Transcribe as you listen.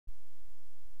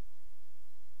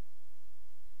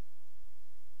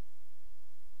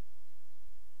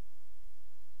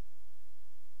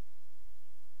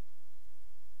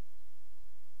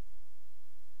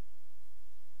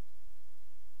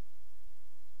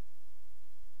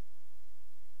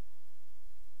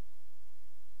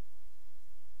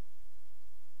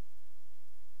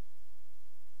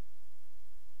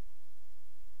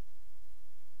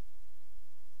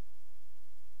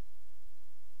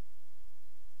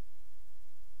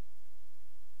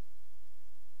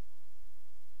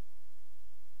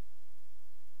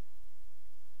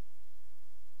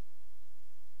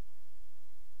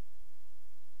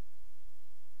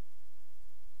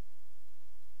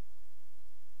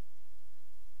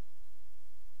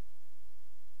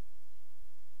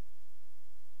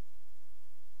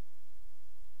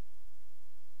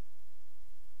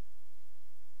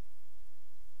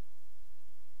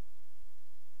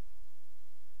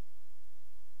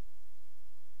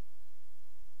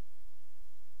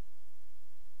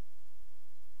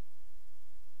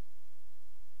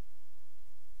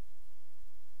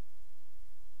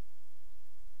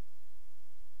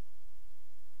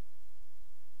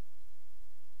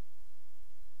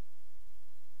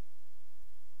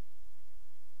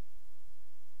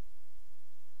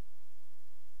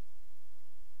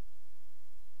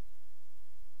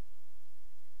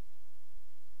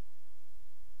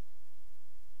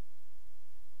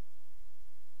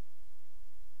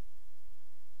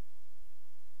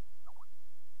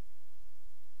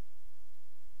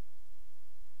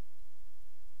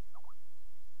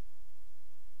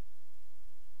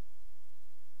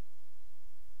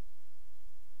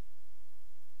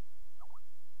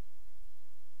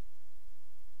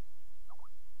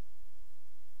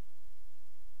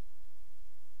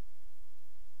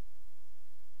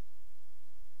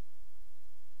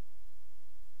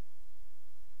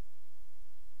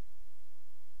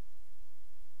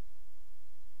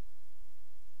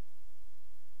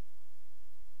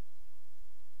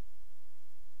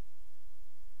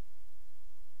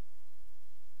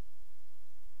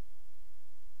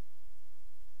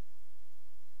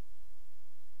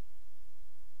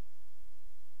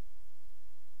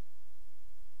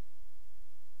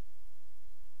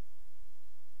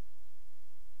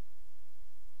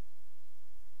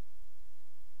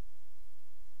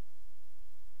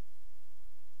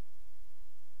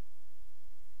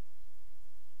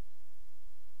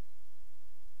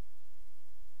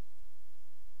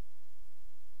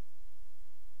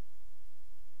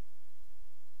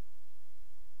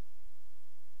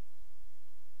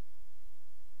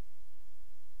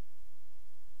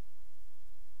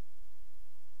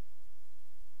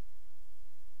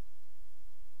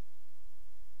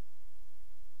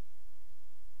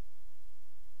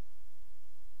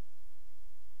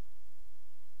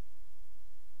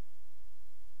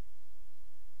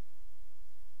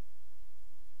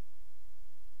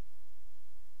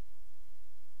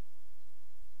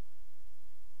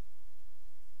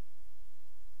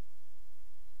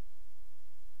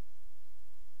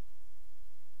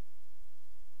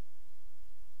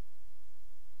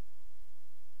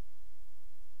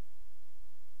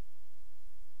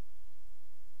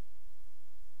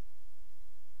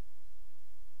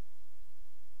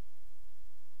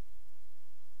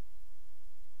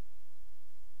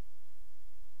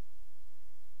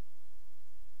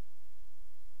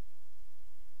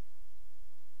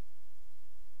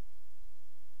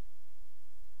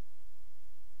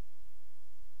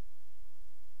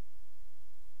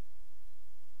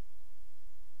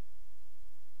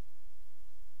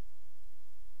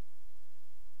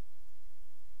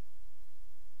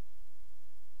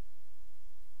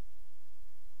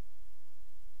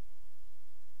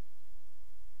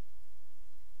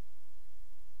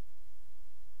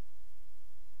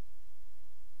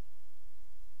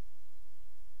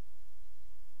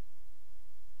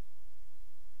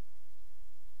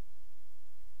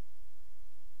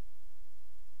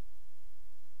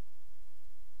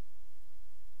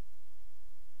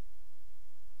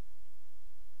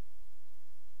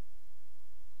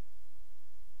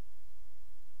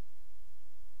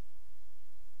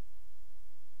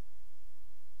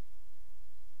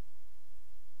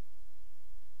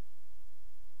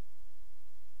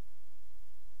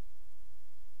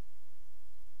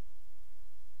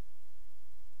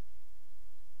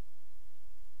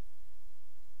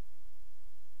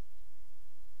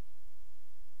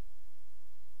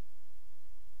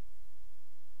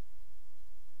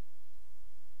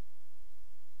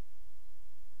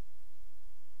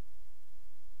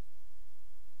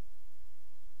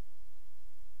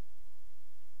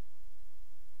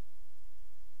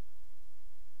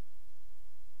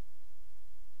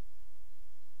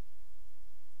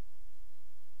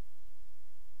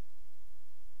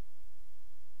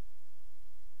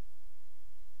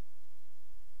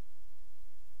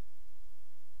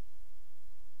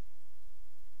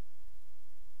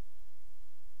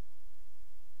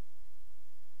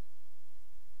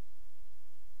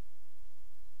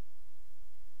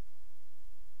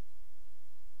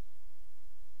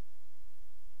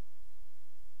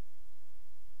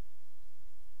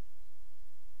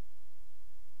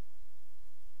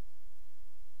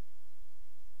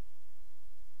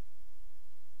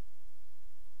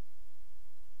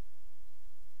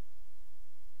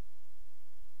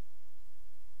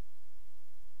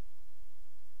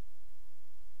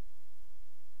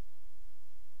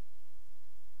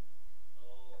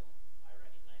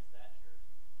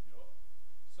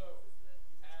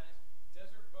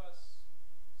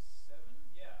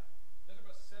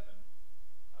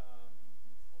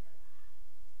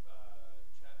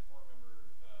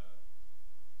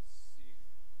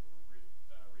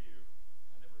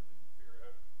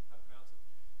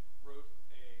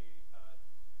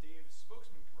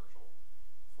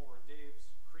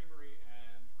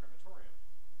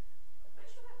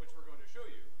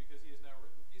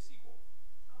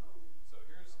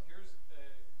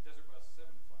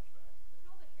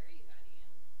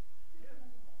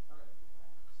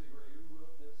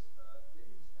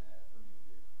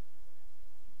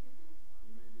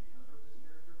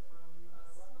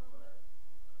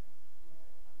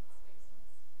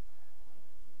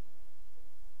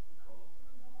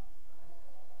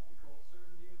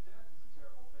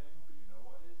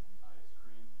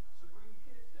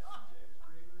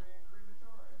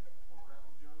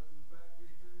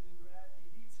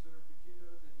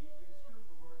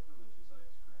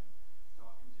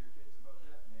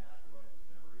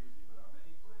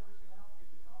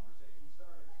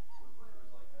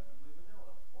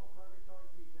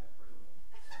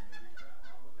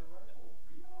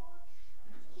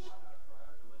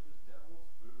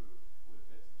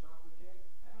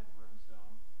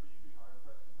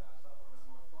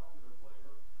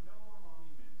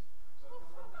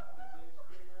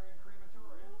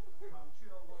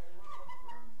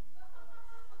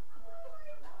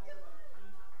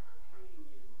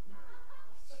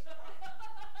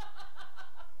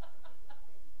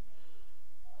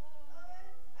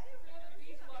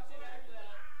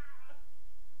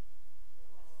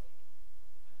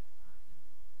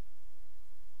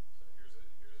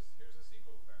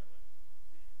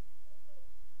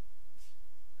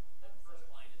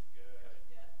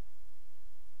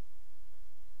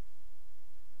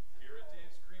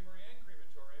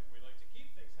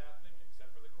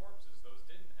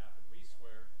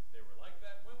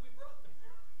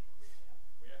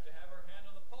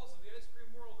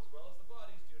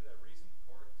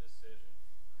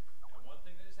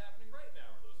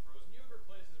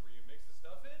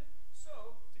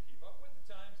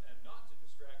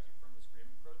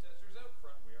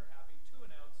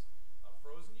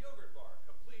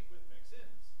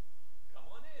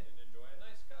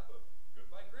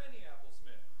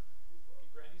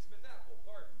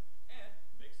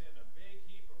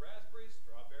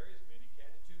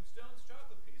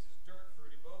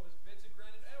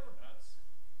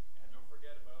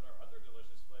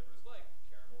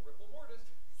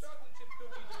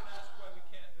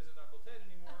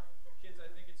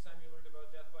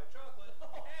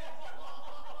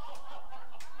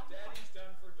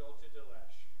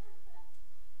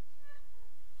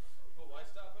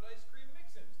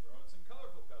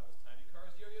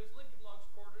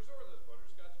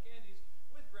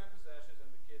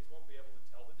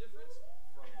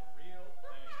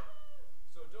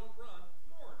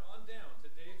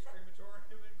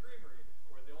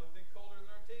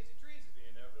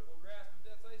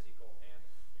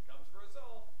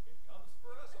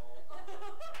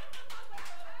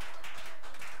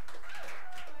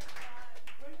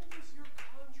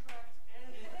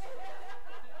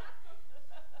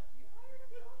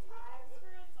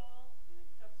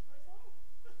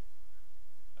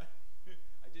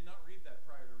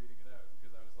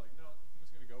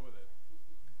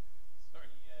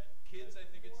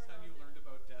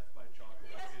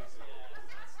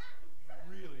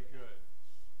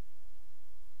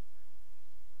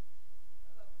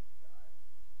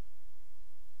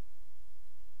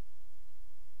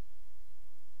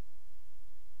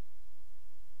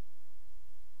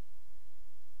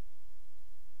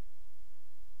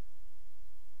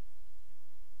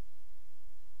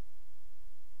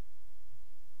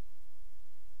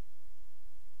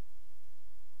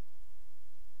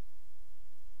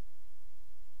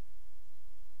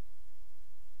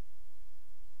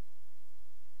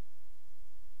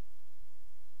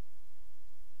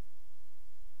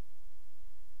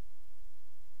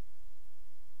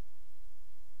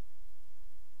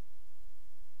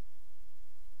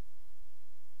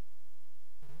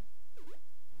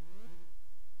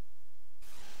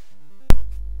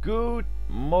Good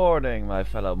morning, my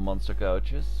fellow monster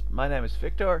coaches. My name is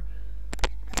Victor,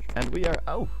 and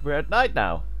we're at night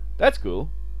now. That's cool.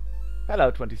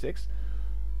 Hello, 26.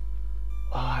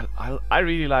 Oh, I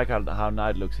really like how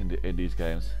night looks in these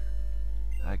games.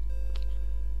 Like,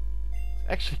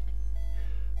 actually,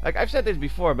 like I've said this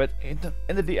before, but in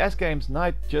the DS games,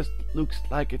 night just looks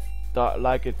like it's dark,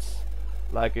 like it's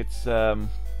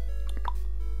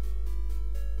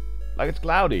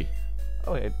cloudy.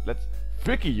 Oh, hey, let's.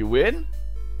 Vicky, you win?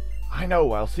 I know,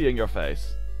 while seeing your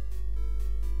face.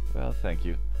 Well, thank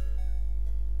you.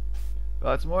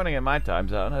 Well, it's morning in my time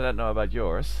zone. I don't know about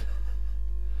yours.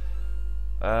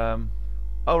 Oh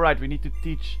right, we need to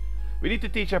teach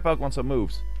our Pokemon some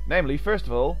moves. Namely, first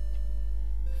of all,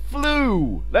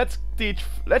 Flu. Let's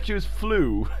use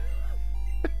Flu.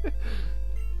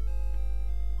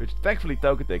 Which thankfully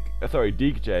Togetic, sorry,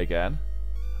 DJ again.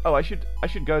 Oh, I should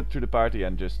go through the party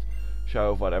and just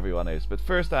show what everyone is. But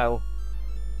first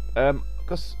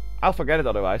because I'll forget it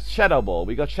otherwise. Shadow Ball.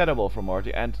 We got Shadow Ball from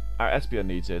Morty, and our Espeon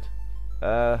needs it.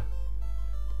 I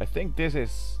think this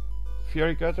is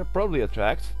Fury Cutter, probably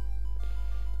Attract.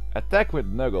 Attack with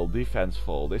Nuggle, Defense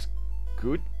Fall. This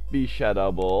could be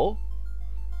Shadow Ball.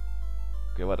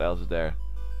 Okay, what else is there?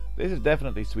 This is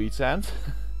definitely Sweet Sand.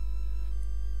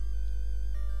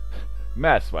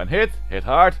 Mess, when hit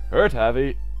hard, hurt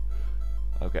heavy.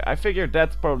 Okay, I figured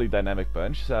that's probably Dynamic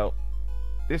Punch, so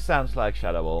this sounds like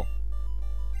Shadow Ball.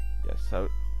 Yes, so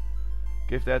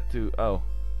give that to, oh.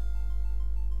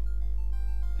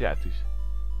 Yeah, to...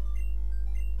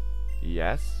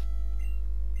 Yes.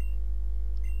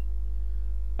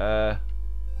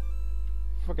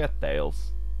 Forget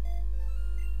Tails.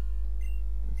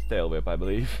 It's Tail Whip, I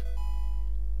believe.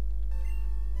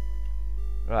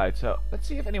 Right, so let's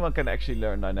see if anyone can actually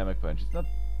learn Dynamic Punch. It's not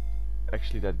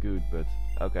actually that good, but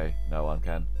okay, no one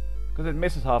can. Because it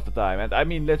misses half the time, and I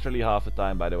mean literally half the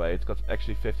time, by the way. It's got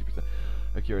actually 50%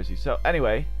 accuracy. So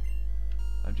anyway,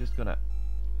 I'm just gonna...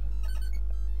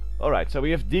 Alright, so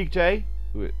we have DJ,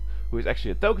 who is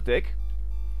actually a Togetic.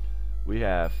 We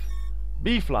have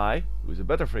Beefly, who is a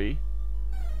Butterfree.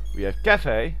 We have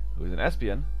Cafe, who is an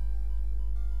Espeon.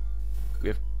 We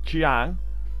have Chiang,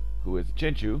 who is a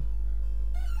Chinchou.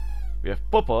 We have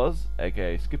Popos,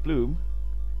 aka Skiploom.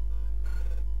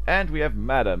 And we have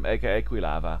Madam, aka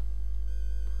Quilava.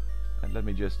 And let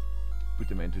me just put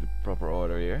them into the proper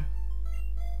order here.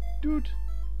 Dude.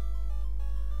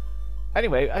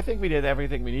 Anyway, I think we did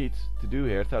everything we need to do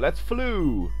here, so let's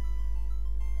Flu!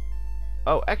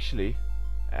 Oh, actually,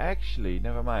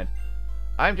 never mind.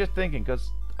 I'm just thinking,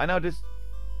 because I know this...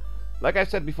 Like I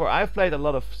said before, I've played a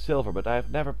lot of Silver, but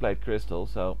I've never played Crystal,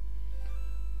 so...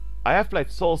 I have played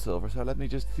Soul Silver, so let me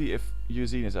just see if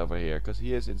Eugene is over here, because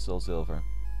he is in Soul Silver.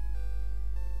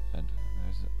 And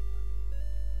there's a...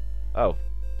 Oh,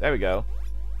 there we go.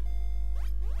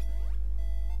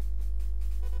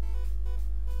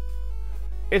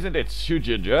 Isn't it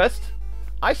Shujin just?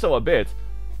 I saw a bit.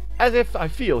 As if I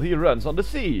feel he runs on the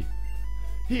sea.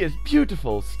 He is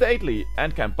beautiful, stately,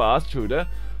 and can pass through the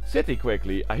city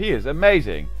quickly. He is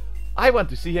amazing. I want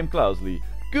to see him closely.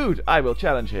 Good, I will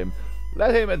challenge him.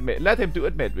 Let him to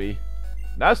admit me.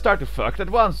 Now start to fuck at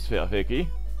once, Vicky.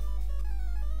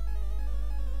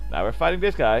 Now we're fighting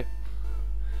this guy.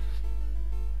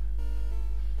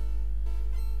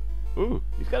 Ooh,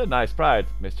 he's got a nice pride,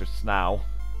 Mr. Snow.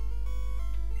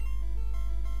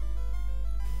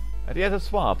 And he has a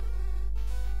swamp.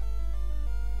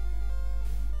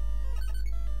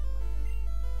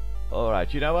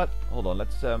 Alright, you know what? Hold on,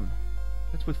 let's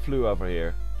put Flu over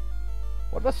here.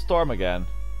 What was Storm again?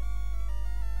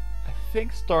 I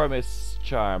think Storm is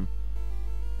Charm.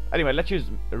 Anyway, let's use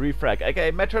Refrag,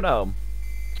 aka Metronome.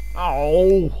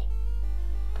 Oh!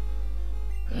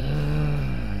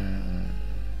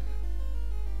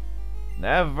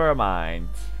 Never mind.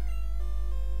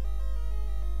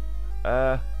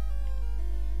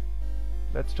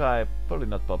 Let's try, probably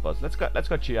not Popos. Let's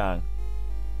go Chiang.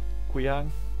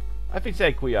 Quiyang? I've been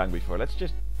saying Quiyang before. Let's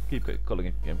just keep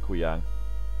calling him Quiyang.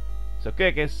 So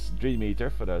Kick is Dream Eater,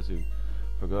 for those who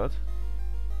forgot.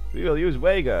 We will use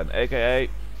Waygun, aka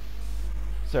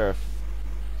Surf.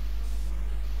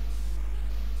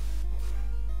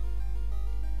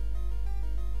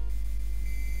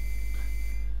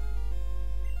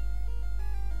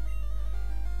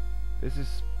 This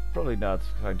is probably not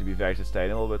going to be very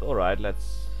sustainable, but alright,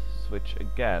 let's switch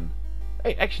again.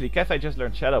 Hey, actually, Cafe just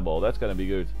learned Shadow Ball. That's gonna be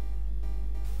good.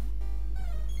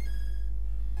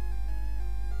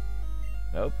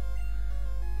 Nope.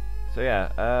 So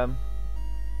yeah,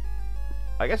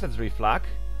 I guess that's Reflux.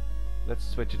 Let's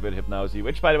switch it with Hypnosis,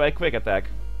 which by the way, quick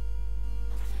attack.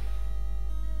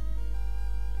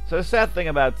 So the sad thing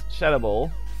about Shadow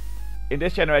Ball, in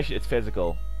this generation it's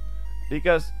physical.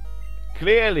 Because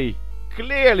clearly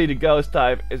the ghost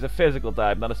type is a physical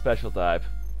type, not a special type.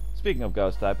 Speaking of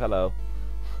ghost type, hello.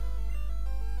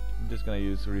 I'm just gonna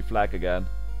use Reflect again.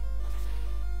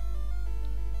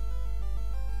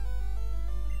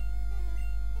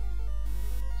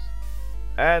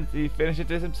 And he finishes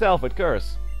this himself with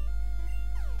Curse.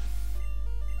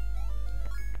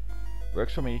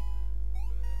 Works for me.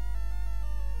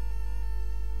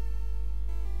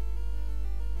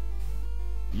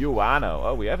 Yuano.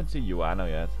 Oh, we haven't seen Yuano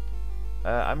yet.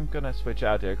 I'm gonna switch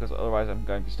out here, because otherwise I'm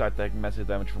going to start taking massive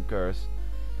damage from Curse.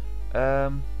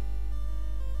 Let's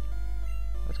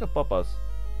go Poppas.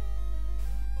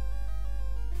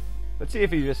 Let's see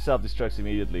if he just self-destructs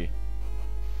immediately.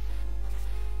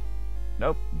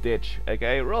 Nope, ditch.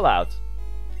 Okay, roll out.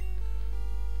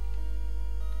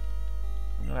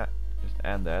 I'm gonna just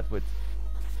end that with...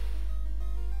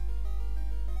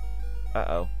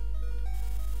 Uh-oh.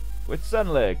 With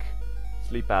Sunlick.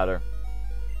 Sleep Powder.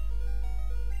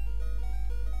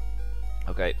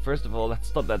 Okay, first of all, let's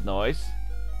stop that noise.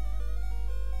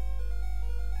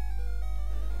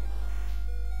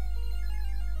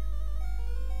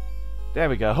 There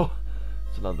we go.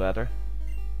 It's a lot better.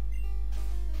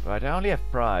 Right, I only have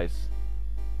Prize.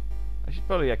 I should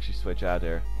probably actually switch out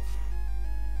here.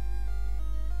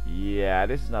 Yeah,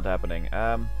 this is not happening.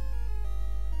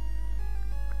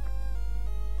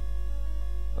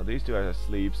 Well, these two are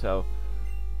asleep, so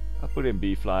I'll put in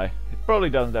B-Fly. It probably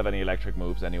doesn't have any electric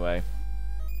moves anyway.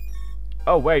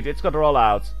 Oh wait, it's got roll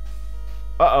out.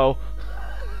 Uh-oh.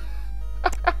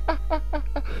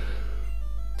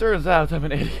 Turns out I'm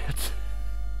an idiot.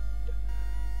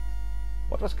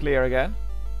 What was clear again?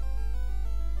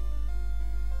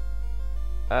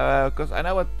 Because I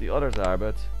know what the others are,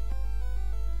 but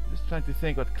I'm just trying to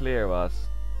think what clear was.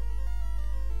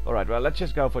 Alright, well, let's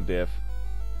just go for Div.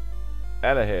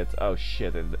 And a hit. Oh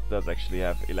shit, it does actually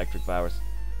have electric powers.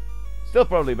 Still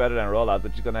probably better than rollout,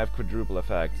 but you're gonna have quadruple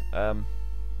effect. You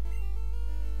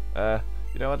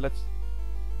know what, let's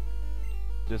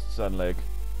just Sunlick.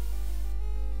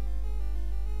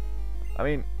 I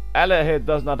mean, Ella hit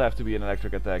does not have to be an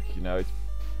electric attack, you know,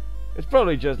 it's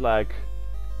probably just like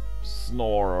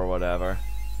Snore or whatever.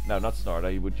 No, not Snore,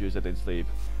 he would use it in sleep.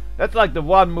 That's like the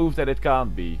one move that it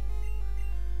can't be.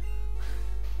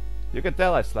 You can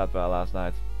tell I slept well last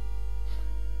night.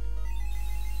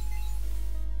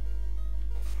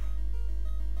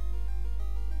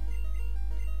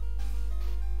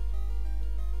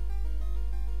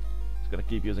 Just gonna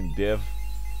keep using Div.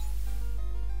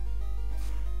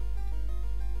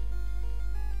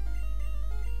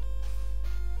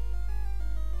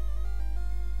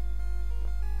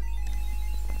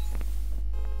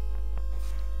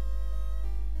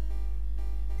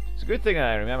 It's a good thing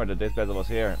I remember that this battle was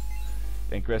here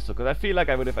in Crystal, because I feel like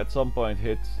I would have at some point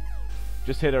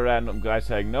just hit a random guy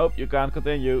saying nope, you can't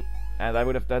continue, and I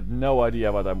would have had no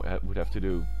idea what I would have to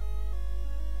do.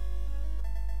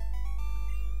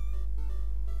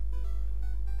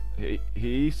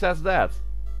 He says that.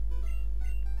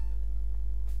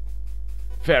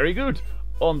 Very good.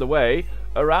 On the way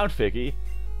around Vicky,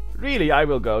 really I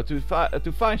will go to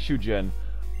find Shujin.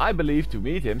 I believe to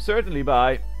meet him certainly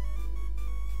by...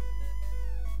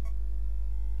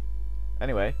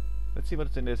 Anyway, let's see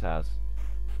what's in this house.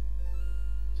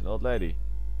 It's an old lady.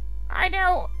 I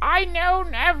know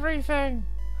everything.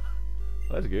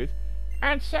 Well, that's good.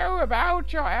 And so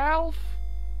about your elf.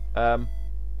 What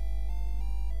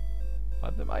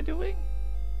am I doing?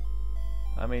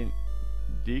 I mean,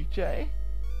 DJ?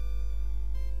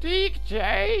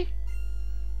 DJ?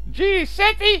 G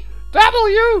City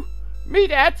W! Me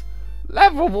that!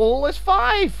 Level is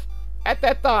 5! At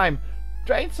that time.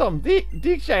 Train some.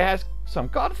 DJ has some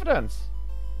confidence.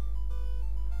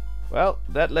 Well,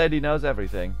 that lady knows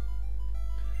everything.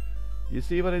 You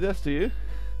see what it does to you?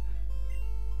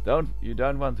 You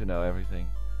don't want to know everything.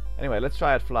 Anyway, let's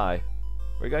try it fly.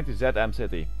 We're going to ZM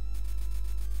City.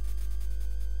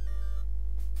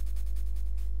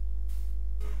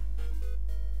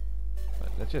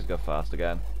 Let's just go fast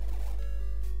again.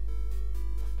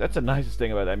 That's the nicest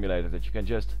thing about emulators, that you can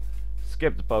just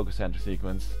skip the Poké Center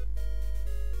sequence.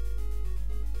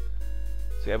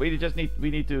 So yeah, we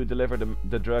need to deliver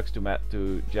the drugs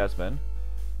to Jasmine,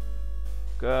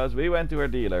 cause we went to her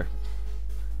dealer.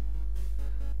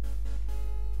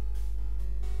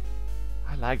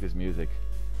 I like this music.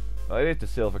 Well, it is the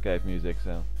Silver Cave music,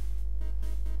 so.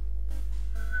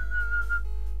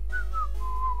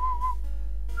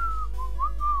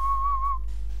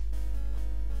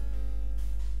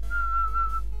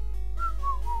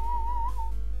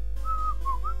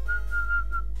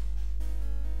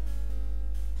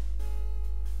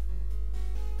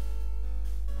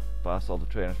 past all the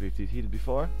trainers we've defeated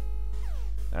before.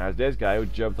 And there's this guy who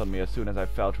jumped on me as soon as I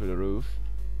fell through the roof.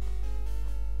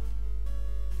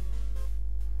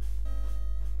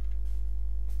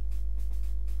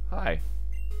 Hi.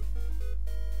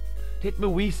 Did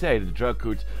Mui say that the drug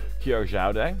could cure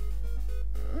Xiaodeng?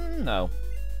 No.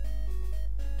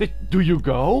 Do you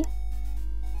go?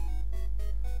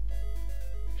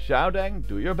 Xiaodeng,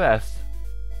 do your best.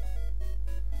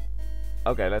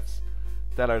 Okay, let's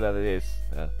tell her that it is.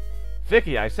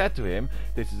 Vicky, I said to him,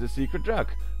 this is a secret drug.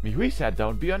 Mui said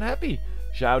don't be unhappy.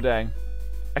 Xiaodeng.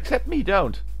 Accept me,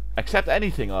 don't. Accept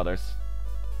anything, others.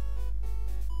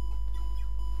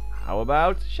 How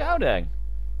about Xiaodeng?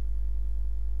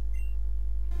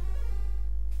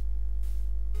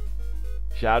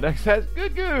 Xiaodeng says,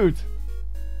 good, good.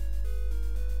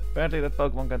 Apparently that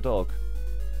Pokemon can talk.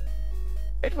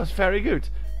 It was very good.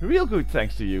 Real good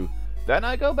thanks to you. Then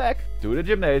I go back to the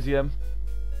gymnasium.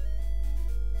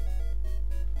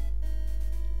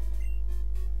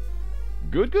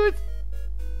 Good, good.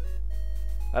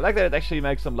 I like that it actually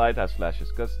makes some lighthouse flashes,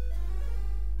 because...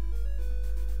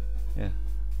 yeah.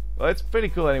 Well, it's pretty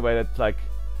cool anyway that, like...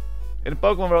 in the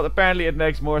Pokemon world, apparently it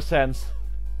makes more sense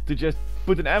to just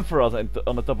put an Ampharos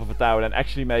on the top of a tower than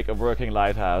actually make a working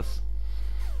lighthouse.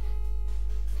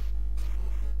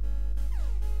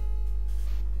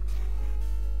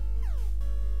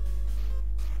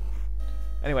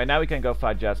 Anyway, now we can go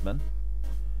fight Jasmine.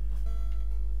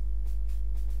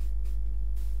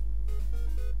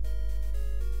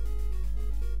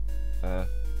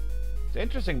 It's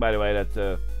interesting, by the way,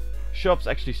 that shops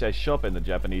actually say shop in the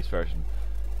Japanese version,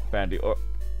 apparently, or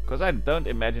because I don't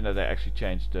imagine that they actually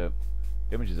changed the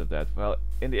images of that. Well,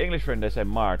 in the English version they say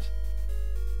mart.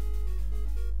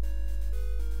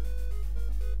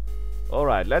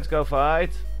 Alright, let's go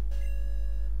fight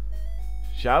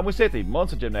Xiaomu City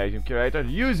Monster Gymnasium curator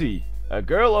Yuzi, a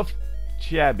girl of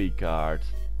Chibi card.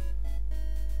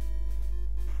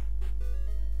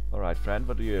 Alright, friend,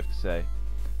 what do you have to say?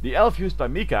 The elf used by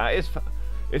Mika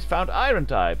is found iron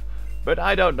type, but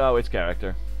I don't know its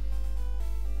character.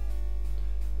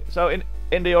 So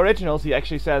in the originals he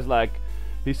actually says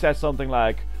he says something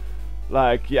like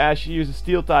yeah, she uses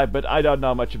steel type, but I don't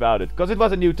know much about it, because it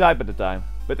was a new type at the time.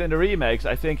 But in the remakes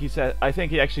I think he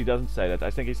actually doesn't say that.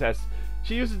 I think he says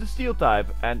she uses the steel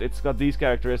type and it's got these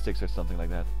characteristics or something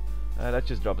like that. Let's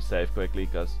just drop a save quickly,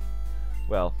 because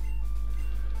well,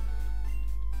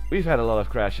 we've had a lot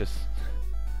of crashes.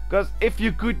 Because if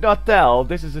you could not tell,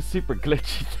 this is a super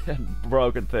glitchy and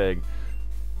broken thing.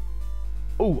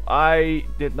 Ooh, I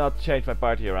did not change my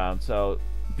party around, so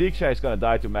Diksha is gonna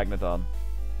die to Magneton.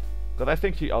 Because I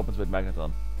think she opens with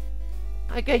Magneton.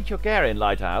 I gained your care in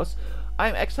Lighthouse.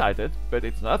 I'm excited, but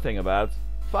it's nothing about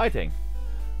fighting.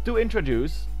 To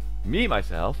introduce me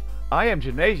myself, I am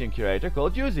Gymnasium Curator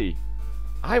called Yuzi.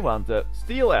 I want the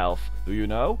Steel Elf, do you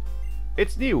know?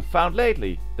 It's new, found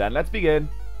lately. Then let's begin.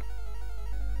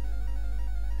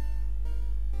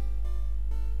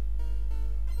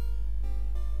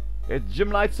 It's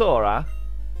Gymlite Sora,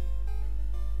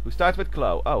 who starts with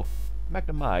Claw. Oh,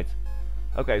 Magnemite.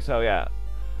 Okay, so yeah.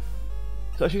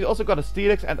 So she's also got a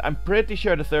Steelix, and I'm pretty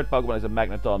sure the third Pokemon is a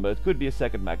Magneton, but it could be a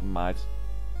second Magnemite.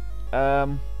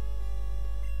 But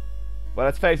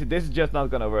let's face it, this is just not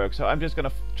gonna work, so I'm just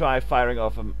gonna try firing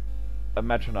off a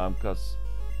Metronome, because...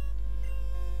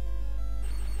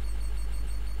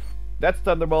 that's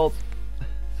Thunderbolt.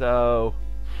 So...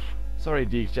 sorry,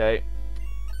 DJ.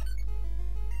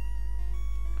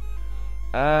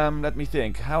 Let me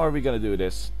think. How are we gonna do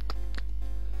this?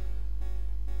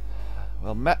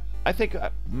 Well, I think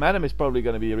Madam is probably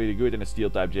gonna be really good in a Steel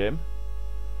type gym.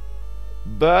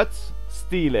 But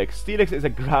Steelix. Steelix is a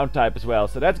ground type as well,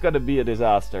 so that's gonna be a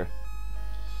disaster.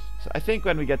 So I think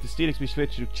when we get to Steelix we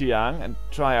switch to Chiang and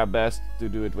try our best to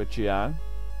do it with Chiang.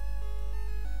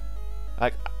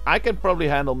 Like, I can probably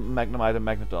handle Magnemite and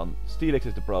Magneton. Steelix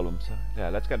is the problem, so yeah,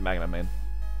 let's get Magnum in.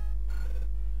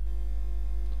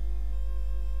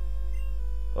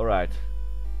 Alright.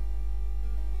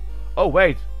 Oh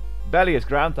wait, Belly is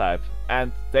ground type,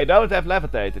 and they don't have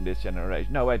Levitate in this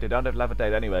generation. No wait, they don't have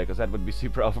Levitate anyway, because that would be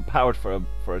super overpowered for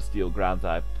a steel ground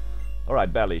type.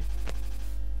 Alright, Belly.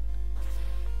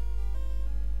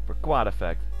 For quad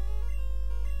effect.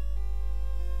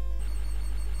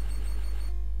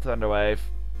 Thunder Wave.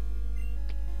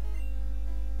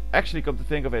 Actually, come to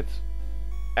think of it,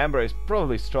 Ember is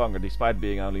probably stronger despite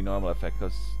being only normal effect,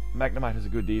 because Magnemite has a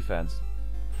good defense.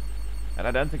 And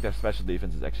I don't think their special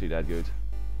defense is actually that good.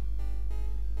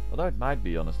 Although it might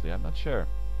be, honestly, I'm not sure.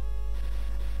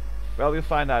 Well, we'll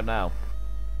find out now.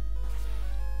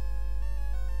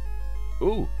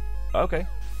 Ooh, okay.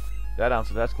 That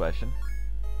answers that question.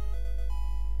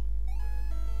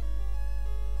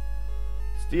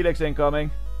 Steelix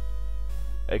incoming.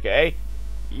 AKA.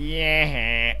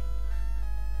 Yeah.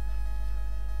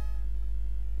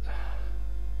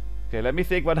 Okay, let me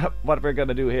think what we're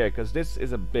gonna do here, because this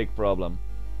is a big problem.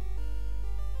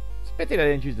 It's a pity that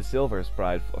I didn't use the silver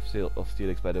sprite of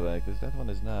Steelix, by the way, because that one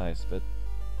is nice, but...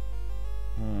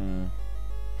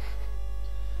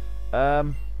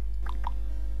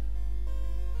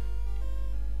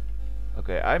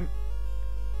 Okay, I'm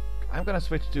gonna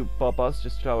switch to Papa's,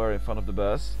 just throw her in front of the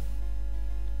bus.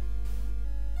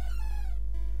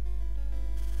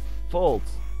 Fold.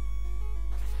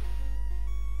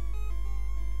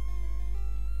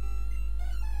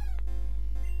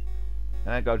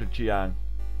 And I go to Chiang.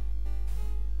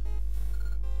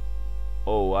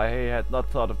 Oh, I had not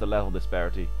thought of the level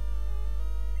disparity.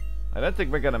 I don't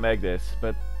think we're gonna make this,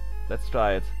 but let's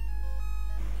try it.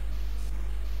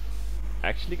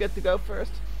 Actually get to go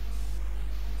first?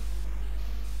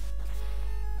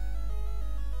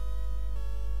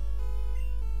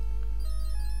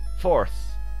 Fourth.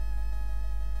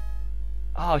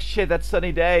 Oh shit, that's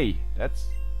Sunny Day. That's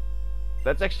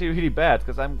actually really bad,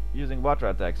 because I'm using water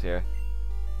attacks here.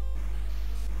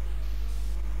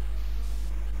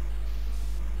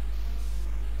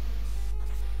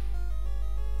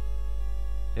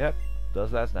 Yep,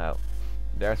 does that now.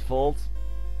 There's Volt.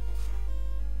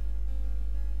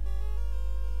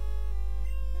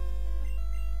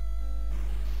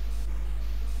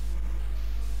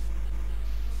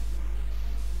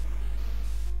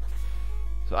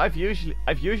 So I've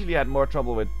usually had more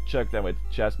trouble with Chuck than with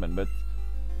Chessman, but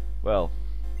well,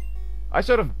 I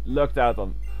sort of lucked out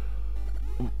on.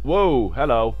 Whoa,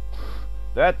 hello.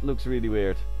 That looks really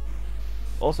weird.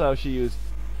 Also, she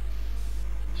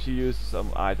used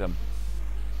some item.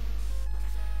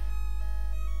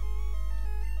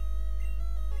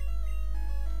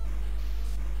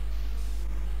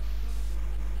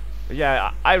 But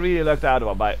yeah, I really lucked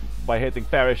out by hitting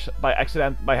Parrish by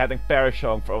hitting Parrish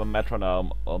home from a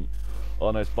metronome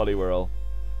on his Poliwhirl.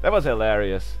 That was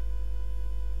hilarious.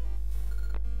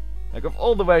 Like, of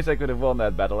all the ways I could have won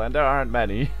that battle, and there aren't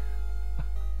many,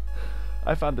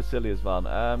 I found the silliest one.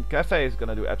 Cafe is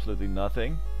gonna do absolutely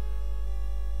nothing.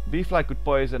 B-Fly could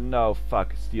poison. No,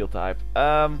 fuck, Steel type.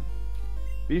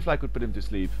 B-Fly could put him to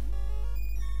sleep.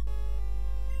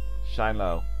 Shine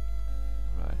low.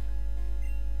 Right.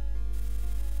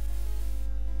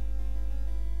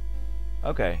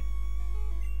 Okay.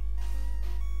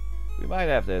 We might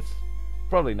have this.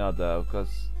 Probably not though,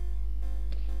 because...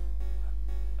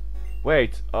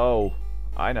 Wait, oh,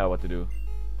 I know what to do.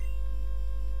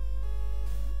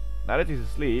 Now that he's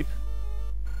asleep,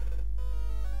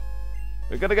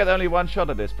 we're gonna get only one shot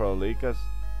at this probably, because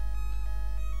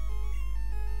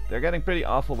they're getting pretty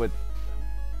awful with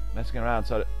messing around,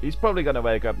 so he's probably gonna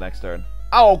wake up next turn.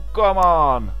 Oh, come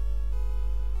on!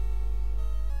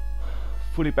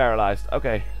 Fully paralyzed.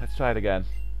 Okay, let's try it again.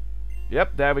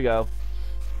 Yep, there we go.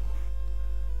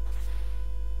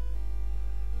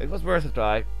 It was worth a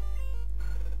try.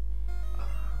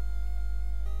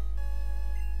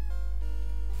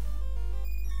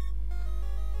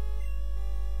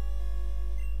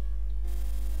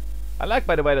 I like,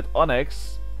 by the way, that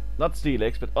Onyx, not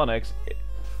Steelix, but Onyx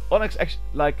actually,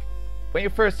 like, when you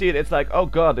first see it, it's like, oh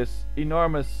god, this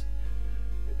enormous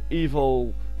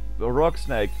evil rock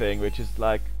snake thing, which is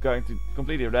like going to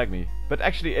completely wreck me. But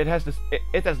actually, it has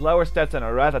it has lower stats than a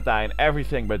Rattata in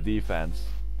everything but defense.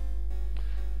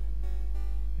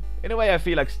 In a way, I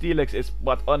feel like Steelix is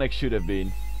what Onyx should have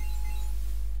been.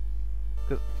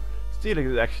 Because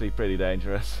Steelix is actually pretty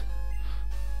dangerous.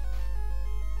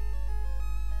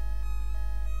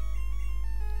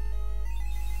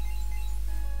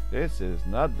 This is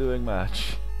not doing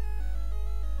much.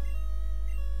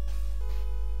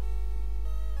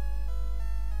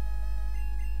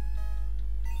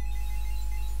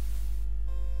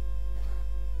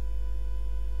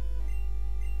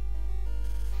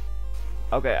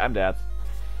 Okay, I'm dead.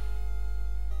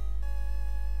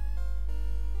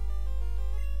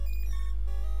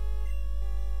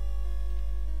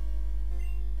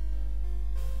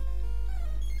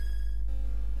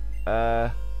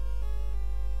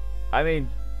 I mean,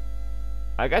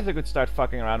 I guess I could start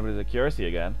fucking around with his accuracy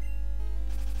again.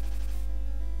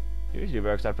 Usually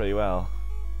works out pretty well.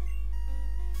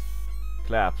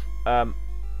 Clap.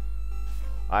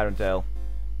 Iron Tail.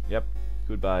 Yep.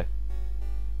 Goodbye.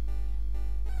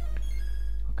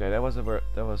 Okay, that was worth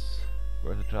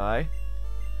a try.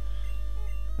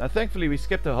 Now, thankfully, we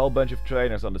skipped a whole bunch of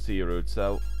trainers on the sea route,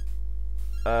 so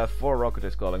 4 Rocket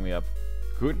is calling me up.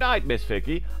 Good night, Miss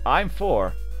Vicky. I'm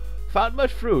 4. Found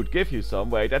much fruit. Give you some.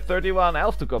 Wait, at 31,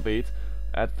 Elf to compete.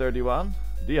 At 31,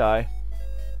 DI.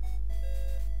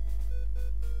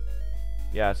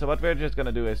 Yeah, so what we're just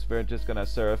gonna do is we're just gonna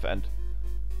surf and...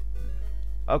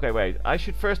 Okay, wait. I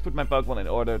should first put my Pokemon in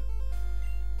order.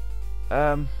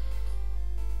 I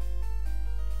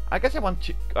guess I want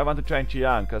to train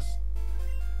Chiang, because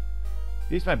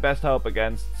he's my best hope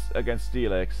against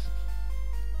Steelix.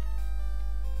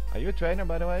 Are you a trainer,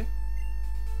 by the way?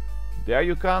 There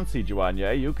you can't see Juan.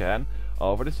 Yeah, you can.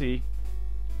 Over the sea.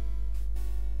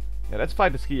 Yeah, let's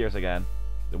fight the skiers again.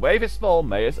 The wave is small,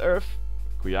 May is earth.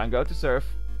 Kuyan go to surf.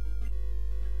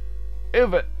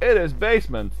 If it is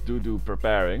basement, do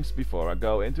preparings before I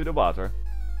go into the water.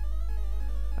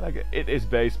 I like it is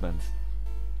basement.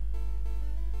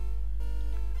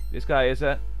 This guy is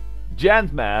a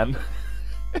gentman.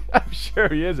 I'm sure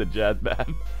he is a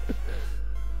gentman.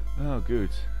 Oh, good.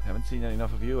 Haven't seen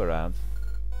enough of you around.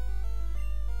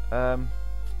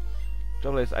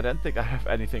 Trouble is, I don't think I have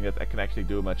anything that I can actually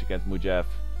do much against Mujev,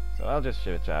 so I'll just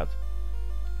switch out.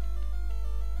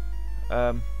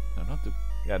 No, not to.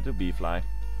 Yeah, do B-Fly.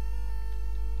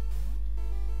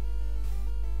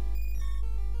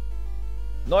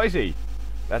 Noisy!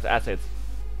 That's acid.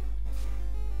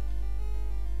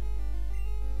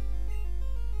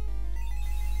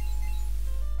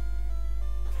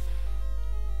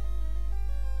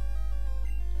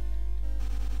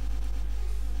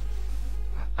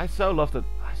 I so love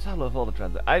all the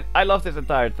trends. I love this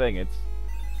entire thing.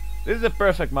 This is a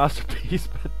perfect masterpiece,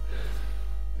 but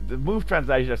the move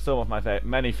translation are some of my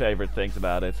many favorite things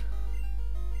about it.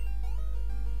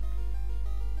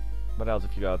 What else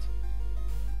have you got?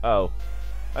 Oh,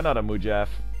 another Mujev.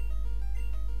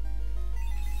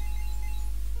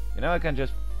 You know I can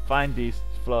just find these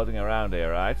floating around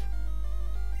here, right?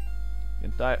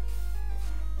 And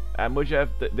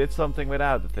Mujev did something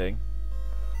without the thing.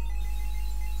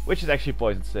 Which is actually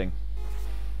Poison Sting.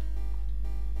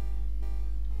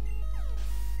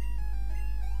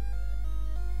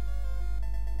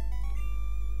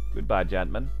 Goodbye,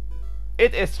 gentlemen.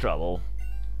 It is trouble.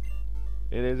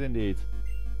 It is indeed.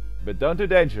 But don't too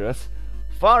dangerous.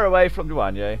 Far away from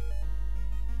Duanye.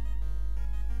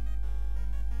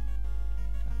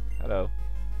 Hello.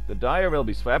 The dyer will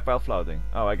be swept while floating.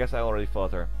 Oh, I guess I already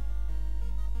fought her.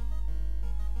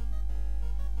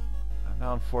 I'm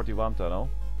now on 41 tunnel.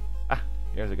 Ah,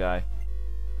 here's a guy.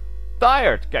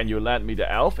 Tired! Can you lend me the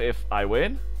elf if I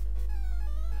win?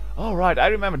 Oh right, I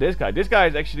remember this guy. This guy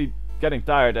is actually getting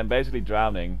tired and basically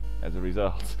drowning as a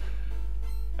result.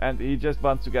 And he just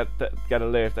wants to get a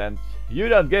lift, and you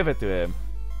don't give it to him.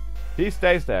 He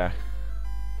stays there.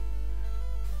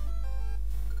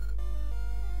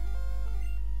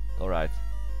 Alright.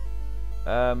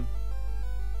 Yeah,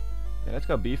 let's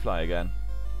go B-Fly again.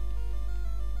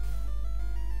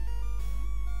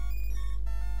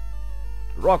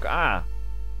 Rock A!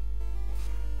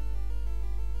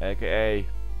 AKA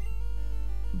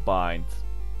Bind.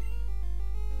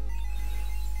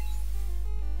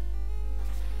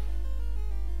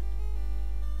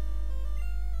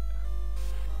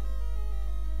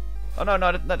 Oh no,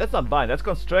 that's not Bind, that's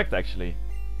Constrict actually.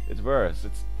 It's worse,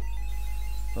 it's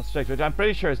Constrict, which I'm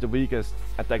pretty sure is the weakest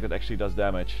attack that actually does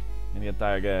damage in the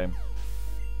entire game.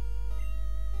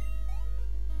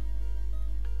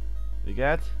 You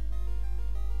get?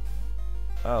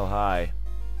 Oh, hi.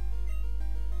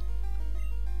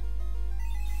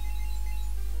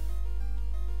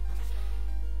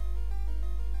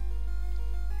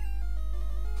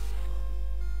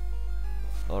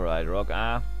 Alright, Rock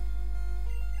A.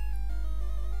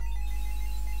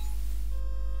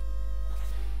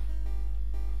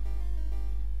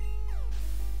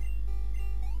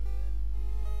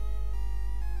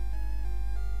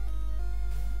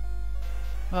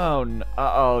 Oh, no.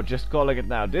 Uh-oh, just calling it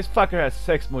now. This fucker has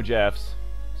 6 Mujevs.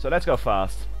 So let's go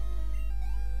fast.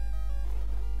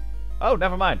 Oh,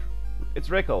 never mind. It's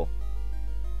Rickle.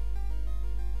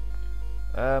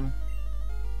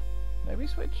 Maybe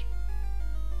switch?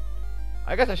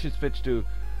 I guess I should switch to...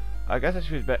 I guess I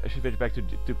should switch back to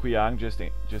Kuyang just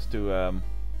to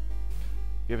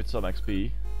give it some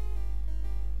XP.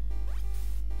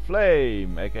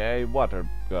 Flame, aka water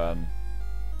gun.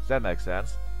 Does that make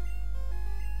sense?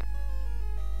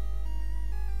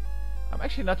 I'm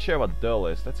actually not sure what dull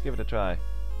is. Let's give it a try.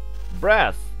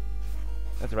 Breath!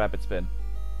 That's a rapid spin.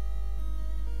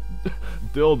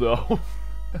 Dildo.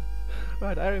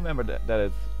 Right, I remember that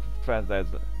it translates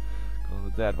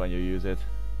called that when you use it.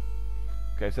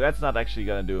 Okay, so that's not actually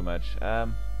gonna do much.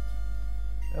 In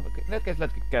that case,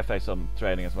 let's give Cafe some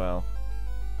training as well.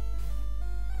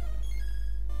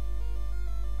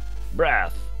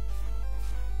 Breath!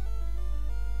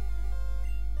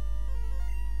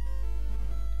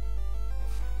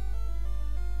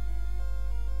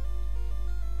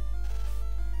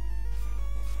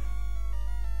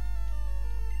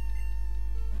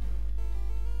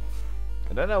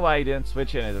 I don't know why he didn't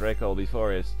switch in his recall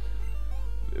before his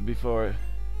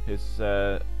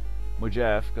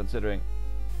Mujaf, considering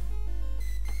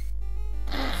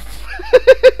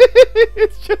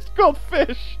it's just called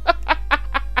fish.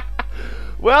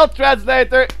 Well,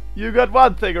 translator, you got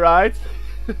one thing right.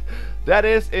 That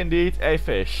is indeed a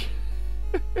fish.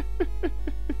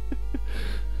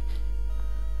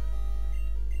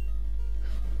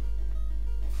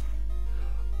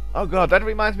 Oh god, that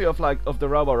reminds me of the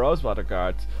Robo Rosewater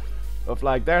cards. Of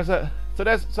like there's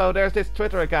this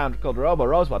Twitter account called Robo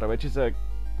Rosewater, which is a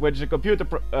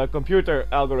computer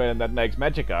algorithm that makes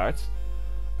magic cards.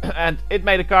 And it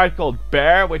made a card called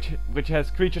Bear, which has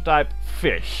creature type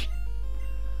fish.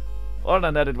 Other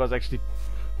than that, it was actually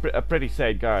a pretty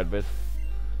sane card, but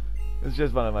it's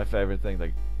just one of my favorite things.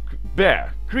 Like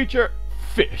Bear, creature,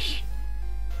 fish.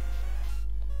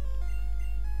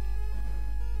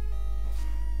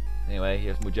 Anyway,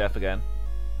 here's Mujaf again.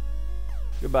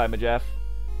 Goodbye, Mujaf.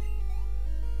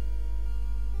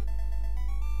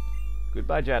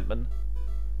 Goodbye, gentlemen.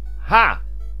 Ha!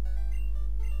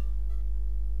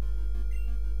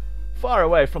 Far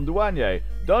away from Douanier.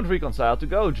 Don't reconcile to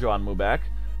go, Joan Mubek.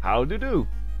 How do?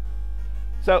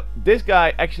 So, this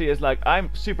guy actually is like,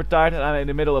 I'm super tired and I'm in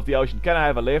the middle of the ocean. Can I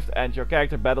have a lift? And your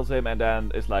character battles him and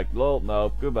then is like, lol,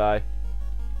 no, goodbye.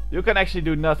 You can actually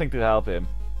do nothing to help him.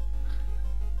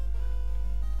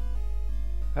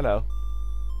 Hello.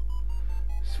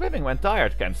 Swimming when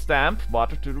tired can stamp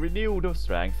water to renew the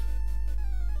strength.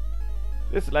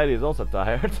 This lady is also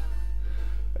tired.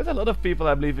 There's a lot of people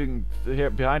I'm leaving here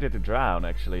behind here to drown,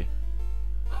 actually.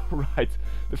 Right,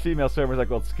 the female swimmers are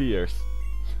called skiers.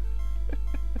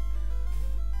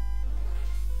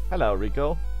 Hello,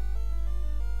 Rico.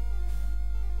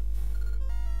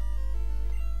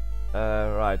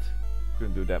 Right.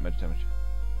 Couldn't do that much damage.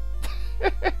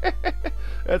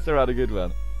 That's a rather good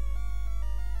one.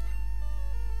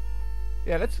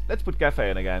 Yeah, let's put Cafe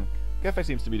in again. Cafe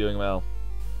seems to be doing well.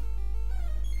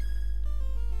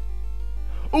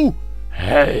 Ooh!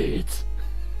 Hate!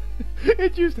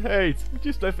 It used hate, which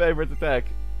is my favorite attack.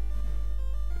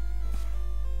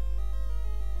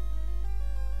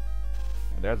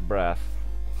 And there's breath.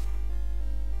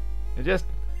 It just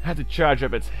had to charge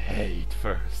up its hate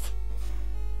first.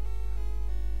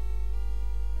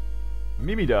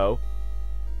 Mimido.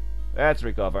 Let's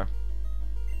recover.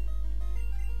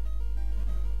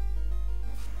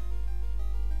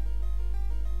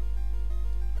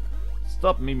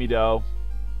 Stop, Mimido.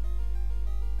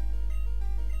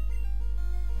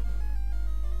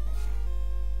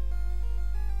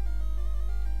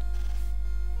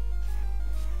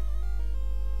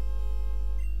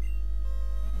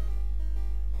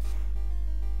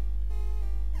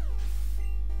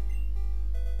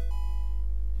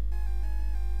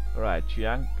 Alright,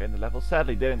 Chiang gained the level.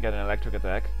 Sadly didn't get an electric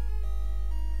attack.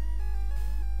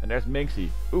 And there's Minxie.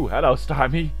 Ooh, hello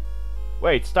Starmie.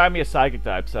 Wait, Starmie is psychic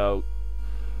type, so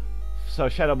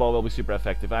Shadow Ball will be super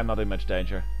effective. I'm not in much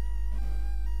danger.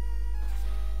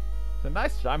 It's a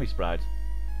nice Starmie sprite.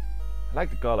 I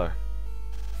like the color.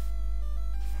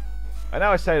 I know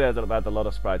I say that about a lot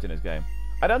of sprites in this game.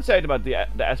 I don't say it about the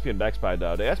Espion back sprite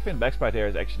though. The Espion back sprite here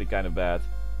is actually kind of bad.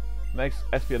 Makes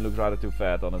Espion look rather too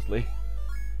fat, honestly.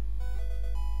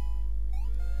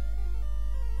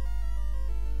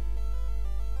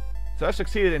 So I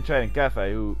succeeded in training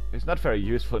Cafe, who is not very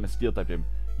useful in a steel type gym.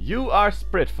 You are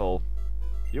spritful.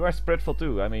 You are spritful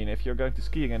too. I mean, if you're going to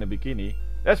skiing in a bikini,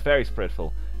 that's very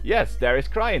spritful. Yes, there is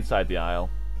Cry inside the aisle.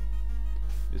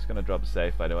 Just gonna drop a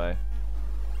save, by the way.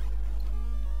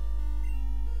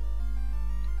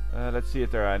 Let's see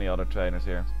if there are any other trainers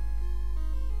here.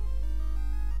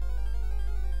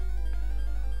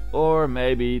 Or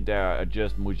maybe there are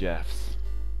just Mujafs.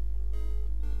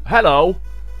 Hello!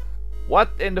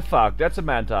 What in the fuck? That's a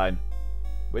Mantine.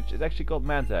 Which is actually called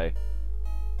Mantay.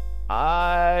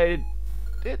 I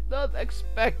did not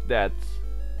expect that.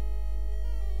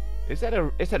 Is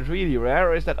that really rare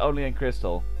or is that only in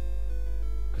Crystal?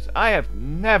 Because I have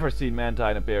never seen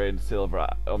Mantine appear in Silver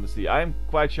on the sea. I'm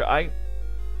quite sure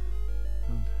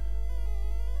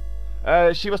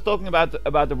she was talking about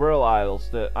the Whirl Isles,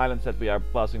 the islands that we are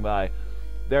passing by.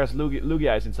 There's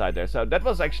Lugias inside there, so that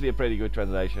was actually a pretty good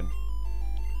translation.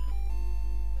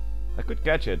 I could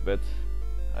catch it, but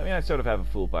I mean I sort of have a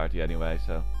full party anyway,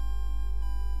 so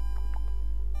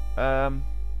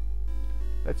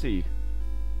let's see.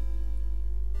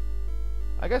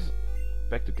 I guess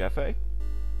back to Cafe.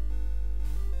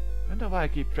 I don't know why I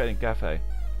keep trading Cafe.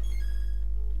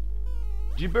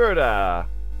 Giberda!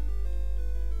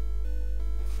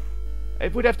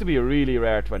 It would have to be a really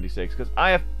rare 26, because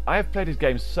I have played this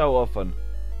game so often.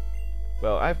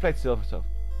 Well, I've played Silver so.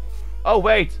 Oh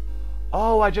wait!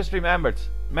 Oh, I just remembered.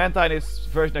 Mantine is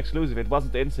version exclusive. It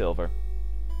wasn't in Silver.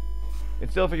 In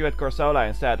Silver you had Corsola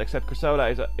instead, except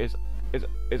Corsola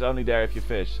is only there if you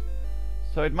fish.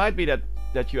 So it might be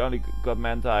that you only got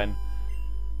Mantine,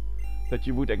 that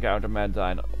you would encounter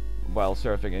Mantine while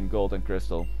surfing in Gold and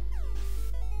Crystal.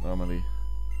 Normally.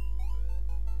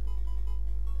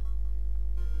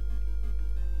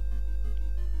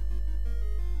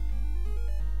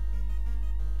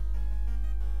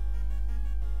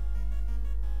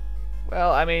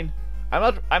 Well, I mean,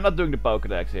 I'm not doing the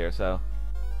Pokédex here, so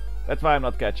that's why I'm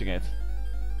not catching it.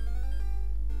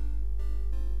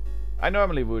 I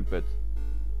normally would, but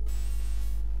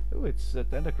ooh, it's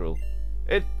Tentacruel.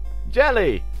 It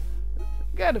Jelly.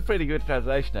 Got a pretty good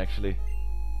translation actually.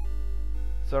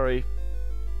 Sorry.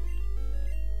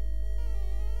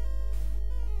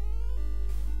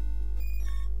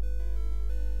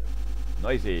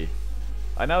 Noisy.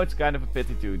 I know it's kind of a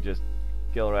pity to just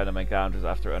kill random encounters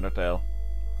after Undertale.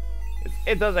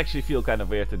 It does actually feel kind of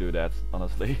weird to do that,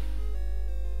 honestly.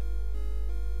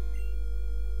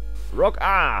 Rock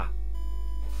Ah!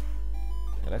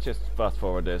 Yeah, let's just fast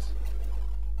forward this.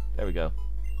 There we go.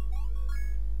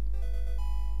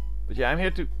 But yeah, I'm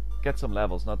here to get some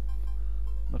levels, not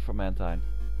for Mantine.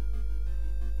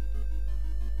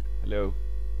 Hello.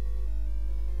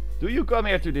 Do you come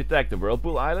here to detect the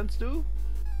Whirlpool Islands too?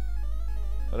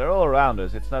 Well, they're all around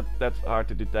us, it's not that hard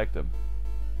to detect them.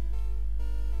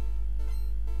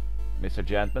 Mr.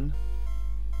 Gentman.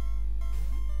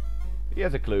 He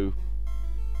has a clue.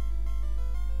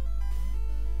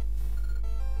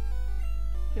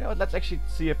 You know what, let's actually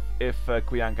see if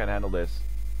Qian can handle this.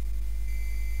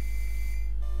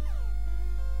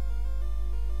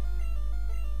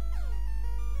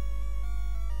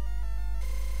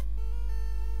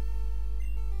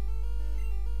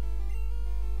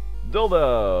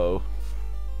 Dildo!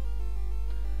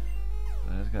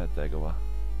 That's gonna take a while.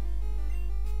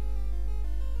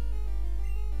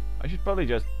 I should probably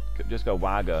just go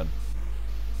wagon.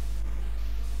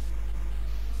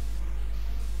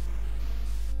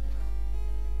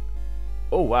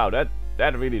 Oh wow, that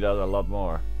really does a lot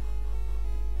more.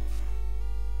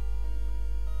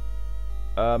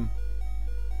 I'm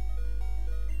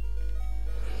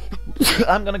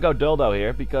gonna go Dildo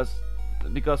here because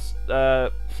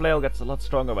Flail gets a lot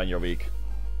stronger when you're weak,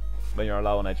 when you're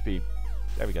low on HP.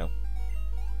 There we go.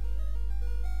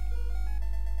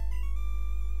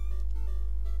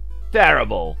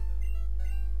 Terrible.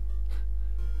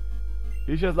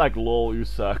 He's just like, lol, you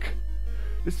suck.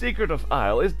 The secret of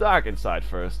Isle is dark inside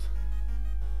first.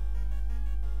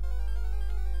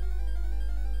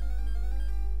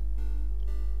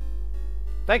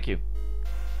 Thank you.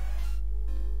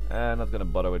 I'm not gonna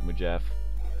bother with Mujaf.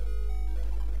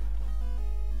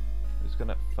 Just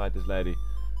gonna fight this lady.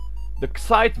 The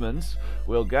excitements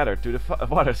will gather to the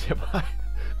waters nearby.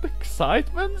 The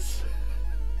excitements?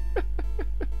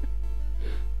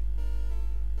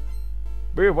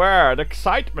 Beware the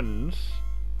excitements.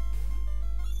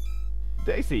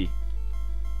 Daisy.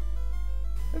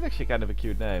 That's actually kind of a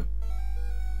cute name.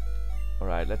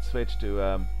 Alright, let's switch to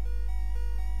well,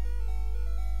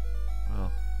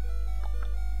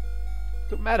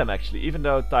 to Madam actually, even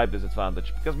though type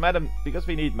disadvantage. Because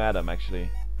we need Madam actually.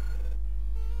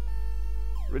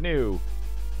 Renew.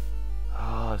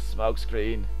 Ah, oh, smoke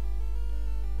screen.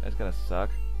 That's gonna suck.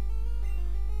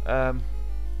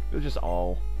 We'll just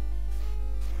all.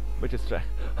 Which is strength.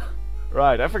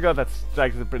 Right, I forgot that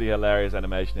strength is a pretty hilarious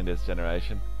animation in this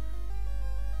generation.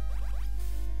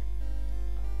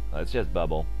 Oh, it's just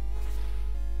bubble.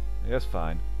 That's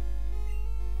fine.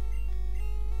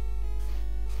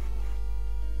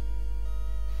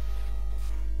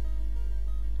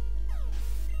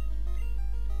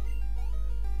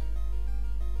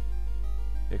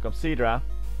 Here comes Cedra.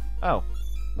 Oh,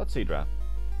 not Cedra.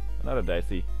 Another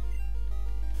Daisy.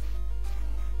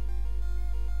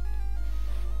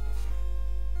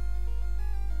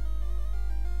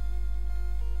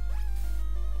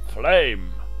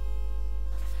 Flame!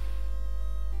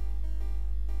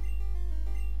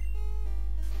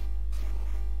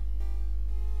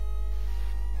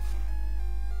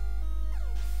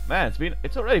 Man,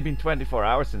 it's already been 24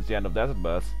 hours since the end of Desert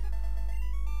Bus.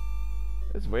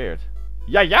 It's weird.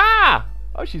 Yeah, yeah!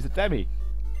 Oh, she's a Tammy.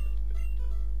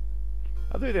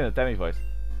 I'll do it in a Tammy voice.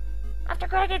 After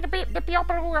creating the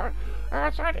people who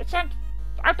it sent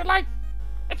out the light.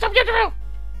 It's so beautiful!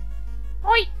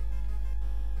 Oi!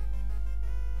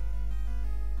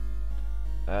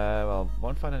 Well,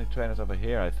 won't find any trainers over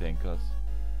here, I think, cause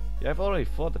yeah, I've already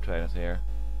fought the trainers here.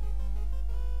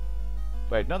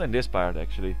 Wait, not in this part,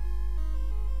 actually.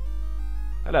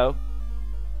 Hello.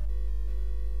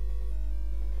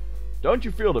 Don't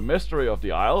you feel the mystery of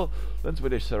the isle?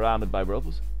 Lenswood is surrounded by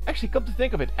whirlpools. Actually, come to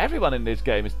think of it, everyone in this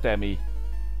game is Tammy.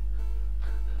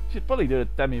 Should probably do the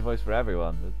Tammy voice for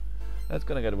everyone, but that's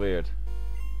gonna get weird.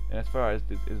 And as far as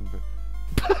this isn't...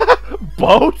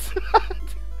 Boat?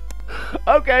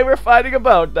 Okay, we're fighting a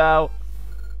boat now.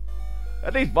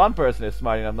 At least one person is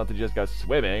smart enough not to just go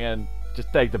swimming and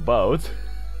just take the boat.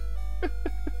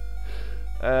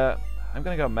 I'm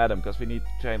gonna go Madam, because we need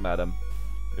to train Madam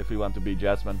if we want to be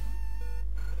Jasmine.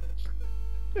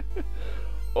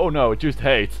 Oh no, it just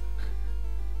Hate.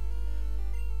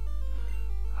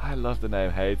 I love the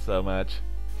name Hate so much.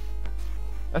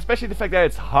 Especially the fact that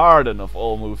it's Harden of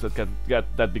all moves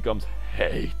that becomes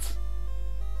Hate.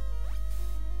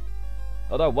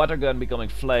 Although Water Gun becoming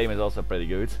Flame is also pretty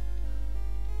good.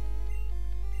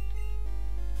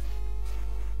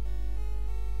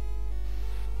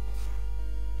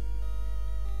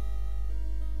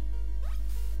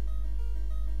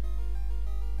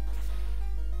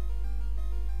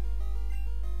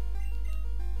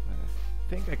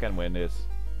 I think I can win this.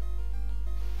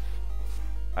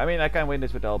 I mean, I can win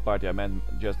this with the whole party. I meant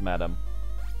just Madam.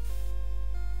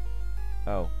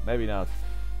 Oh, maybe not.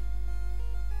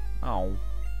 Oh.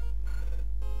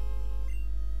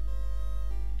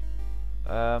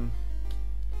 I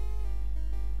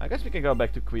guess we can go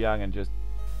back to Quyang and just...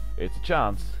 It's a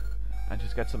chance. And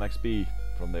just get some XP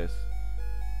from this.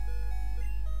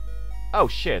 Oh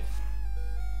shit.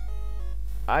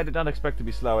 I did not expect to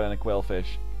be slower than a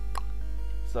quillfish.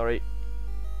 Sorry.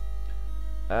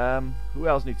 Who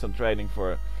else needs some training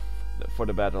for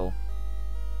the battle?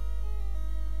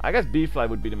 I guess B-Fly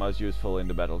would be the most useful in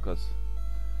the battle, because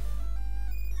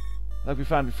like we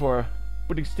found before,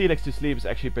 putting Steelix to sleep is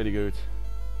actually pretty good.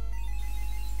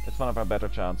 It's one of our better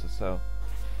chances, so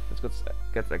let's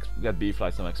get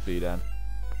B-Fly some XP then.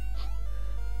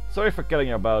 Sorry for killing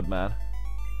your boat, man.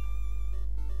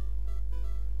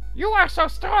 You are so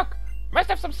strong! Must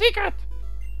have some secret!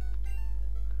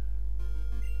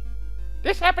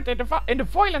 This happened in the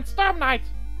Violent Storm Night.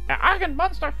 An arrogant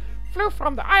monster flew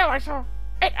from the isle I saw.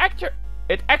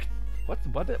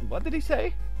 What did he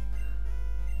say?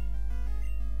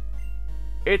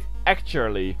 It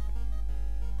actually.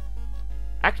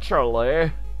 I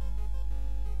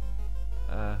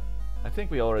think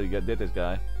we already did this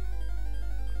guy.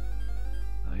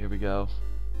 Oh, here we go.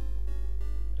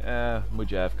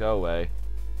 Mujaf, go away.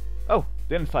 Oh,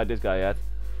 didn't fight this guy yet,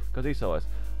 because he saw us.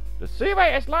 The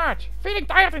seaway is large. Feeling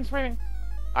tired in swimming.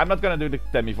 I'm not gonna do the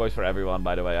Demi voice for everyone,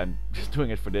 by the way. I'm just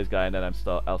doing it for this guy, and then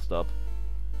I'll stop.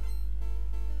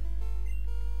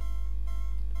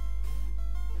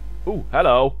 Ooh,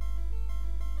 hello.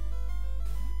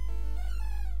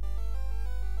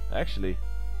 Actually,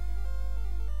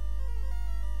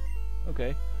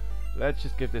 okay. Let's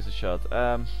just give this a shot.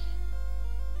 Have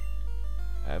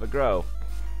a grow.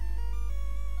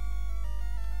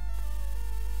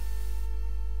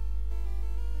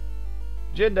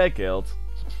 Jinde killed.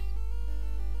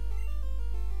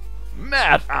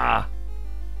 Mad Ah!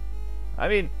 I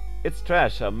mean, it's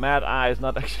trash, so Mad Ah is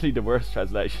not actually the worst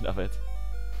translation of it.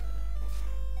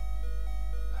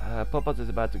 Poppot is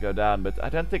about to go down, but I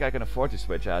don't think I can afford to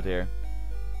switch out here.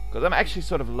 Because I'm actually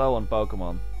sort of low on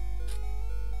Pokemon.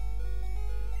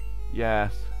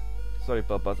 Yes. Sorry,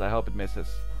 Poppot, I hope it misses.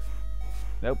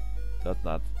 Nope, that's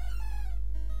not.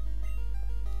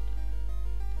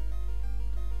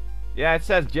 Yeah, it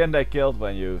says Jinde killed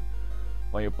when you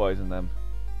poison them.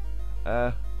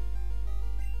 Let's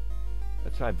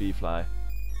try B-Fly.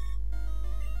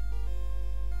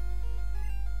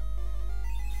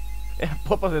 Yeah,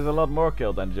 Poppos is a lot more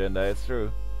killed than Jinde, it's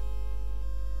true.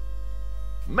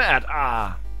 Mad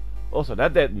Ah! Also,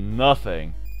 that did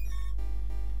nothing.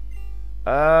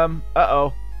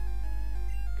 Uh-oh.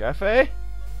 Cafe?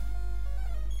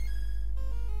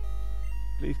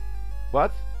 Please.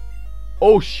 What?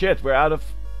 Oh shit, we're out of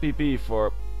PP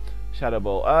for Shadow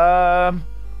Ball.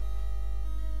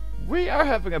 We are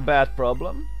having a bad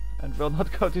problem and will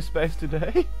not go to space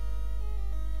today.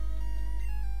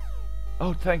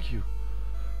 Oh, thank you.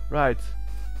 Right.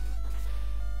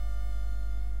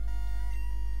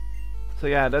 So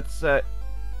yeah, that's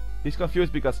he's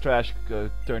confused because trash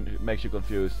makes you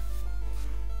confused.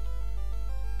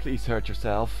 Please hurt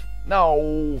yourself.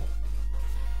 No.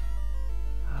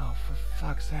 Oh, for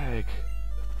fuck's sake.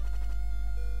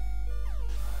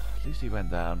 At least he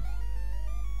went down.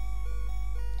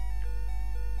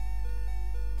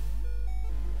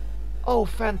 Oh,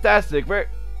 fantastic! We're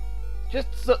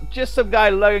just some guy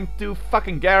lugging 2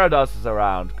 fucking Gyarados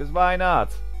around. Cause why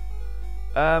not?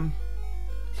 Sand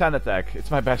attack.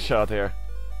 It's my best shot here,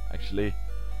 actually.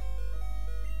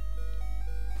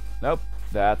 Nope,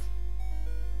 that.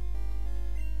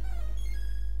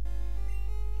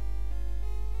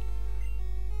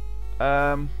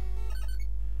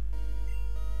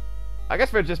 I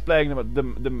guess we're just playing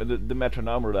the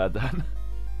metronome roulette then.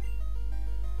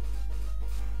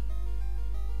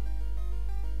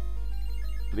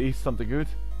 Please, something good.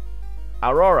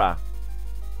 Aurora.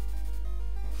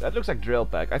 That looks like Drill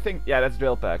Pack. I think, yeah, that's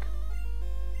Drill Pack.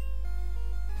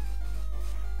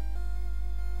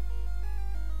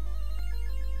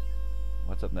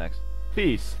 What's up next?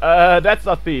 Peace. That's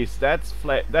not Peace. That's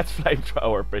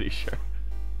Flamethrower, pretty sure.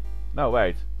 No,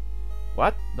 wait.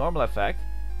 What? Normal effect?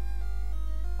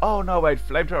 Oh no, wait.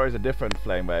 Flamethrower is a different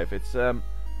flame wave. It's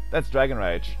that's Dragon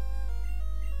Rage.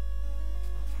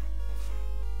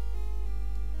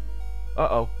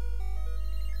 Uh-oh.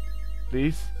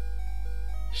 Please.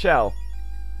 Shell.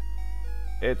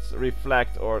 It's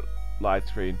reflect or light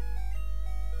screen.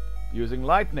 Using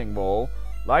lighting wall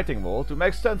to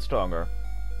make stun stronger.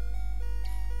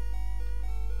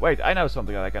 Wait, I know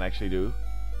something that I can actually do.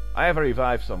 I have a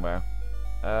revive somewhere.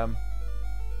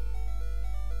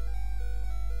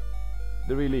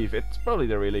 The relief. It's probably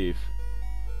the relief.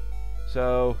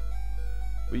 So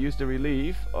we use the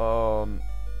relief on.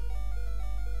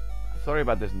 Sorry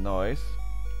about this noise.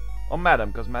 On Madam,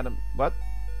 because Madam. What?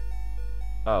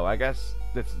 Oh, I guess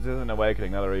this is an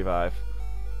awakening, not a revive.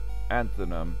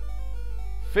 Antonym.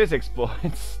 Physics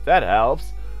points. That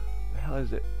helps. The hell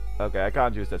is it? Okay, I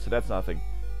can't use that, so that's nothing.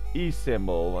 E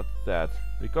symbol. What's that?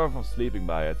 Recover from sleeping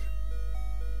by it.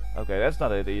 Okay, that's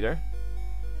not it either.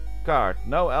 Card.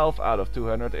 No elf out of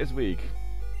 200 is weak.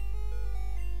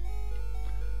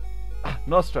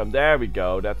 Nostrum. There we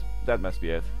go. That must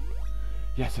be it.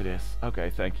 Yes, it is.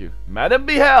 Okay, thank you. Madam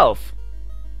be health.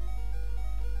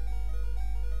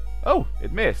 Oh,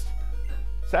 it missed.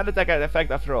 Sand attack effect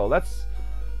after all. Let's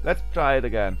try it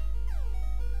again.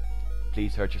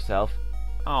 Please hurt yourself.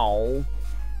 Oh.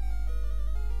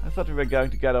 I thought we were going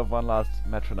to get off one last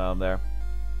metronome there.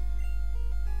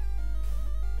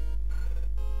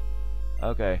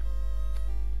 Okay.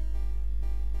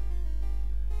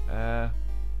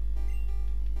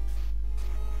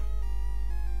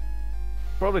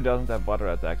 Probably doesn't have water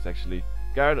attacks actually.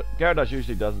 Gyarados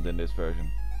usually doesn't in this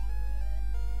version.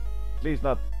 At least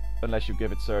not unless you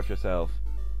give it surf yourself.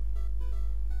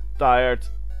 Tired.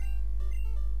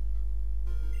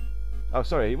 Oh,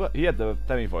 sorry, he had the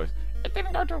Tammy voice. It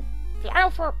didn't go to the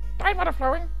aisle for tide water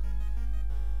flowing.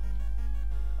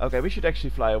 Okay, we should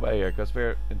actually fly away here because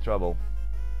we're in trouble.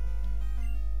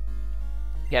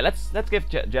 Yeah, let's give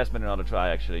Jasmine another try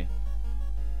actually.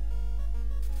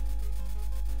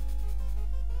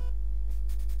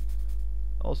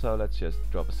 Also, let's just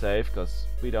drop a save because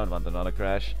we don't want another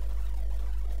crash.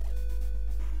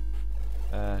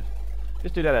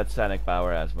 Just do that at Sonic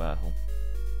Power as well.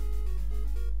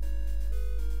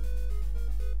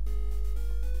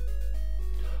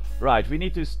 Right, we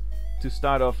need to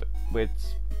start off with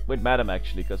Madam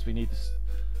actually, because we need to.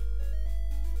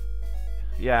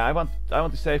 Yeah, I want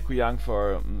to save Kuyang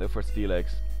for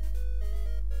Steelix.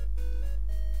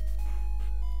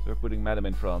 So we're putting Madam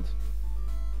in front.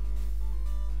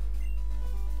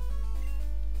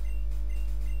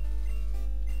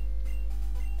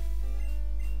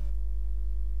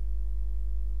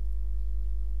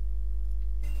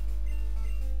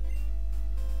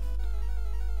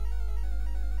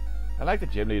 I like the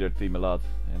Gym Leader theme a lot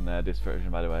in this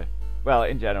version, by the way. Well,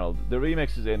 in general, the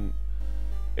remixes in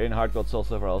Heart Gold Soul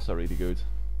Silver are also really good.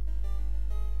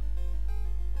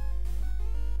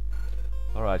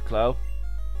 Alright, Clo.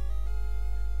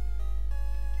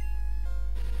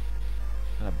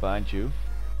 Gonna bind you.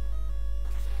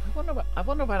 I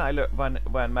wonder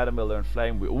when Madam will learn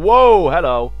Flame Wheel. Whoa,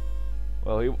 hello.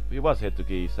 Well, he was hit to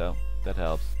key, so that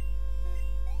helps.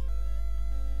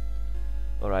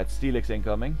 Alright, Steelix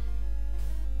incoming.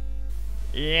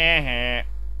 Yeah.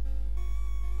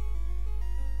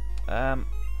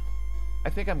 I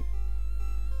think I'm.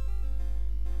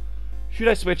 Should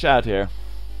I switch out here?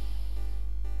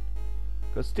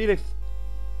 Because Steelix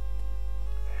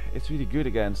is really good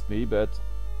against me, but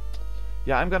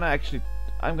yeah, I'm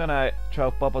gonna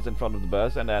throw Poppos in front of the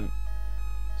bus and then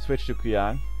switch to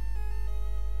Kuyang.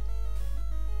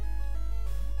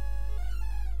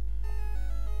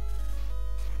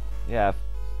 Yeah,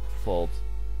 fault.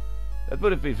 That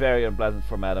would have been very unpleasant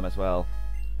for Madam as well.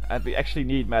 And we actually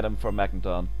need Madam for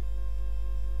Magneton.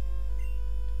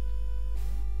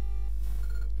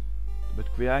 But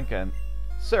Kuyang can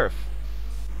surf.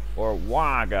 Or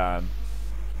Wagon.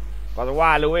 Because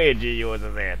Waluigi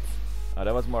uses it. Oh,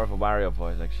 that was more of a Wario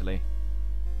voice actually.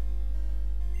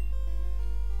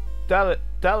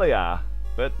 Talia,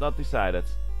 but not decided.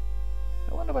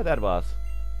 I wonder what that was.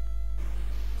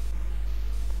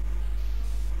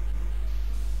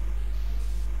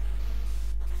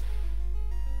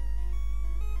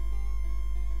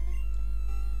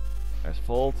 There's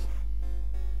Volt.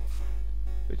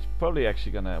 Which probably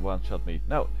actually gonna one-shot me.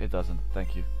 No, it doesn't.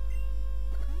 Thank you.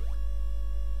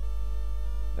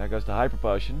 There goes the Hyper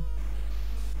Potion.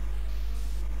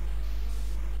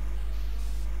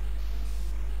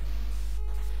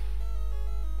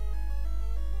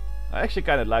 I actually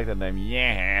kind of like that name,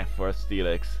 yeah, for a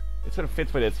Steelix. It sort of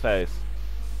fits with its face.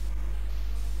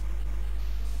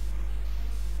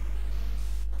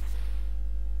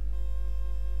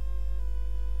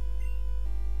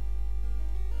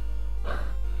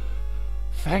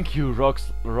 Thank you, Rock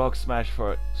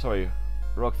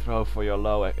Throw for your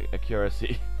low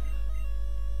accuracy.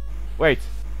 Wait,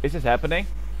 is this happening?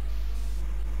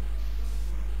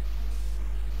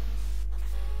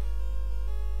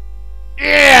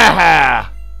 Yeah!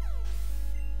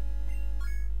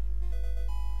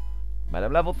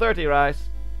 Madam level 30, Rise.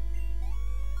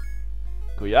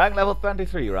 Kuyang level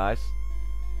 23, Rise.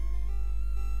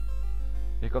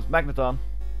 Here comes Magneton.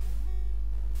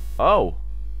 Oh.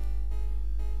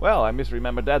 Well, I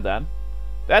misremembered that then.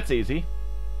 That's easy.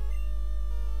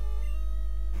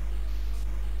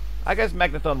 I guess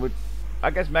Magneton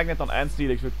and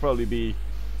Steelix would probably be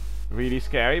really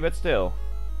scary, but still.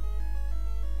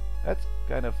 That's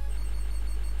kind of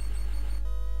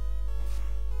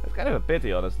a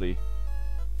pity, honestly.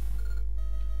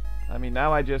 I mean,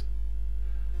 now I just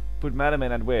put Madam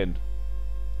in and win.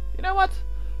 You know what?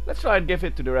 Let's try and give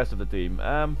it to the rest of the team.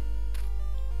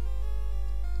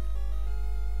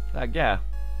 Like, yeah.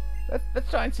 Let's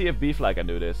try and see if B-Fly can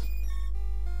do this.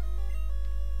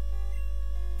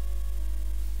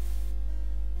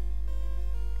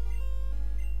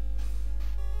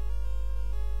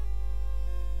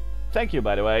 Thank you,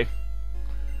 by the way.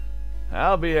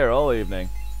 I'll be here all evening.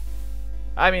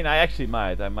 I mean, I actually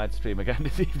might. I might stream again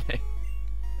this evening.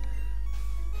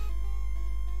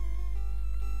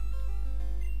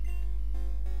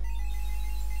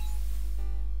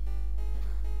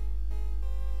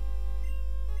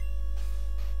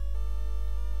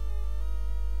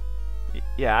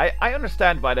 Yeah, I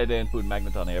understand why they didn't put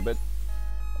Magneton here, but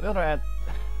on the other hand,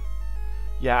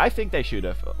 yeah, I think they should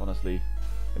have, honestly.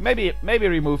 Maybe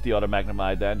remove the other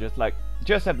Magnemite then,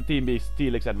 just have the team be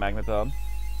Steelix and Magneton.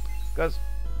 Because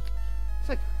it's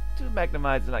like two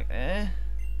Magnemites are like, eh.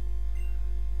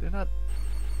 They're not.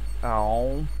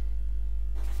 Oh.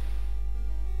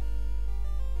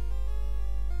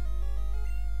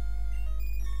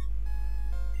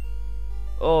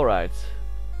 Alright.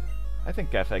 I think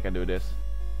Cafe can do this.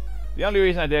 The only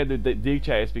reason I didn't do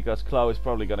DJ is because Chloe is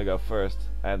probably gonna go first,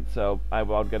 and so I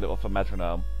won't get it off a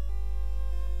metronome.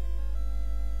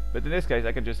 But in this case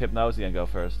I can just Hypnosis and go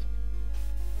first.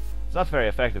 It's not very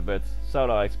effective, but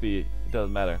solo XP, it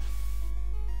doesn't matter.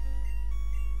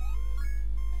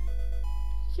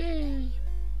 Yay!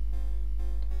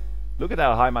 Look at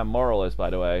how high my moral is, by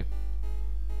the way.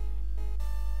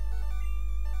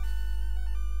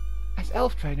 As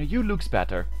Elf Trainer, you looks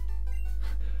better.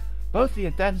 Both the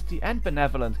intensity and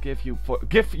benevolence give you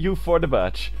for the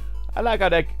budge. I like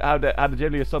how the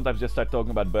Gillians sometimes just start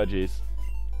talking about budgies.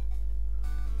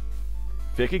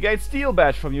 Vicky gains Steel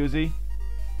Badge from Yuzi.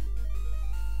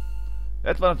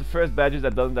 That's one of the first badges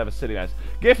that doesn't have a silly name.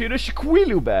 Give you the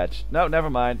Squealu Badge. No, never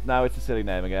mind. Now it's a silly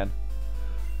name again.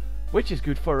 Which is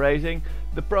good for raising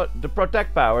the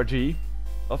Protect Power G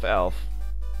of Elf.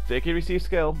 Vicky receives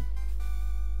skill.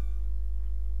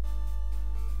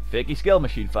 Vicky skill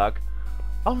machine, fuck.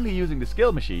 Only using the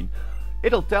skill machine,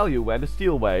 it'll tell you when the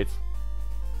steel waits.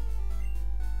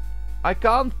 I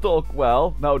can't talk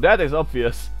well. No, that is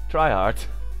obvious. Try hard.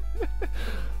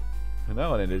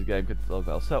 No one in this game can talk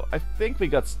well. So I think we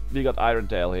got Iron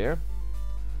Tail here.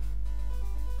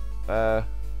 Yeah,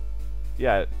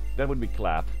 that would be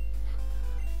Clap.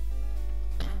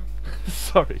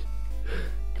 Sorry,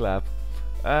 Clap.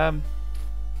 On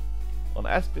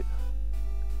SP.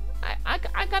 I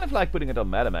kind of like putting it on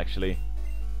Madam, actually.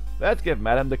 Let's give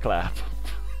Madam the Clap.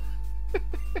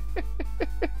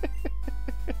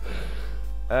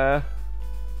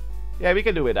 Yeah, we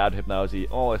can do without Hypnosis.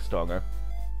 Oh, it's stronger.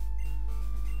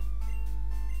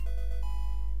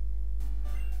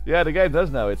 Yeah, the game does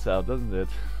know itself, doesn't it?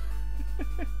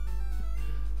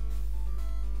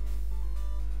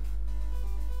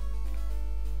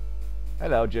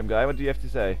 Hello, Gym Guy. What do you have to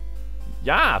say?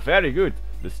 Yeah, very good.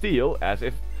 The steel, as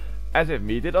if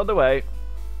meat it on the way.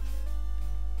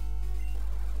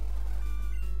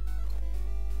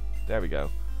 There we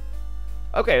go.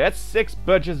 Okay, that's 6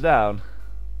 budgets down.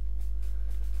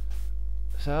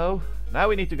 So, Now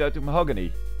we need to go to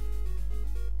Mahogany.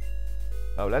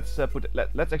 Oh, let's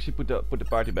actually put the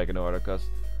party back in order, cause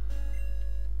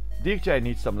DJ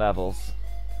needs some levels,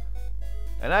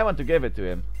 and I want to give it to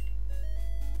him.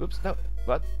 Oops, no,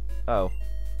 what? Oh,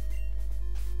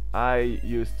 I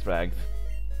used strength.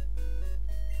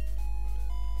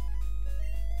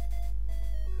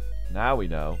 Now we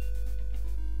know.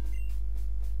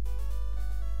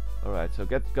 All right, so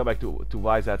go back to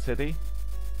YZ City.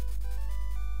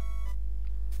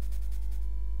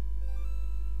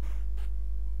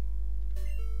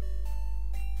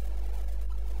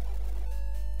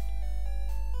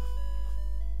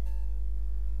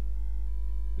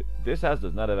 This house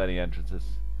does not have any entrances.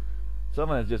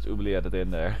 Someone has just oublieted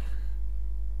in there.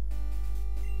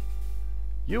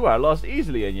 You are lost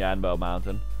easily in Yanbo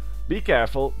Mountain. Be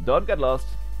careful, don't get lost.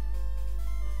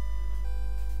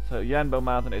 So Yanbo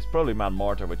Mountain is probably Mount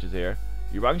Mortar, which is here.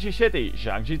 Yurangshi City,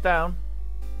 Jiangxi Town.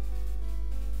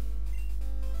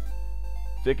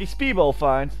 Vicky Speedball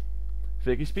find.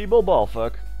 Vicky Speedball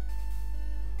ballfuck.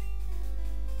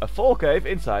 A full cave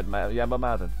inside Yanbo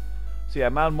Mountain. So yeah,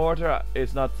 Mount Mortar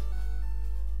is not,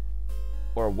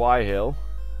 or Y Hill.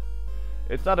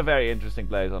 It's not a very interesting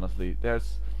place, honestly.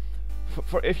 There's,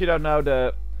 for if you don't know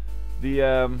the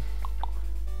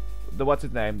what's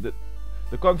his name,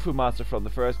 the Kung Fu master from the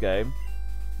first game,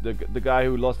 the guy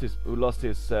who lost his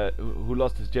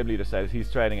gym leader status,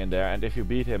 he's training in there, and if you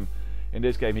beat him in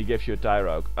this game, he gives you a tie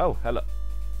rogue. Oh, hello.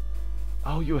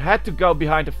 Oh, you had to go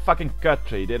behind the fucking cut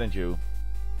tree, didn't you?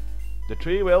 The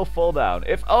tree will fall down.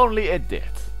 If only it did.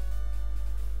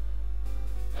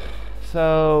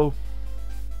 So,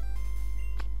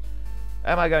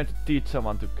 am I going to teach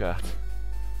someone to cut?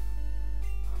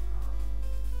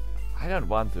 I don't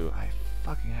want to. I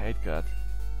fucking hate cut.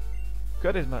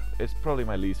 Cut is probably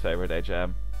my least favorite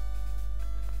HM.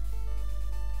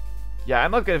 Yeah,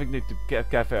 I'm not giving it to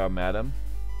Cafe or Madam.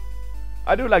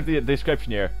 I do like the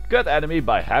description here. Cut enemy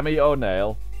by Hammy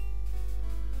O'Nail.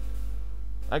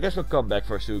 I guess we'll come back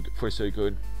for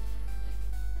Suicune.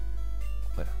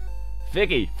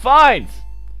 Vicky, find!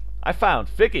 I found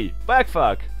Vicky,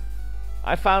 backfuck.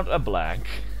 I found a blank.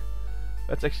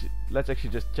 Let's actually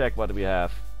just check what we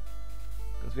have,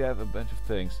 because we have a bunch of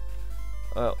things.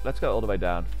 Let's go all the way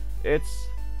down. It's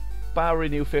power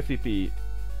renew 50p.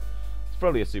 It's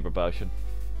probably a super potion.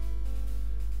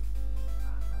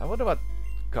 I wonder what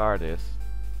card is.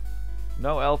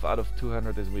 No elf out of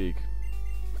 200 is weak.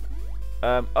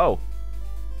 Oh.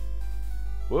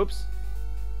 Whoops.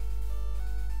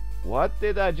 What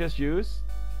did I just use?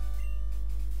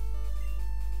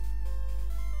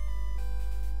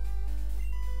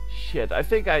 Shit, I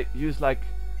think I used like...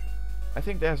 I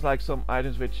think there's like some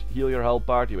items which heal your whole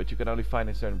party, which you can only find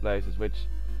in certain places, which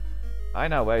I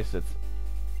now wasted.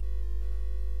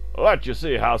 Let you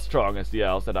see how strong is the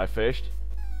elves that I fished.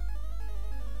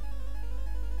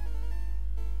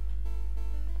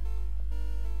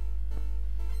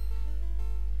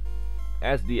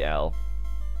 SDL.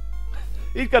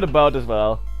 He's got a boat as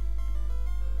well.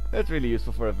 That's really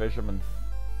useful for a fisherman.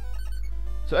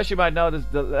 So as you might notice,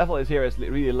 the level here is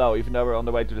really low, even though we're on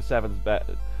the way to the 7th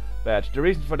badge. The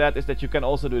reason for that is that you can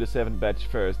also do the 7th badge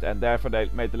first, and therefore they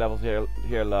made the levels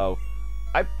here low.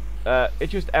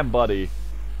 It used embody.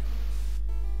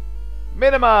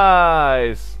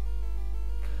 Minimize!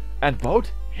 And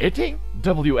boat hitting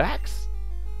WX?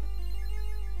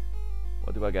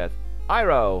 What do I get?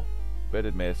 Iro! But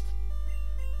it missed.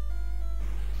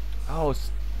 Oh,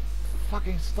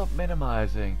 fucking stop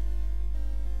minimizing.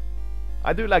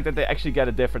 I do like that they actually get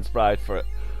a different sprite for it.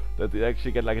 That they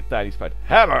actually get like a tiny sprite.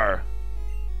 Hammer!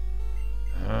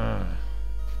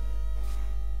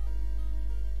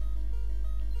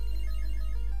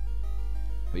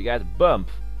 We got bump.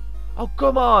 Oh,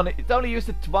 come on! It only used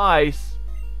it twice.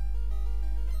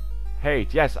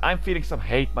 Hate. Yes, I'm feeling some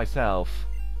hate myself.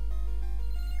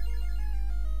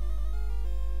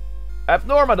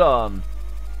 Abnormadon!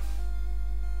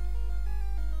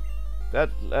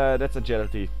 That's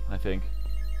agility, I think.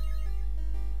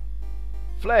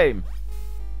 Flame!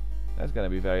 That's gonna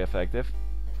be very effective.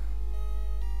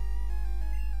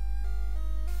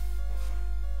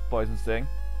 Poison Sting.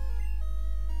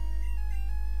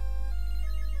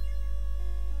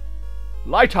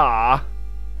 Lighter!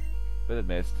 But it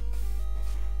missed.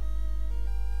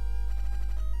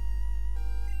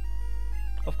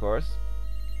 Of course.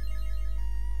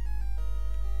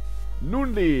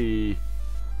 Noonly!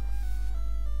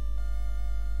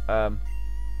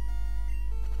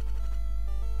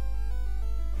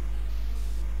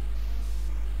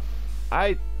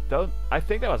 I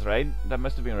think that was rain. That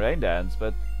must have been Rain Dance,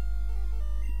 but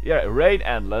yeah, Rain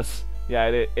Endless. Yeah,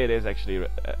 it is actually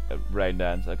rain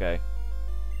dance. Okay.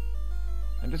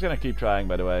 I'm just gonna keep trying,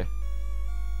 by the way.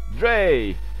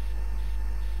 Dre!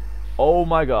 Oh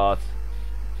my god.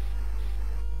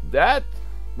 That,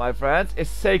 my friends, is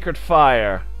sacred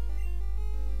fire.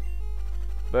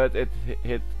 But it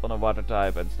hit on a water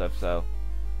type and stuff, so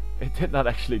it did not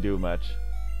actually do much.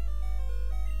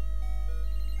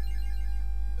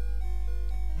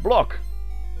 Block!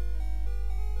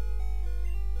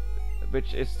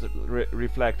 Which is the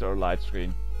reflect or light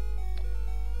screen.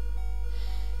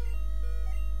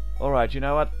 Alright, you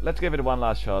know what? Let's give it one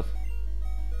last shot.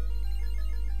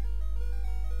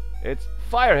 It's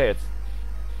fire hit!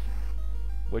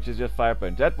 Which is just fire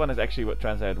punch. That one is actually what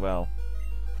translated well.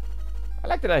 I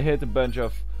like that I hit a bunch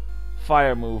of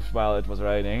fire moves while it was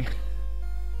raining.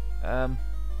 Who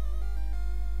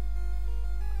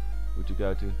to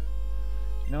go to?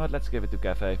 You know what? Let's give it to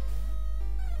Cafe.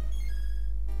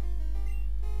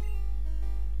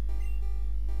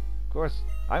 Of course,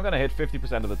 I'm gonna hit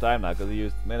 50% of the time now because he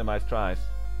used minimize tries.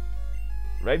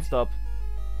 Rain stop.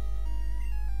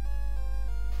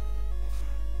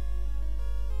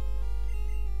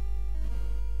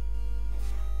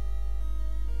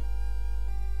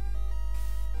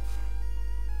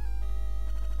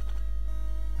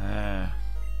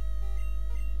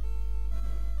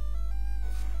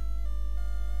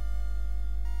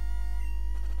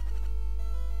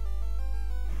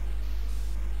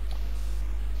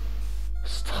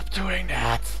 Stop doing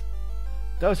that!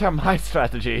 Those are my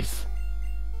strategies!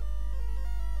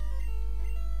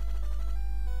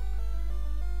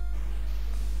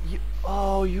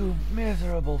 Oh, you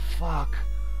miserable fuck!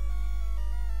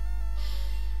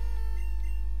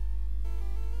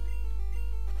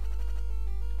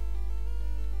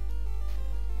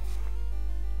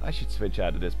 I should switch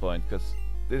out at this point, because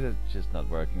this is just not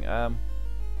working. I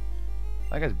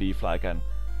guess B-Fly can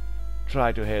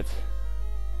try to hit.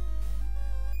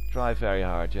 Try very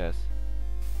hard, yes.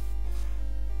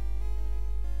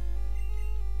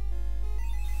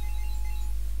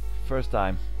 First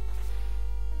time.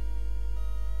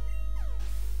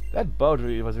 That boat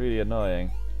was really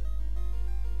annoying.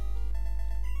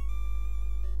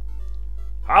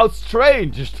 How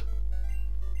strange!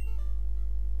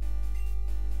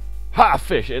 Ha!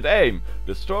 Fish at aim!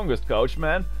 The strongest,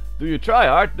 coachman. Do you try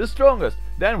hard? The strongest.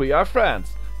 Then we are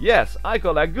friends. Yes, I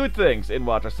collect good things in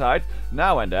Waterside.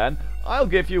 Now and then, I'll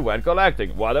give you when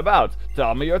collecting. What about?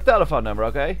 Tell me your telephone number,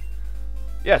 okay?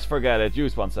 Yes, forget it.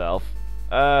 Use oneself.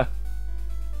 Did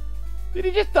he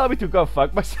just tell me to go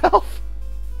fuck myself?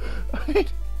 I mean,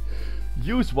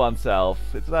 use oneself.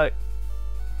 It's like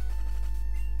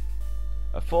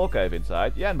a full cave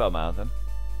inside Yanbo Mountain.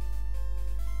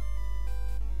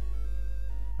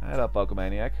 Hello,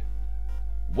 Pokemaniac.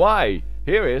 Why?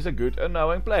 Here is a good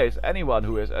unknowing place. Anyone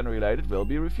who is unrelated will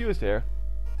be refused here.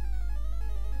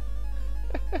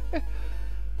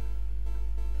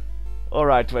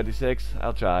 Alright, 26.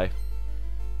 I'll try.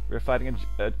 We're fighting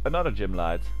another gym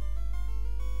light.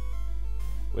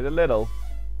 With a little.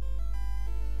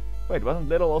 Wait, wasn't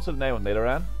Little also the name of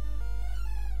Nidoran?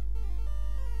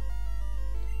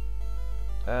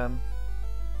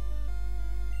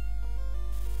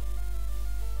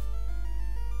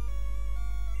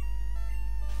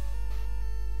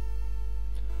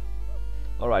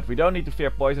 Alright, we don't need to fear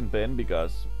Poison Pin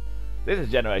because this is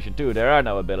Generation 2, there are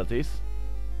no abilities.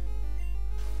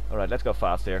 Alright, let's go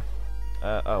fast here.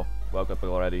 Oh, woke up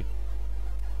already.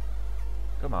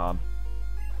 Come on.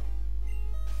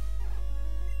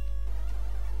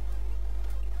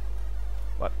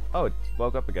 What? Oh, it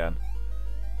woke up again.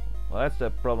 Well, that's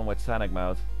the problem with Sonic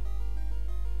Mode.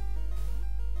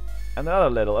 Another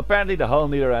Little. Apparently the whole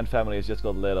Nidoran family is just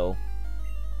called Little.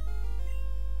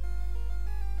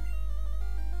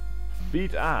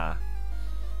 Beat A.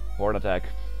 Horn attack.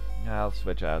 I'll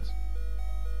switch out.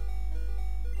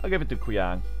 I'll give it to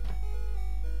Kuyang.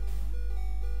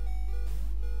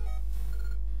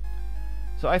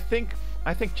 So I think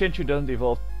Chinchu doesn't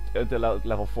evolve until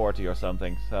level 40 or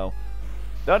something, so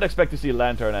don't expect to see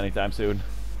Lantern anytime soon.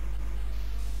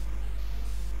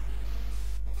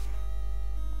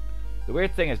 The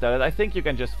weird thing is though that I think you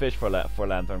can just fish for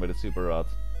Lantern with a Super Rod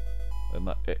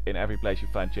in every place you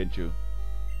find Chinchu.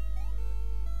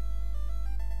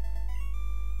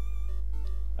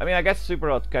 I mean, I guess Super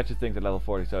Rod catches things at level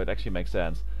 40, so it actually makes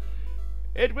sense.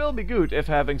 It will be good if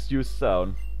having used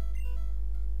Stone.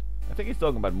 I think he's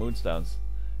talking about Moonstones.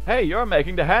 Hey, you're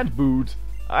making the hand boot!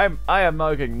 I am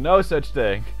making no such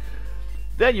thing.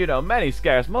 Then you know many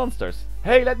scarce monsters.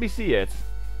 Hey, let me see it.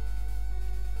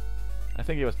 I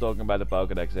think he was talking about the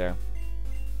Pokédex there.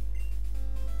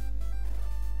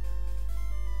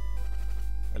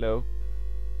 Hello?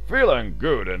 Feeling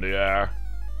good in the air.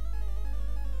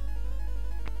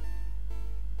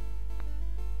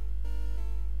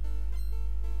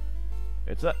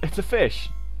 It's a fish.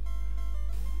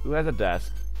 Who has a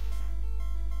desk?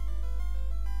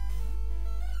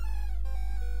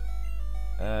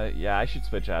 Yeah, I should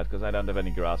switch out because I don't have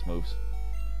any grass moves.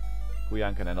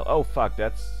 Guyan can handle. Oh fuck,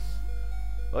 that's.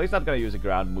 Well, he's not gonna use a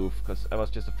ground move because I was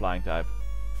just a flying type.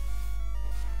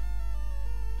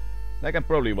 I can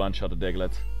probably one-shot a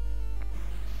Diglett.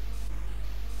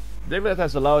 Diglett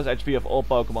has the lowest HP of all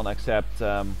Pokemon except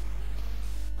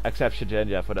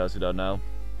Shedinja, for those who don't know.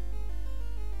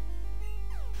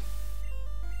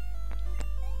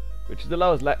 Which is the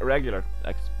lowest regular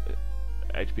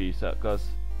HP, so, cause...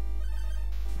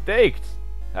 Daked!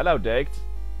 Hello, Daked!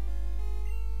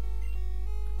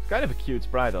 It's kind of a cute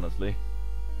sprite, honestly.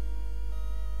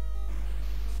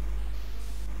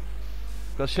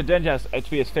 Because Shedinja's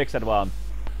HP is fixed at 1.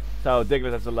 So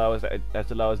Diglett has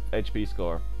the lowest HP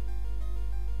score.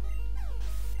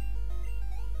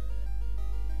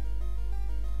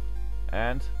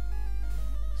 And...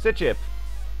 Sidchip!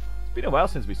 It's been a while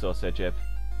since we saw Sidchip.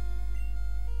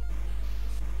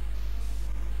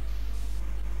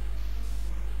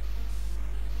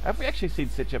 Have we actually seen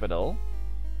Sidchip at all?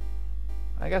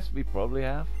 I guess we probably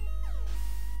have.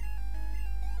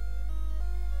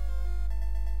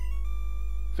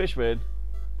 Fish win.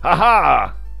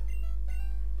 Haha!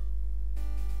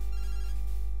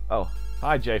 Oh,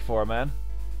 hi J4 man.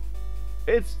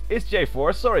 It's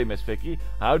J4, sorry Miss Vicky.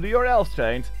 How do your elves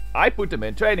trained? I put them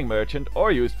in training merchant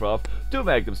or use prof to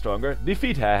make them stronger.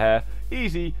 Defeat haha.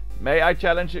 Easy. May I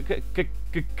challenge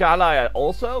Kala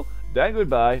also? Then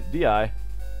goodbye, DI.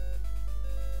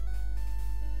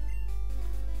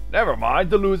 Never mind,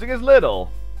 the losing is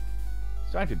little.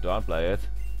 He's trying to downplay it.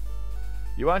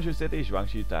 Yuanshu City,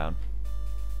 Zhuangxi Town.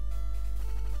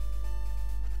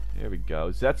 Here we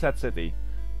go. ZZ City.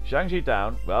 Zhuangxi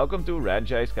Town, welcome to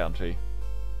Ranjay's country.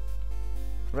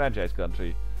 Ranjay's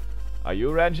country. Are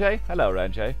you Ranjay? Hello,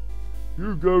 Ranjay.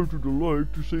 You go to the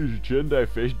lake to see the Jindai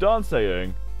fish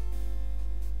dancing.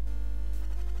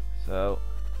 So,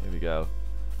 here we go.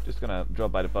 Just gonna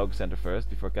drop by the Poké Center first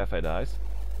before Cafe dies.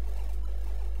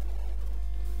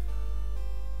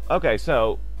 Okay,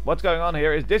 so what's going on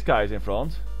here is this guy is in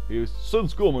front. He's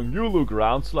sun's coming. You look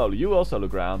around slowly. You also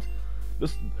look around.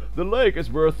 The lake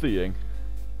is worth seeing.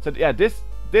 So yeah, this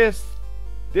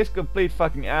complete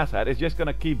fucking asshat is just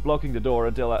gonna keep blocking the door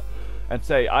until and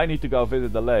say I need to go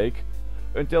visit the lake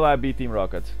until I beat Team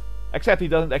Rocket. Except he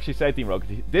doesn't actually say Team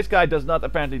Rocket. This guy does not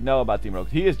apparently know about Team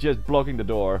Rocket. He is just blocking the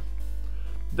door.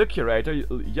 The curator,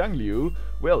 Young Liu,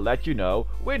 will let you know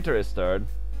winter is turn.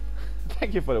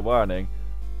 Thank you for the warning.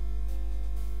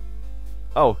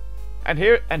 Oh, and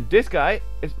this guy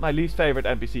is my least favorite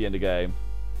NPC in the game.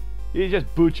 He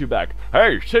just boots you back.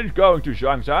 Hey, since going to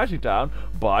Zhuangxi Town,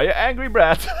 buy a Angry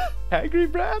Brat. Angry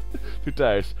Brat? To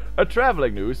taste. A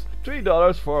traveling news,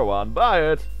 $3 for one. Buy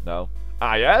it. No.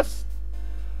 Ah, yes?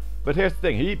 But here's the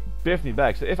thing, he biffed me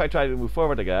back, so if I try to move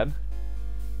forward again,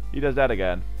 he does that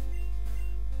again.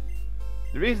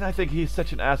 The reason I think he's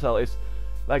such an asshole is,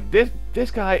 like,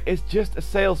 this guy is just a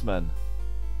salesman.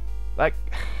 Like...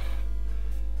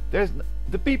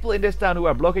 the people in this town who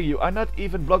are blocking you are not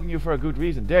even blocking you for a good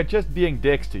reason. They're just being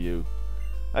dicks to you.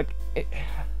 Like,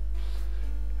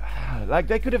 like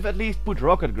they could have at least put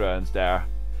rocket grunts there.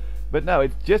 But no,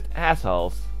 it's just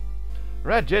assholes.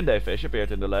 Red Jindai fish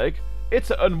appeared in the lake.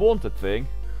 It's an unwanted thing.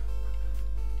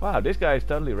 Wow, this guy is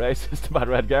totally racist about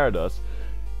Red Gyarados.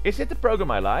 Is it the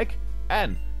program I like?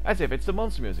 And, as if it's the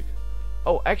monster music.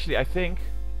 Oh, actually I think...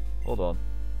 Hold on.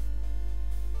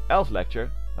 Elf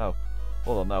lecture. Oh.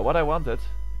 Hold on, now what I wanted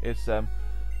is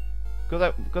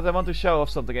because I want to show off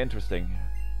something interesting.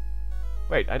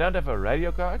 Wait, I don't have a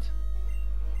radio card?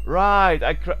 Right,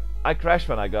 I crashed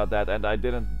when I got that and I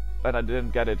didn't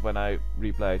get it when I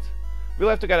replayed. We'll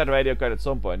have to get a radio card at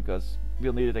some point because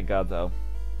we'll need it in Kanto.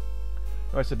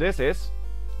 Alright, so this is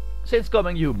since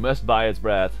coming you must buy its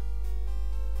bread.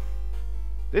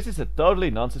 This is a totally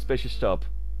non-suspicious shop.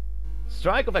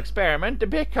 Strike of experiment, the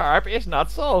big carp is not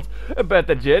sold, but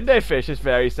the Jindai fish is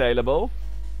very saleable.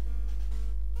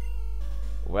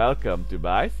 Welcome to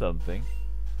buy something.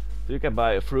 So you can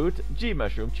buy a fruit, G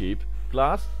mushroom cheap,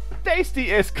 glass,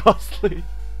 tasty is costly.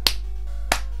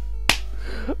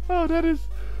 Oh, that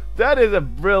is a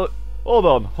brilliant. Hold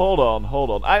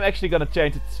on. I'm actually gonna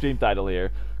change the stream title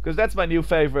here, because that's my new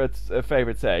favorite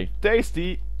saying.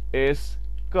 Tasty is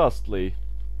costly.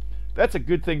 That's a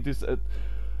good thing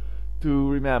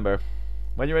to remember.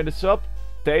 When you're in the shop,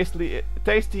 tasty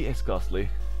is costly.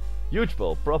 Huge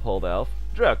bowl, prop hold elf,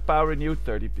 drug, power renewed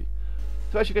 30p.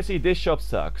 So as you can see, this shop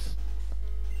sucks.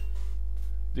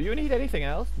 Do you need anything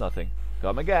else? Nothing.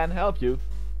 Come again, help you.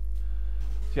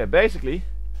 So yeah, basically,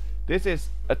 this is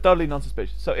a totally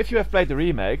non-suspicious. So if you have played the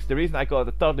remakes, the reason I call it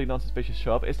a totally non-suspicious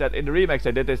shop is that in the remakes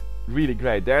they did this really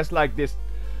great. There's this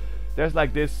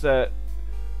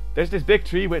big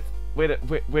tree with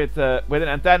an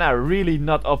antenna really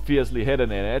not obviously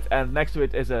hidden in it, and next to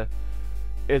it and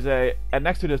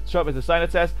next to the shop is a sign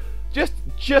that says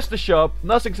just a shop,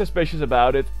 nothing suspicious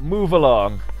about it, move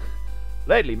along.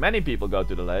 Lately, many people go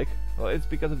to the lake. Well, it's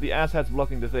because of the asshats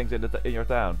blocking the things in your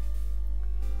town.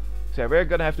 So yeah, we're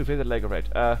gonna have to visit Lake of Rage.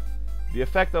 The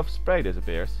effect of spray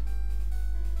disappears.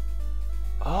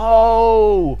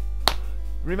 Oh!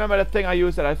 Remember that thing I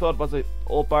used that I thought was an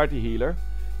all-party healer?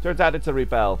 Turns out it's a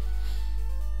repel.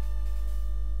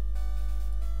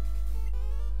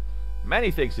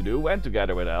 Many things to do when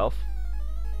together with Elf.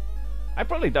 I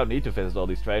probably don't need to visit all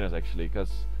these trainers actually, because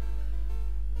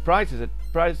Price and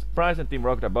Team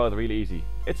Rocket are both really easy.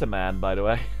 It's a man, by the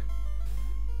way.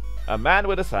 A man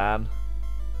with a san.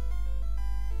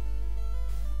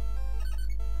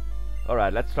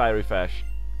 Alright, let's try refresh.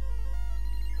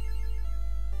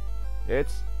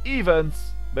 It's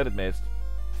evens, but it missed.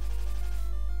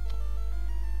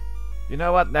 You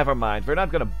know what? Never mind. We're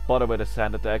not gonna bother with a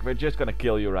sand attack. We're just gonna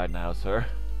kill you right now, sir.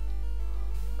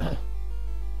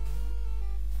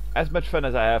 As much fun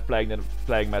as I have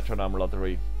playing Metronome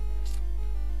Lottery,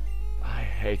 I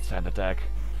hate sand attack.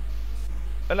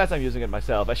 Unless I'm using it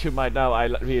myself. As you might know, I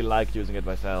really like using it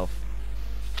myself.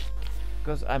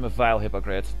 Because I'm a vile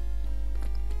hypocrite.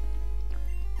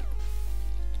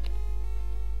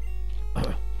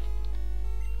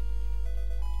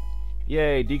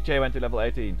 Yay, DJ went to level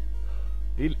 18.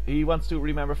 He wants to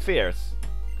remember fears.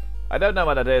 I don't know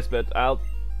what that is, but I'll...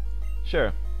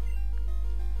 Sure.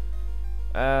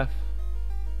 We'll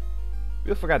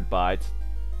forget bite.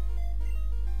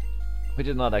 Which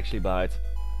is not actually bite.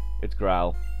 It's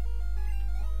growl.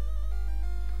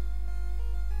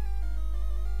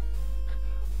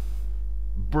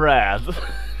 Brad.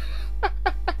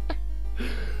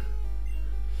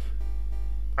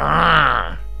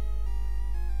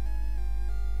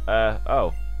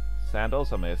 Oh. Sand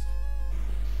also missed.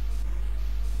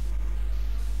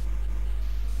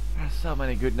 There's so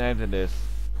many good names in this.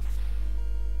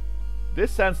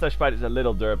 This sand slash bite is a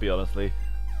little derpy, honestly.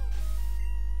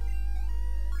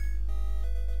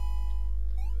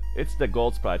 It's the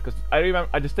gold sprite, because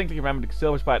I distinctly remember the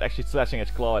silver sprite actually slashing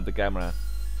its claw at the camera.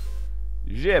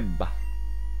 Jib.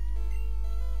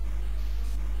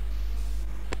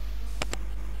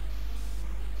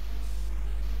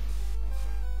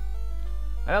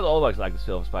 I don't always like the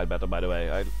silver sprite better, by the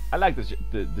way. I like the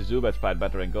Zubat sprite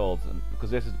better in gold,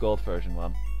 because this is the gold version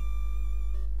one.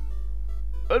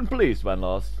 Unpleased when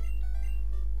lost.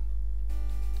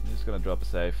 I'm just gonna drop a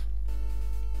save.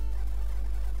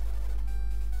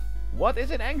 What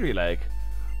is an Angry Lake?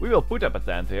 We will put up a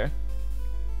tent here.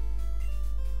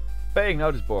 Paying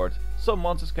notice board. Some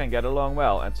monsters can get along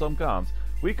well and some can't.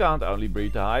 We can't only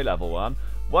breed the high level one.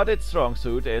 What its strong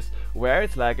suit is, where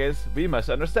its lack is, we must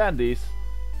understand these.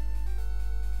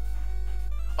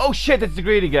 Oh shit, it's the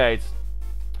greedy gate!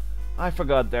 I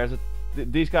forgot there's a...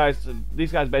 These guys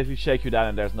basically shake you down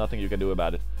and there's nothing you can do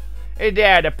about it. Hey,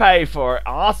 dare to pay for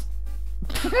ass...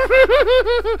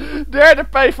 Dare to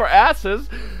pay for asses!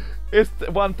 It's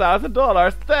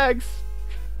 $1,000, thanks!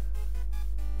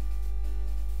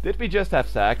 Did we just have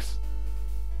sex?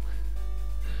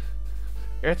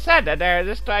 It's said that there's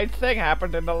a strange thing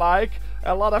happened in the lake.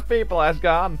 A lot of people has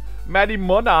gone. Many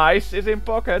monies is in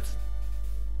pockets.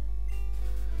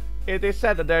 It is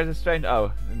said that there's a strange...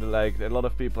 Oh, in the lake, a lot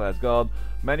of people has gone.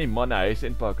 Many monies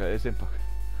in pocket is in pocket.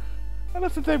 And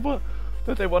that's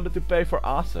that they wanted to pay for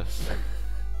asses.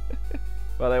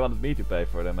 Well, they wanted me to pay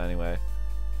for them anyway.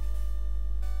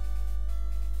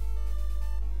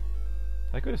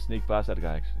 I could have sneaked past that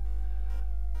guy actually.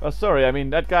 Well, sorry, I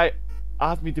mean that guy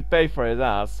asked me to pay for his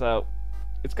ass, so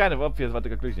it's kind of obvious what the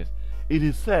conclusion is. It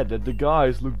is said that the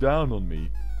guys look down on me.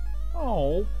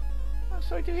 Oh, I'm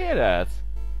sorry to hear that.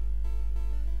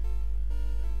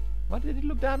 Why did he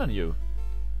look down on you?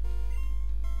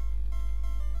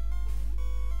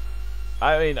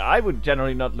 I mean, I would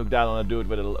generally not look down on a dude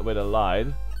with a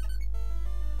lied.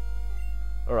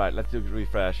 All right, let's do a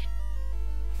refresh.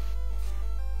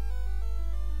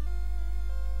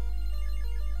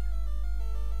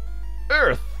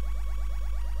 Earth.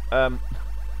 That's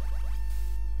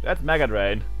Mega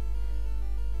Drain.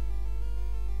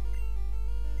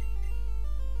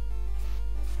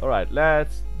 Alright,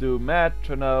 let's do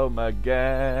Metronome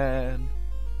again.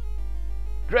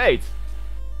 Great!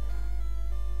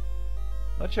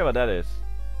 Not sure what that is.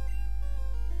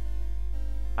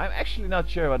 I'm actually not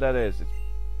sure what that is. It's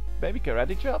maybe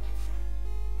karate chop?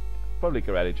 Probably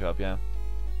karate chop, yeah.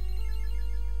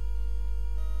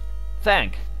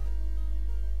 Thank.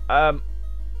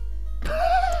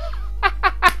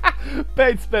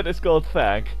 Paint spit is called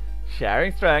thank.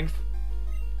 Sharing strength.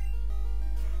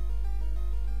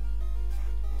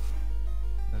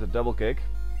 There's a double kick.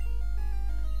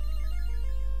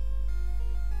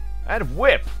 And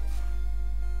whip!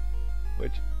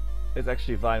 Which is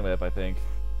actually Vine Whip, I think.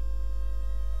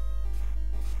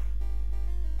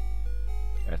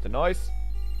 There's the noise.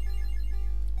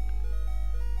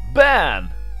 Ban!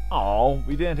 Oh,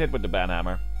 we didn't hit with the ban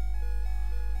hammer.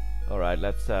 Alright,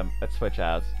 let's switch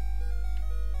out.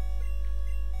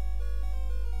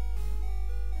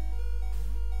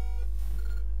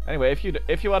 Anyway,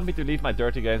 if you want me to leave my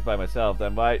dirty games by myself,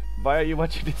 then why are you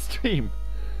watching this stream?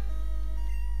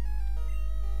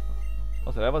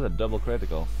 Also, that was a double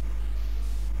critical.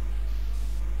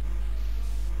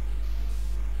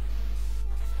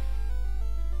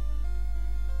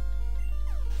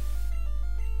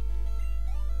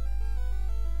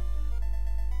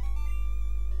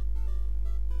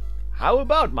 How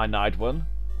about my night one?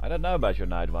 I don't know about your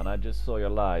night one, I just saw your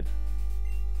light.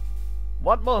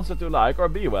 What monster to like or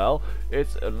be? Well,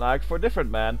 it's unlike for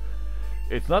different men.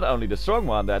 It's not only the strong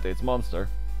one that it's monster.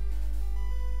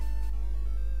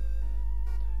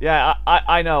 Yeah,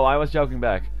 I know, I was joking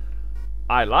back.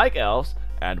 I like elves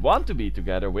and want to be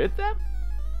together with them.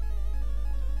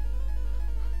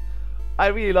 I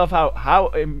really love how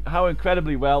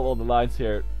incredibly well all the lines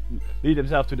here lead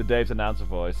themselves to the Dave's announcer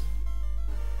voice.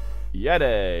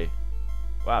 Yeti!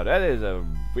 Wow, that is a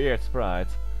weird sprite.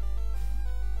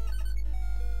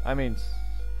 I mean,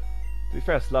 to be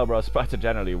fair, Slowbro sprites are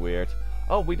generally weird.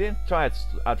 Oh, we didn't try it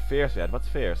out Fierce yet. What's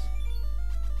Fierce?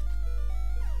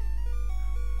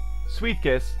 Sweet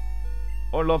Kiss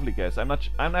or Lovely Kiss. I'm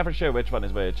never sure which one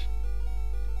is which.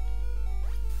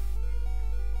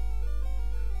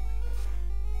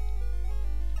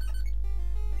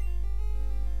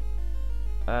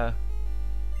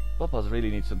 Popos really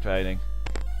needs some training.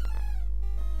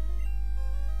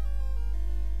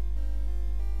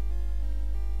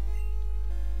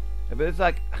 Yeah, but it's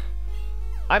like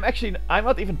I'm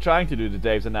not even trying to do the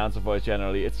Dave's announcer voice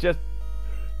generally. It's just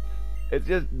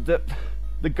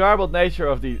the garbled nature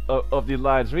of the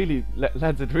lines really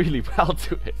lends it really well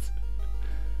to it.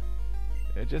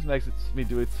 It just makes me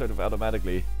do it sort of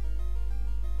automatically.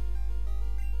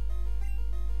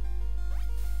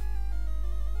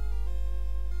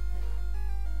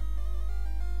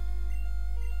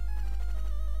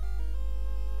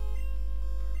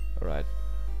 Alright.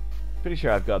 Pretty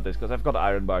sure I've got this because I've got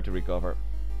Iron Bar to recover.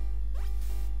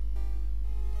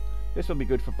 This will be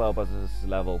good for Popos'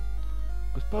 level.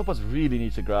 Because Popos really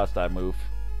needs a grass type move.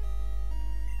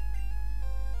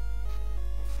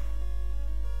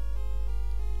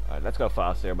 Alright, let's go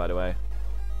fast here by the way.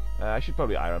 I should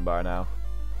probably Iron Bar now.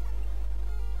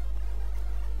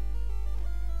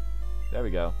 There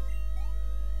we go.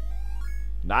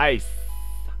 Nice!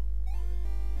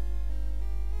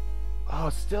 Oh,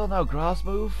 still no grass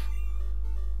move?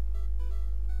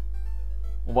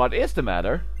 What is the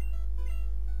matter?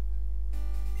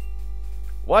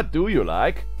 What do you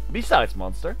like? Besides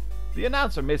monster, the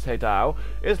announcer Miss Heitao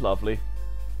is lovely.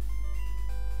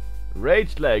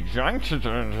 Rage Lake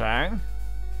Zhang.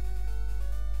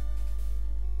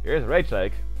 Here's Rage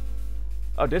Lake.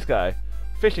 Oh, this guy.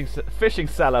 Fishing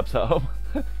Salap's home.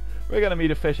 We're gonna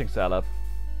meet a fishing Salap.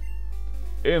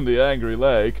 In the angry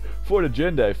lake, for the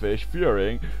Jinde fish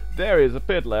furying, there is a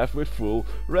pit left with full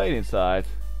rain inside.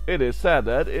 It is said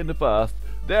that, in the past,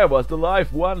 there was the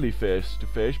live onely fish to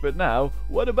fish, but now,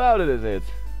 what about it is it?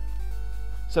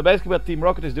 So basically what Team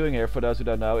Rocket is doing here, for those who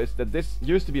don't know, is that this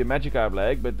used to be a Magikarp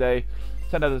lake, but they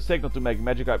sent out a signal to make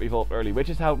Magikarp evolve early, which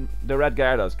is how the red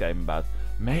Gyarados came about.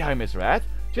 May I misread?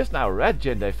 Just now red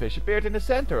Jinde fish appeared in the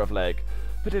center of lake,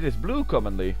 but it is blue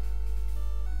commonly.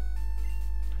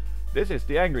 This is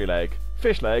the angry lake.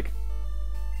 Fish lake.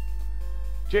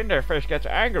 Jinde fish gets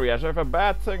angry as if a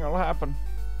bad thing will happen.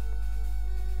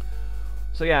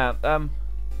 So yeah,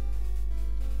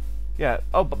 yeah.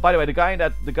 Oh, by the way, the guy in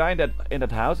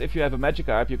that house, if you have a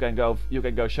Magikarp, you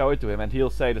can go show it to him, and he'll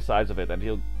say the size of it, and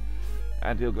he'll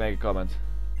make a comment.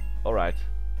 All right.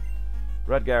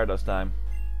 Red Gyarados time.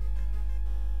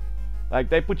 Like,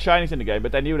 they put shinies in the game,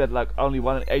 but they knew that like only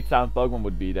 1 in 8,000 Pokemon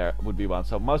would be one,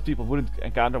 so most people wouldn't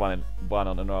encounter one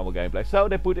on a normal gameplay. So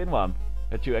they put in one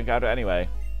that you encounter anyway.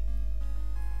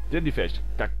 Dindy fish,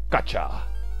 gotcha.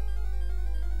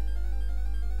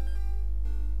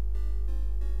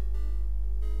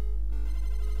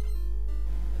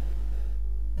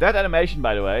 That animation,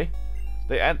 by the way,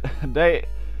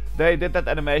 they did that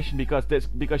animation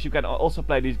because you can also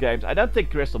play these games. I don't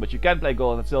think Crystal, but you can play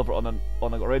Gold and Silver on an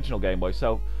original Game Boy.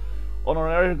 So on an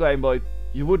original Game Boy,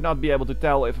 you would not be able to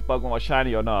tell if a Pokemon was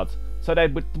shiny or not. So they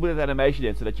would put that animation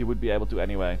in so that you would be able to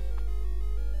anyway.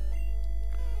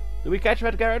 Do we catch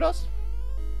Red Gyarados?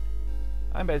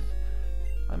 I'm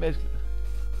basically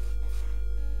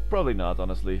probably not,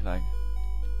 honestly. Like.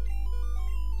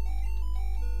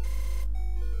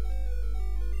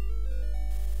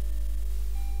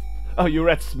 Oh, you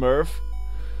read Smurf?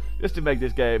 Just to make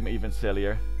this game even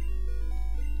sillier.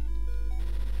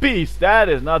 Peace! That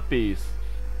is not peace.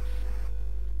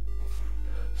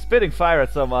 Spitting fire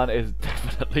at someone is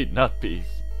definitely not peace.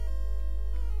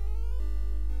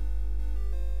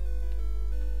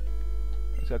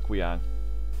 Let's go Quiyang.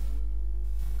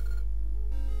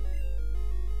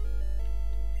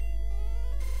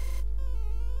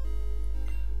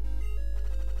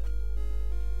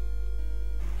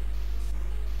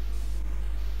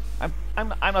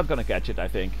 I'm not gonna catch it, I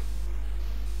think.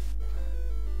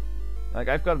 Like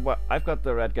I've got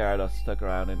the Red Gyarados stuck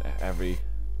around in every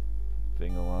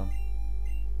single one.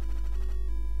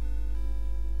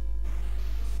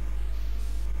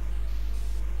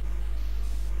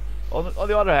 On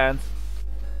the other hand,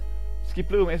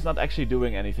 Skiploom is not actually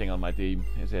doing anything on my team,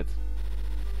 is it?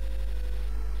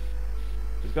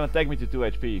 It's gonna take me to 2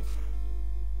 HP.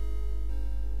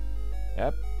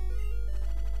 Yep.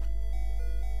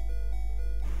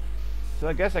 So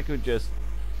I guess I could just...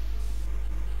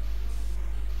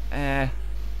 I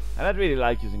don't really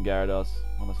like using Gyarados,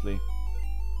 honestly.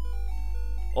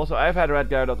 Also, I've had Red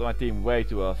Gyarados on my team way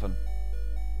too often.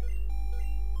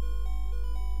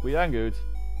 Quiyang good.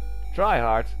 Try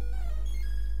hard.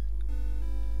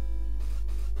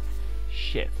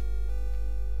 Shit.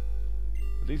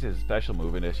 At least it's a special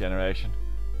move in this generation.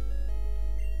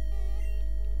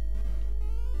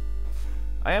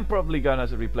 I am probably gonna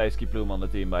replace Skiploom on the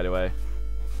team, by the way.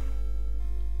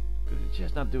 Because it's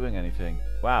just not doing anything.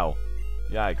 Wow.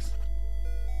 Yikes.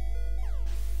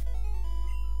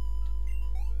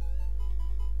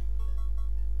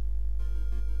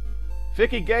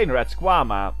 Vicky gain Red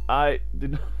Squama. I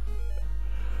did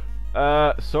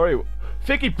not... sorry.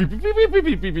 Vicky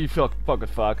pocket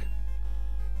fuck.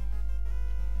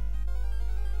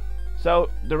 So,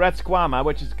 the Red Squama,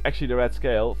 which is actually the Red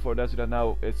Scale, for those who don't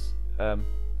know, it's...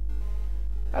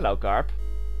 hello, Carp.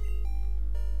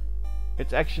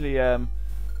 It's actually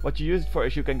what you use it for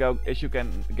is you can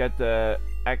get the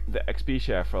XP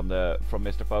share from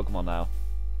Mr. Pokemon now.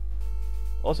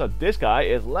 Also, this guy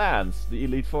is Lance, the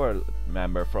Elite Four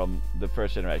member from the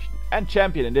first generation and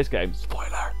champion in this game.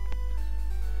 Spoiler.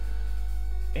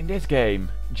 In this game,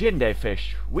 Jinde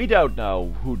Fish. We don't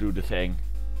know who do the thing.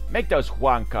 Make those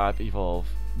Huang Carp evolve.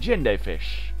 Jinde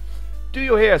Fish. Do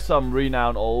you hear some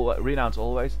renouns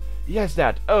always? Yes,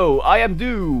 that. Oh, I am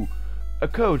due. A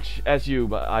coach as you,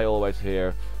 but I always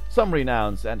hear. Some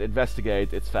renounce and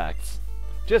investigate its facts.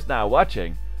 Just now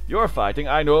watching. You're fighting.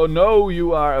 I know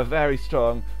you are a very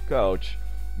strong coach.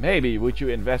 Maybe would you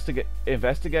investigate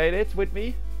it with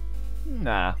me?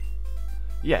 Nah.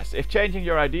 Yes, if changing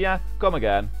your idea, come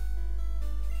again.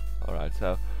 Alright,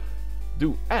 so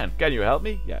do and can you help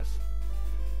me? Yes.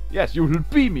 Yes, you will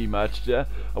be me much.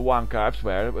 One Carps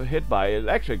were hit by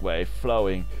electric wave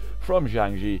flowing from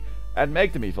Zhangji and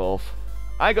make them evolve.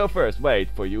 I go first, wait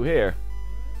for you here.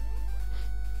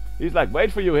 He's like,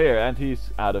 wait for you here, and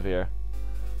he's out of here.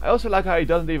 I also like how he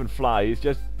doesn't even fly. He's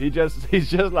just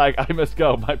like, I must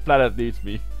go. My planet needs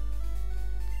me.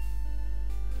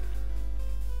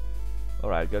 All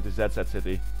right, go to ZZ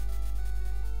City.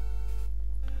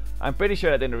 I'm pretty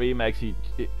sure that in the remakes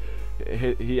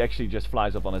he actually just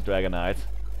flies up on his Dragonite.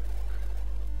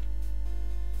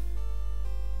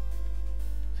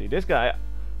 See this guy,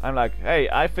 I'm like, hey,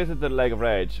 I visited the Lake of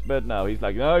Rage, but no, he's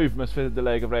like, no, you must visit the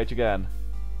Lake of Rage again.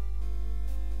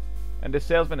 And this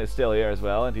salesman is still here as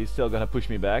well, and he's still gonna push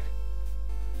me back.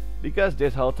 Because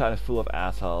this whole town is full of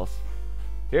assholes.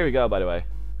 Here we go, by the way.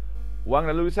 Wang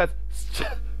Lalu said,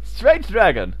 Strange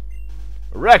Dragon!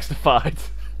 Rexified!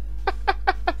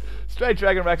 Strange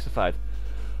Dragon Rexified.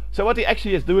 So what he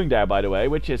actually is doing there, by the way,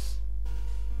 which is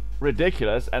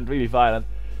ridiculous and really violent,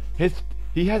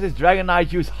 he has his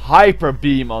Dragonite use Hyper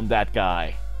Beam on that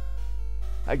guy.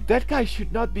 Like, that guy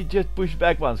should not be just pushed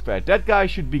back one square. That guy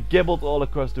should be gibbled all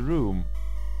across the room.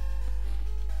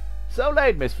 So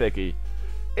late, Miss Vicky.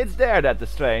 It's there that the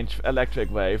strange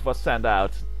electric wave was sent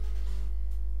out.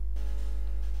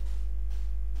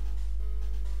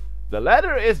 The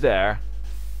letter is there.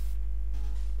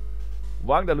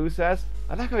 Wang Dalu says,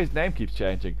 I like how his name keeps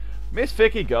changing. Miss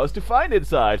Vicky goes to find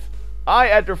inside. I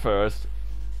enter first.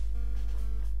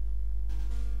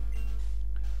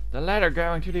 The ladder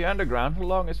going to the underground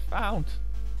along is found.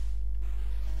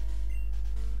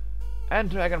 And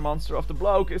dragon monster of the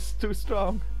bloke is too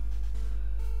strong.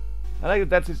 I like that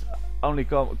that's his only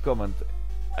comment.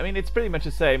 I mean, it's pretty much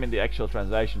the same in the actual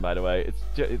translation, by the way. It's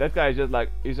that guy is just like,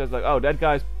 he's just like, oh, that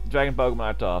guy's dragon Pokemon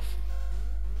are tough.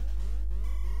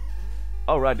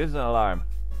 Oh right, this is an alarm.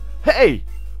 Hey!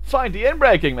 Find the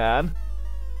inbreaking man!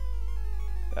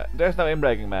 There's no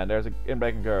inbreaking man, there's an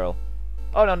inbreaking girl.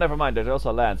 Oh no, never mind, there's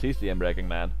also Lance, he's the inbreaking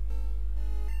man.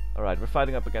 Alright, we're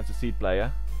fighting up against a seed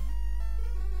player.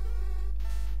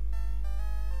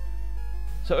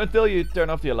 So until you turn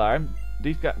off the alarm,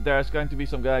 there's going to be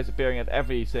some guys appearing at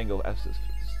every single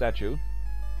statue.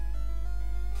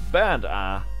 Band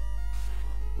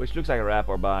which looks like a rap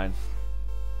or bind.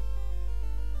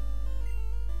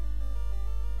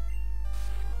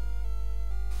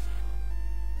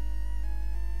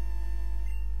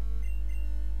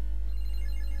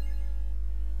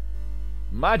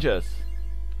 Magus.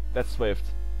 That's Swift.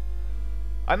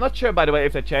 I'm not sure, by the way,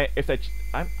 if they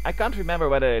I can't remember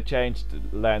whether they changed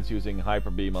Lance using Hyper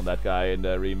Beam on that guy in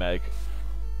the remake.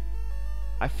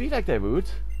 I feel like they would,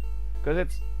 because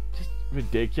it's just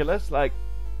ridiculous. Like,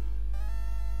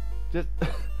 just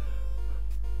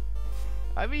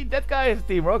I mean, that guy is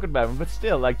Team Rocket Man, but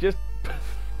still, like, just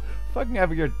fucking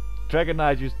having your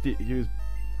Dragonite use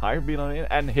Hyper Beam on it,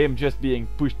 and him just being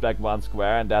pushed back one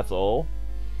square, and that's all.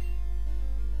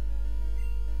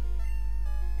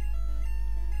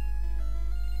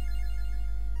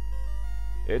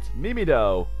 It's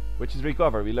Mimido, which is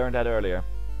recover. We learned that earlier.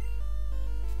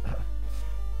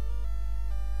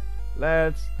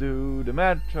 Let's do the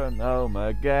metronome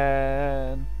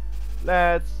again.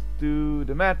 Let's do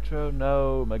the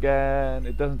metronome again.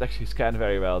 It doesn't actually scan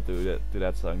very well to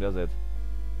that song, does it?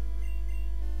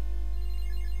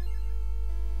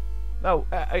 No,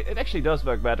 it actually does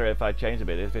work better if I change a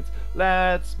bit. If it's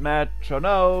let's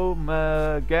metronome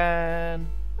again.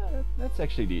 That's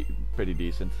actually pretty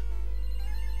decent.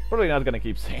 Probably not gonna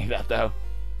keep saying that though.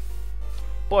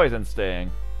 Poison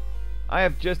Sting. I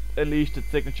have just unleashed the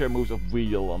signature moves of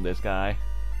Wheel on this guy.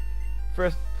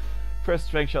 First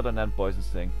Strength Shot and then Poison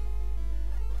Sting.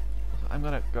 I'm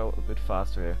gonna go a bit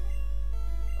faster here.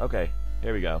 Okay,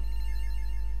 here we go.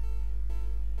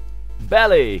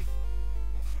 Belly!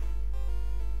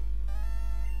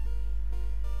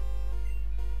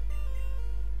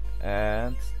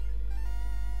 And...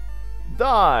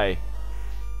 Die!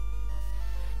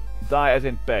 Die as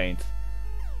in paint.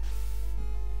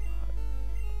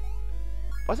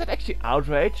 Was it actually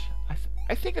Outrage?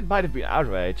 I think it might have been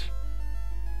Outrage.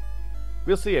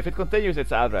 We'll see. If it continues,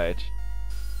 it's Outrage.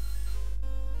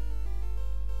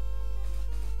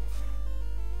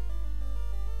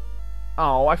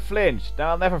 Oh, I flinched. Now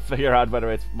I'll never figure out whether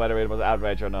it was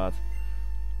Outrage or not.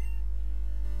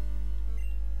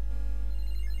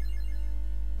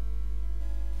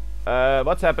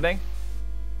 What's happening?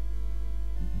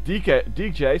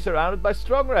 DJ surrounded by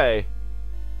Strong Ray.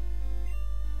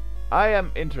 I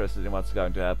am interested in what's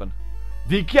going to happen.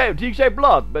 DJ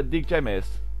blood, but DJ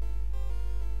missed.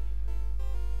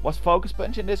 Was Focus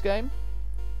Punch in this game?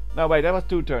 No, wait, that was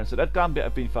 2 turns, so that can't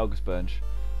have been Focus Punch.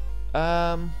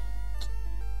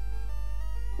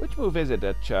 Which move is it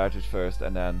that charges first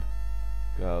and then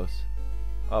goes?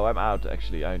 Oh, I'm out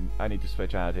actually. I need to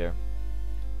switch out here.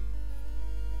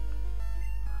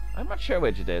 I'm not sure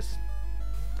which it is.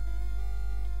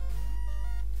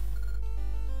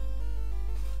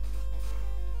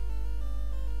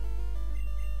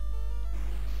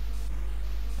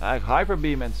 Hyper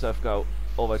Beam and stuff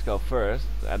always go first,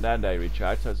 and then they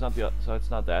recharge. So it's not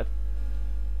that.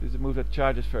 This is a move that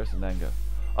charges first and then go.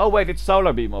 Oh wait, it's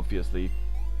Solar Beam, obviously.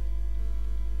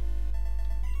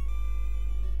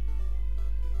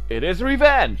 It is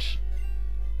Revenge,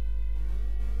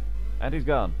 and he's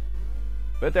gone.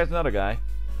 But there's another guy.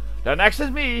 The next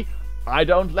is me. I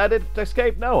don't let it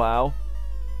escape nohow.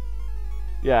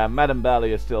 Yeah, Madam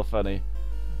Belly is still funny.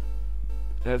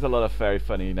 There's a lot of very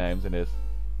funny names in this.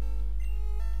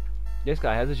 This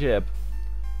guy has a ship.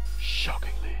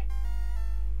 Shockingly.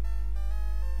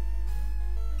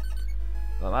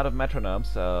 Well, I'm out of metronome,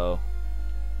 so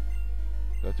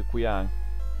go to Quyang.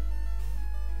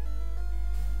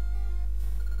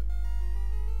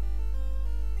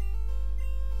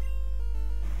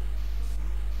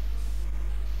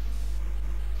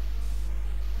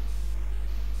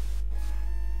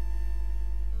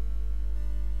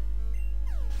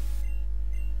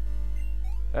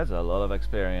 That's a lot of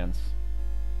experience.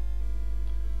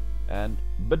 And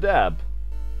Badab.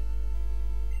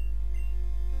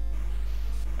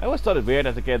 I always thought it weird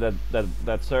as a kid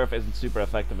that Surf isn't super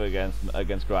effective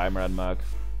against Grimer and Mug.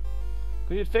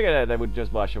 Cause you'd figure that they would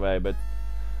just wash away, but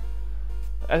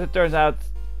as it turns out,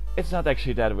 it's not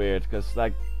actually that weird. Cause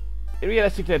like,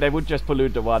 realistically, they would just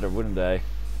pollute the water, wouldn't they?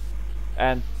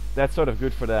 And that's sort of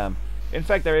good for them. In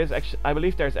fact, there is actually, I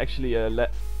believe there's actually a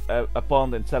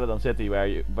pond in Celadon City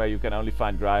where you can only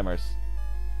find Grimers.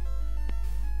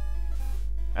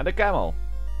 And a camel.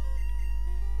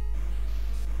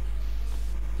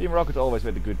 Team Rocket always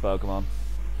with the good Pokemon.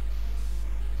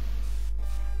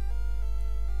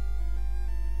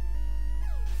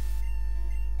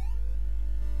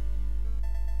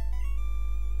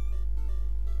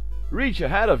 Reach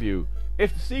ahead of you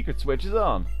if the secret switch is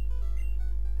on.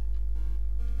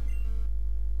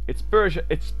 It's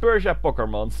Persia Poker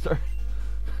Monster.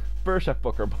 Persia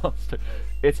Poker Monster.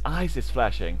 Its eyes is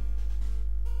flashing.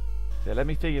 So let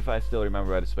me think if I still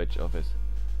remember where the switch off is.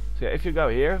 So yeah, if you go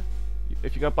here,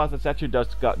 if you go past the statue,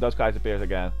 those guys appears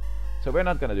again. So we're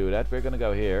not gonna do that. We're gonna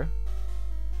go here.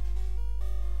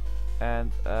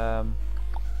 And I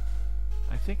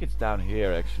think it's down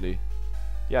here actually.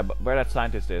 Yeah, but where that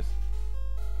scientist is.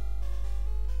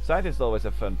 Scientists always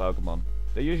have fun Pokemon.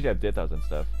 They usually have Dittos and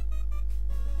stuff.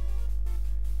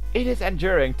 It is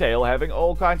enduring tail having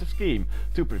all kinds of scheme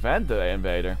to prevent the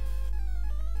invader.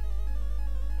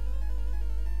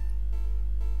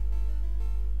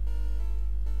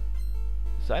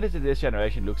 Scientist in this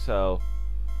generation looks so...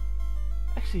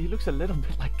 Actually, he looks a little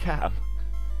bit like Cam.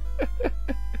 Okay,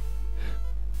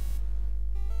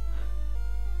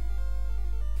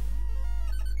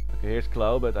 here's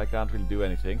Chloe, but I can't really do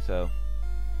anything, so...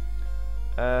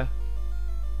 gonna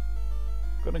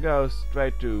go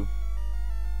straight to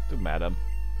Madam.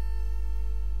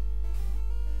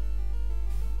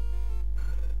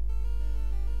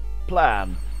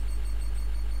 Plan.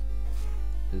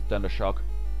 This is Thunder Shock.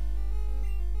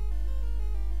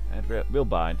 And we'll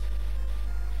bind.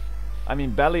 I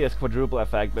mean, Belly is quadruple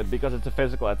effect, but because it's a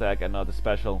physical attack and not a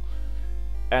special,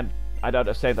 and I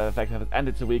don't say that effect, and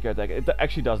it's a weaker attack, it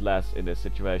actually does less in this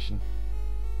situation.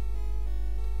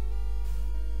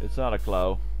 It's not a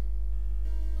Claw.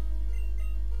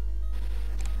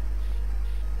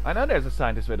 I know there's a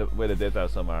scientist with a Ditto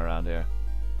somewhere around here.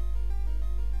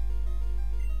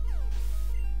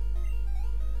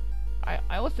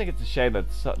 I always think it's a shame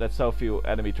that so few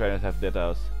enemy trainers have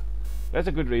Dittos. There's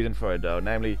a good reason for it though,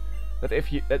 namely that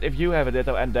if you have a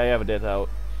Ditto and they have a Ditto,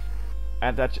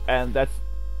 and that's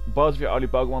both of your only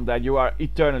Pokemon, then you are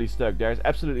eternally stuck. There's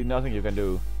absolutely nothing you can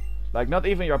do. Like, not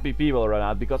even your PP will run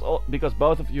out because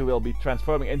both of you will be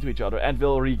transforming into each other and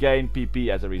will regain PP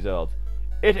as a result.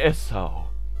 It is so.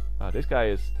 Oh, this guy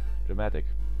is dramatic.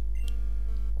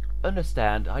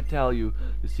 Understand, I tell you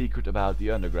the secret about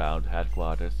the underground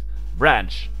headquarters.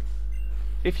 Branch.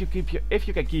 If you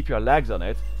can keep your legs on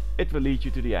it, it will lead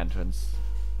you to the entrance.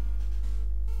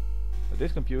 But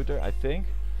this computer, I think,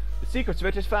 the secret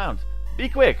switch is found. Be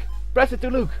quick. Press it to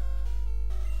look.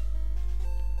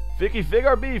 Vicky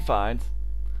Vigor B finds.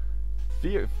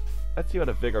 Let's see what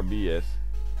a Vigor B is.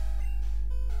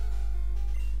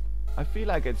 I feel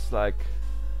like it's like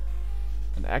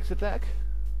an X attack.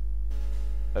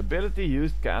 Ability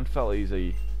used can't fall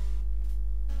easy.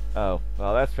 Oh,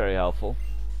 well, that's very helpful.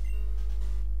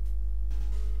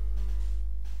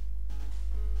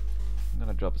 I'm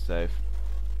gonna drop a save.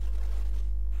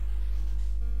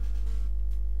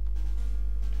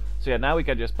 So yeah, now we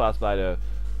can just pass by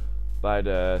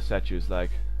the statues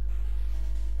like,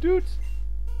 dude,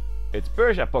 it's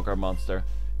Persia Poker Monster.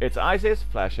 Its eyes is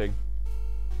flashing.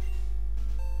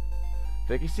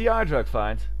 Vicky CR drug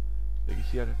find. Vicky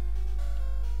CR.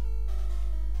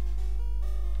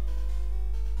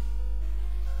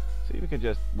 See, we can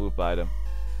just move by them.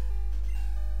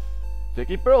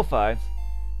 Vicky Pearl finds.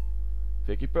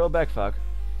 Vicky Pearl backfuck.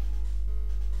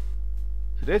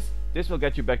 So this will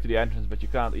get you back to the entrance, but you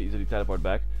can't easily teleport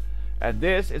back. And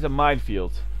this is a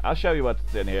minefield. I'll show you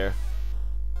what's in here.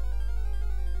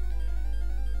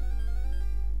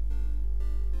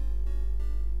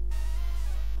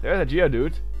 There's a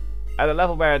Geodude at a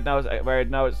level where it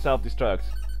knows self-destruct.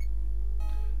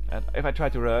 And if I try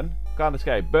to run, can't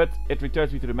escape, but it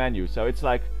returns me to the menu. So it's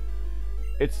like,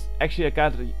 it's actually a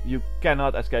counter you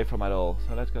cannot escape from at all.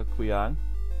 So let's go Kuyang.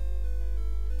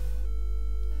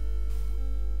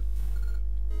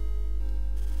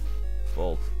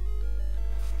 Vault.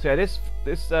 So yeah,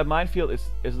 this minefield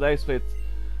is laced with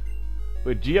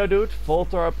Geodude,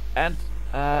 Voltorb, and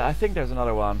I think there's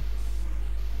another one.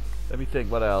 Let me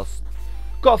think, what else?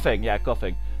 Coughing, yeah,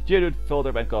 Coughing. Geodude,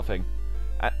 Voltorb, and Coughing.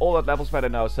 And all at levels where they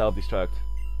know self-destruct.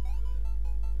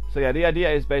 So yeah, the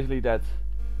idea is basically that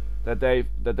they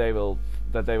will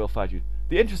that they will fight you.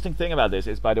 The interesting thing about this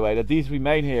is, by the way, that these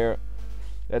remain here.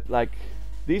 That like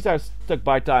these are stuck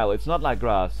by tile. It's not like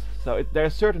grass. So there are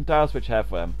certain tiles which have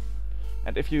them,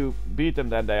 and if you beat them,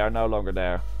 then they are no longer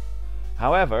there.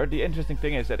 However, the interesting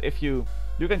thing is that if you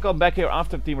can come back here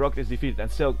after Team Rocket is defeated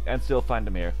and still find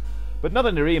them here, but not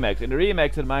in the remakes. In the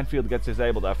remakes, the minefield gets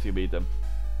disabled after you beat them.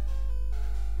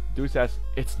 Dude says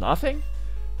it's nothing.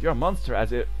 You're a monster,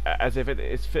 as if it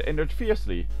is hindered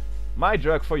fiercely. My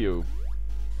drug for you.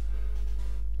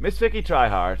 Miss Vicky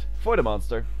Tryhard for the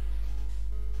monster.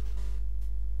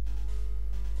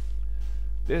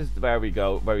 This is where we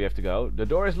go, where we have to go. The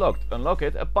door is locked. Unlock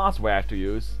it. A password to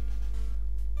use.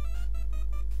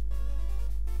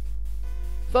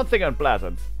 Something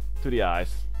unpleasant to the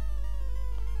eyes.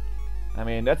 I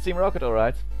mean, that's Team Rocket,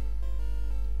 alright.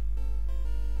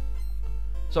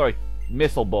 Sorry,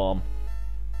 missile bomb.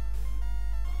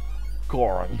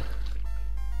 Corn.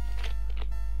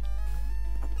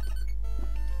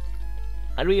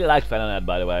 I really like Venonet,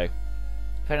 by the way.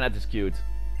 Venonet is cute.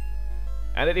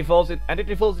 And it evolves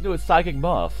into a psychic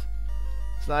moth.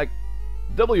 It's like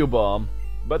W-bomb,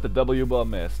 but the W-bomb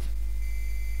missed.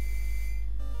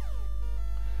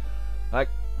 Like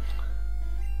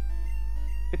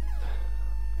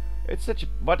it's such a,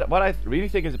 what I really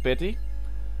think is a pity.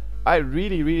 I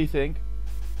really think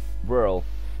Whirl.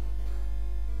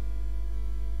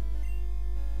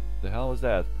 The hell was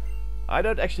that? I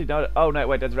don't actually know that. Oh no,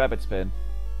 wait, that's Rapid Spin.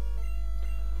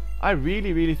 I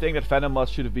really think that Venomoth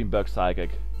should have been Bug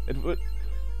Psychic. It would,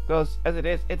 because as it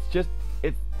is, it's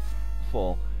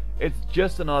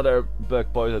just another Bug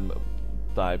Poison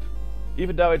type.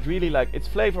 Even though it really like it's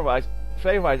flavor-wise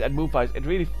and move-wise, it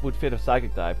really would fit a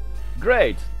Psychic type.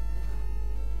 Great.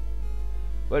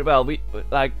 But well, we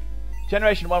like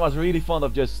Generation 1 was really fond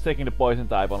of just sticking the Poison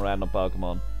type on random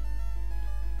Pokemon.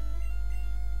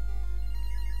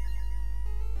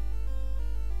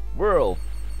 Whirl,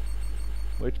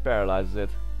 which paralyzes it.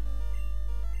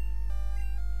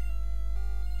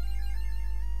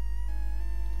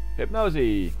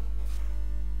 Hypnosis.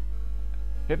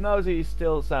 Hypnosis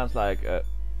still sounds like a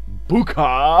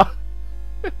Buka.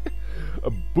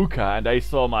 A Buka, and they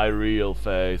saw my real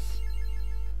face.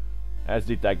 As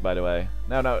detect, by the way.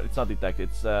 No, it's not detect.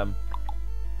 It's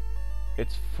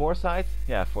Foresight.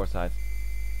 Yeah, Foresight.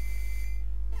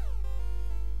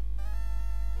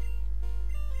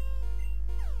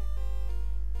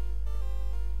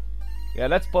 Yeah,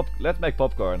 let's make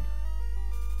popcorn.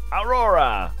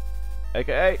 Aurora,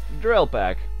 aka Drill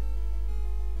Pack.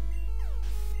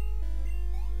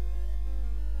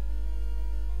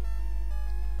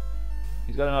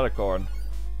 He's got another corn.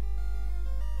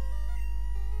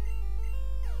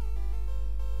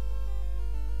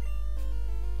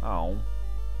 Oh.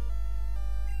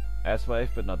 S-Wave,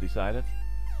 but not decided.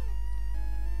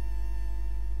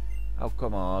 Oh,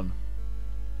 come on.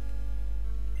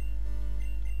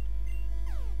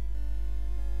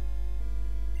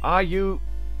 Are you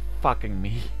fucking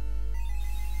me?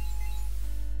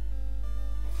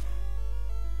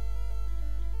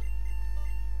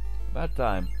 About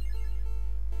time.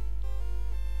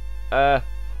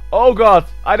 Oh god!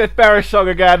 I did Perish Song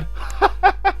again!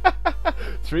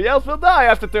 3 elves will die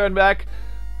after turn back.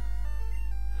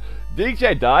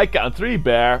 DJ die, count 3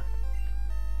 bear.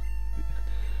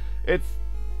 It's...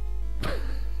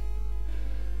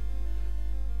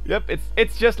 Yep,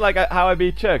 it's just like how I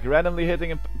beat Chuck, randomly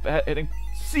hitting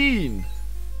scene.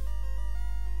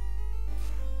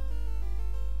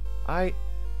 I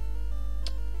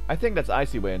think that's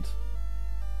Icy Wind.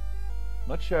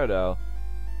 Not sure though.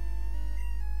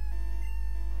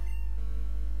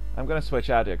 I'm gonna switch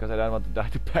out here because I don't want to die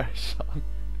to Perish Song.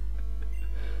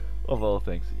 Of all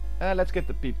things. Let's get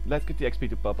the XP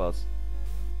to Papas.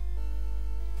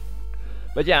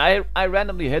 But yeah, I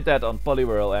randomly hit that on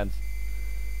Poliwhirl and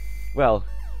well,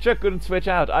 Chuck couldn't switch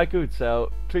out, I could,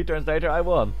 so 3 turns later I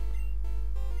won.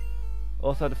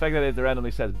 Also, the fact that it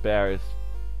randomly says bear is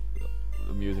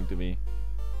amusing to me.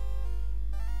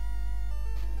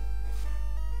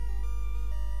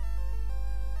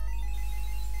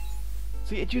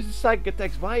 See, it uses psychic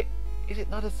attacks. Why is it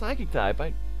not a psychic type?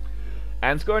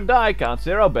 And score and die, count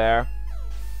 0 bear.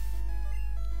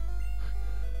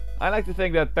 I like to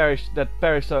think that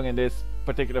Perish Song in this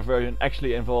particular version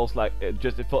actually involves like it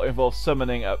involves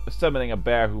summoning a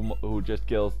bear who just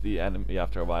kills the enemy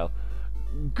after a while.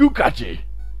 Gukachi.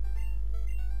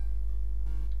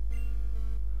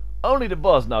 Only the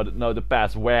boss know the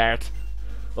password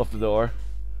of the door.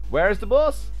 Where is the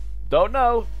boss? Don't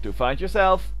know. To find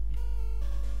yourself.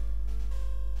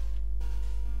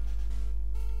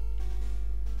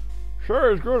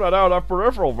 Sure is good I don't have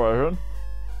peripheral vision.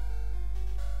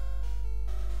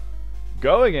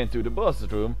 going into the boss's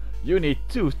room, you need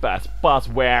two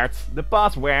passwords. The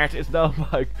password is now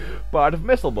like part of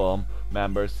Missile Bomb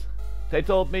members. They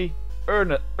told me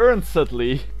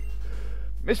earnestly.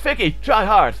 Miss Vicky, try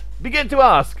hard. Begin to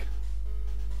ask.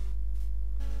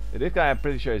 This guy I'm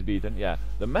pretty sure is beaten. Yeah,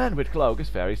 the man with cloak is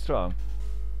very strong.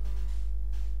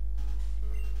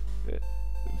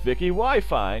 Vicky Y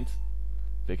find.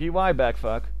 Vicky Y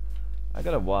backfuck. I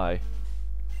got a Y.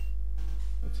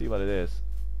 Let's see what it is.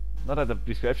 Not that the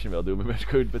description will do me much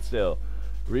good, but still.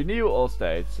 Renew all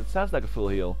states. It sounds like a full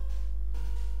heal.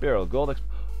 Barrel, gold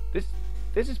this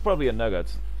is probably a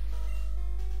nugget.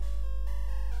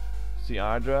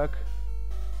 CR drug.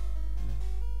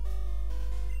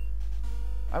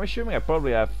 I'm assuming I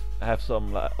probably have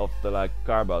some of the like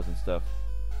carbos and stuff.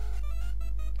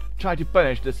 Try to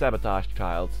punish the sabotage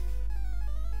child.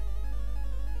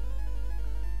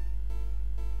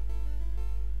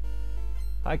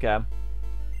 Hi Cam.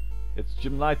 It's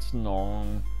Jim Light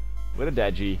Snong with a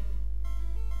Dagi.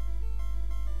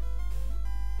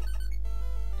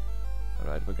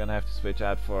 Alright, we're gonna have to switch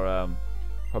out for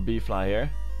B-Fly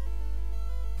here.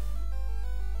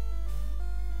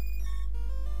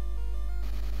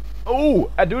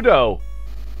 Oh, a Dudo!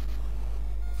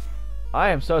 I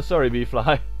am so sorry,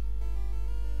 B-Fly.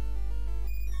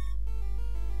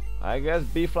 I guess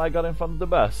B-Fly got in front of the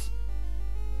bus.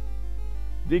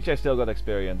 DJ still got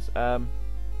experience.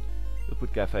 We'll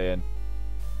put Cafe in.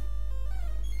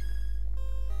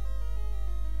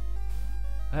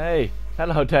 Hey,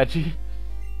 hello Tachi.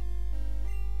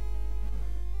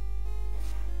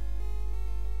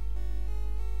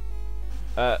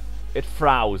 It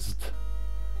froused.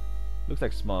 Looks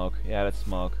like smoke. Yeah, that's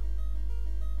smoke.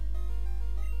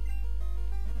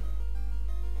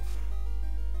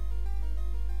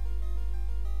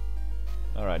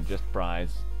 Alright, just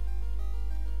prize.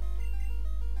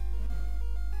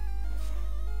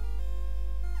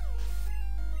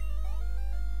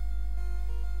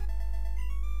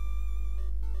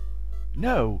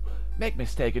 No! Make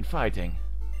mistake in fighting.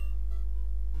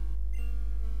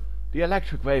 The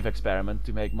electric wave experiment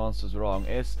to make monsters wrong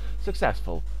is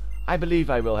successful. I believe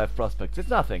I will have prospects. It's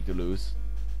nothing to lose.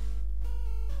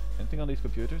 Anything on these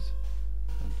computers?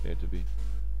 Doesn't appear to be.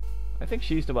 I think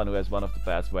she's the one who has one of the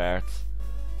passwords.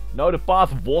 No, the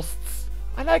passwords.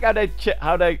 I like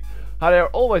how they're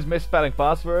always misspelling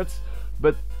passwords,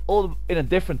 but all in a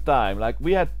different time. Like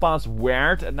we had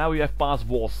password and now we have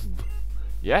passwords.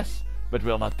 Yes, but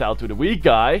we'll not tell to the weak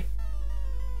guy.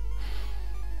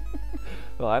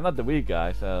 Well, I'm not the weak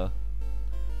guy, so.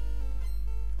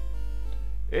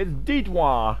 It's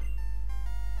Dietwar,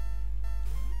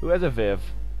 who has a Viv.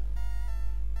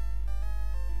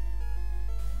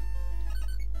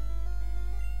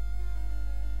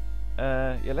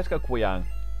 Yeah, let's go Kwayang.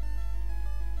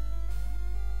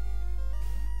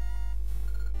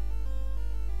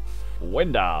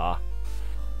 Winda.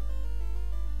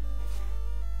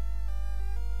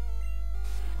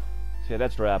 So yeah,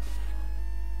 that's rap.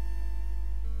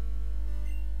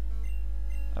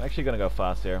 I'm actually gonna go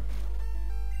fast here.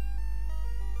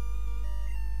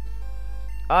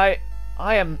 I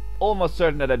am almost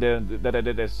certain that I did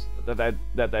this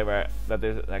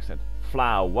accent.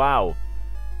 Flow, wow.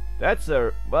 That's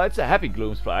well, it's a happy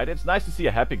Gloom sprite. It's nice to see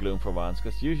a happy Gloom for once,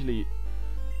 because usually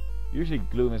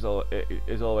Gloom is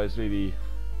always really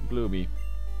gloomy.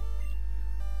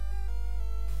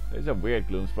 It's a weird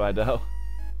Gloom sprite though.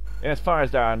 And as far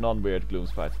as there are non-weird Gloom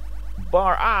sprites.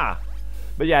 Bar A!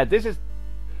 But yeah, this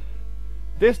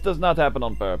does not happen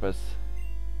on purpose.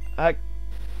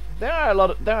 There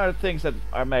are things that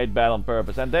are made bad on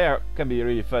purpose, and they can be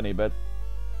really funny, but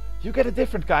you get a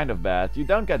different kind of bad. You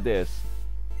don't get this.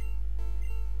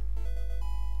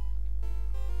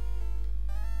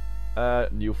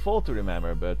 New fall to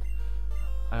remember, but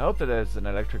I hope that there's an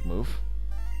electric move.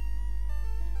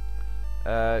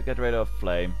 Get rid of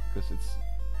flame, because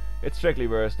it's strictly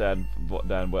worse than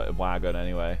wagon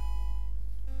anyway.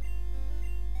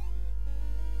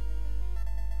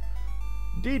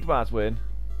 Dietwar's win.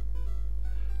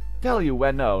 Tell you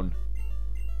when known.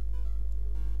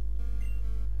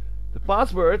 The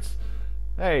passwords,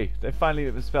 hey, they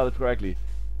finally spelled it correctly,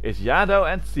 is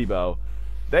Yado and Sibo.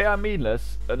 They are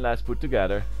meaningless unless put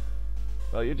together.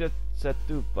 Well, you just said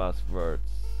two passwords.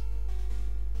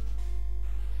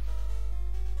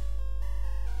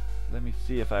 Let me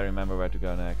see if I remember where to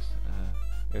go next.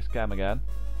 Here's Cam again.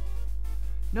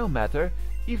 No matter,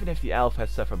 even if the elf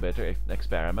has suffered bitter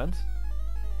experiment.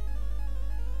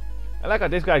 I like how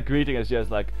this guy's greeting is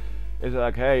just like,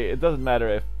 hey, it doesn't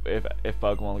matter if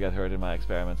Pokemon get hurt in my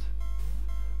experiments.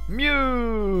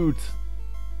 Mute!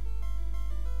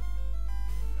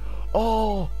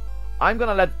 Oh,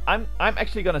 I'm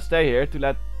actually gonna stay here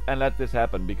to let this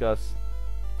happen because.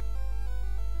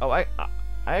 Oh, I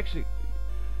actually.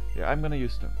 Yeah, I'm gonna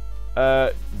use them.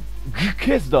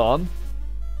 Kiss Dawn.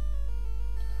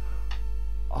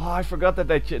 Oh, I forgot that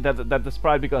that the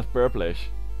sprite becomes purplish.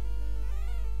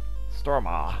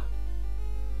 Storma.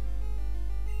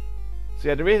 So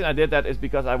yeah, the reason I did that is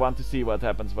because I want to see what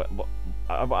happens.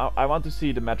 I want to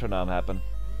see the metronome happen.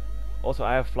 Also,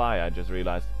 I have fly. I just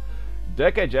realized.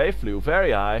 DKJ flew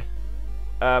very high.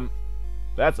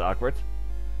 That's awkward.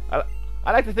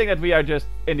 I like to think that we are just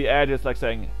in the air, just like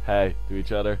saying hey to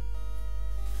each other.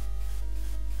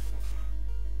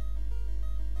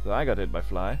 So I got hit by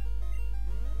fly.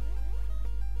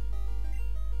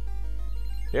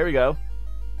 Here we go.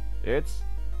 It's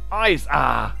ice.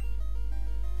 Ah.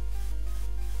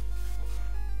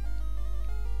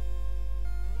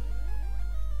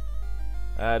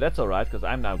 That's alright, because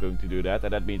I'm now going to do that,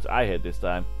 and that means I hit this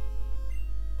time.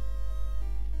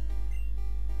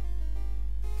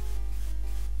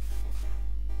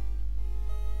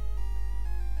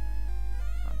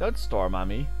 Don't storm on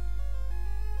me.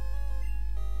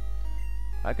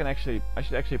 I should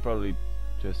actually probably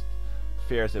just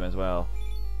fierce him as well.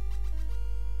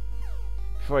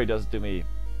 Before he does it to me.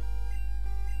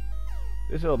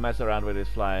 This will mess around with his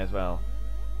fly as well.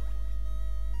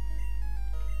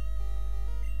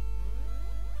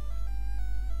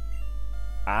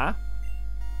 Ah?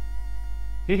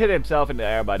 He hit himself in the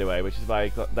air, by the way, which is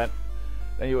why then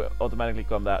you automatically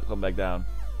come back down.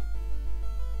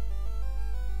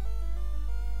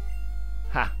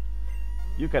 Ha!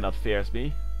 You cannot fierce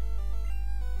me.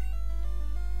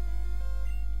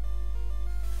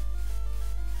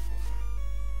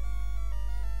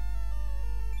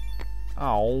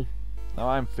 Oh, now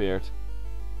I'm feared.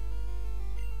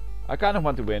 I kind of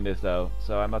want to win this though,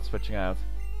 so I'm not switching out.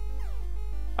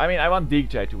 I mean, I want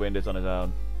DJ to win this on his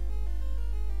own.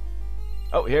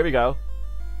 Oh, here we go.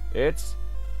 It's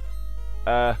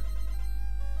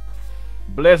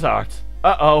Blizzard.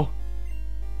 Uh-oh.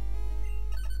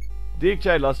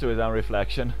 DJ lost to his own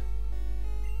reflection.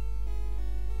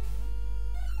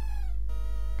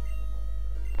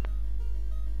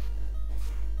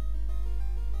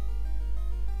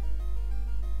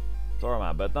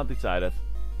 Torma, but not decided.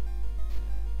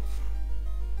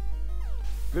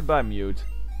 Goodbye, Mute.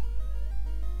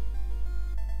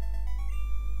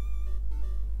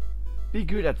 Be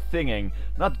good at thinging,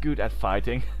 not good at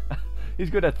fighting. He's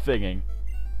good at thinging.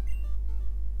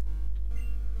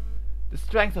 The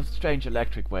strength of strange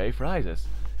electric wave rises.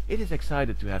 It is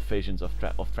excited to have visions of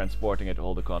transporting it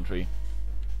all the country.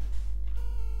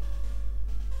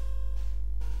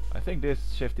 I think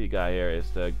this shifty guy here is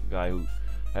the guy who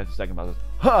has the second password.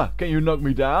 Ha! Can you knock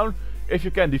me down? If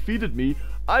you can defeat me,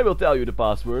 I will tell you the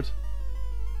password.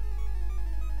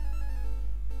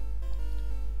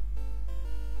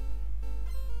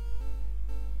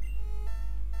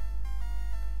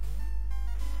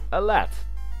 A lad.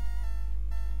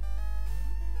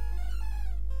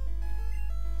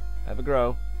 Have a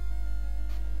grow.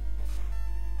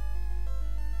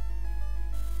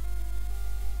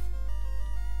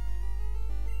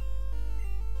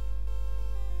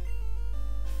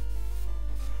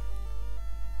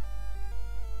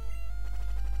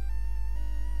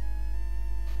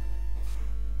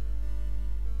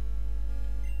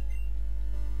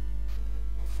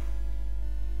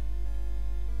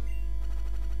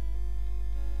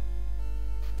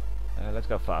 Let's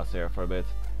go fast here for a bit.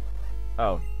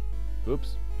 Oh.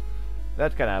 Oops.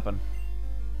 That can happen.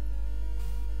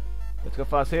 Let's go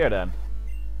fast here then.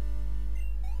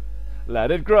 Let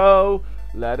it grow!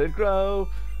 Let it grow!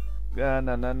 Na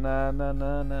na na na na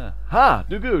na na. Ha!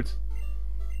 Do good!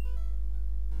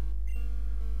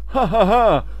 Ha ha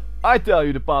ha! I tell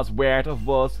you the password of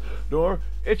was, nor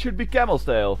it should be Camel's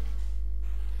Tail.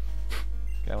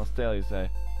 Camel's Tail, you say.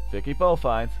 Vicky Paul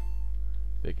find.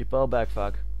 Vicky Paul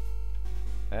backfuck.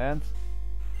 And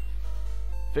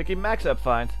Vicky max up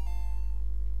find.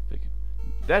 Vicky.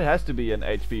 That has to be an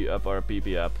HP up or a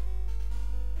PP up.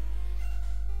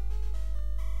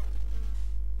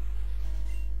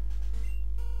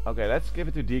 Okay, let's give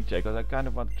it to DJ because I kind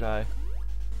of want to try.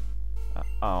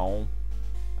 Oh,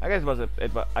 I guess it was an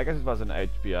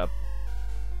HP up.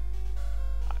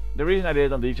 The reason I did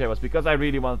it on DJ was because I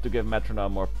really wanted to give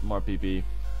Metronome more PP.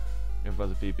 If it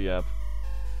was a PP up.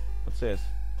 What's this?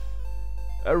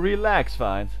 A relax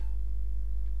find.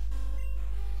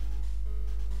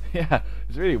 Yeah,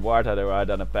 it's really weird how they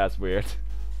write on a password.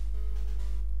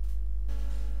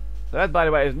 So that, by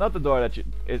the way, is not the door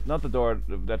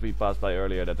that we passed by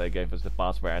earlier that they gave us the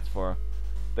passwords for.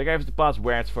 They gave us the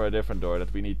passwords for a different door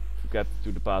that we need to get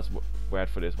to the word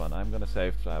for this one. I'm gonna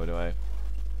save, by the way.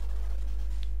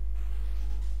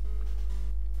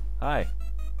 Hi.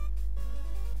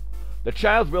 The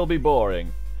child will be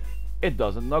boring. It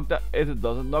doesn't knock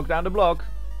down the block.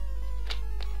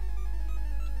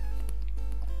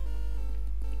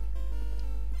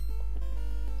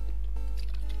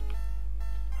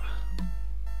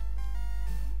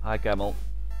 Hi, camel.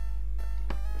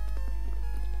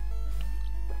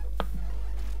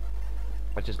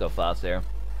 Let's just go fast here.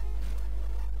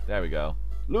 There we go.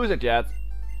 Lose it yet.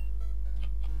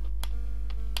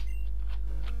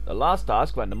 The last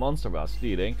task when the monster was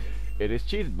stealing, it is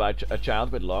cheated by a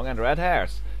child with long and red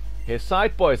hairs. His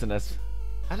side poisonous.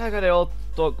 I like how they all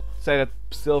say that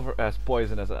silver has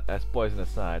poisonous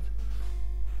side.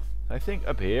 I think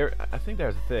up here, I think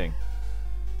there's a thing.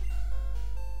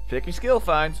 Vicky skill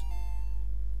finds.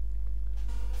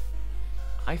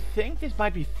 I think this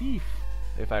might be thief,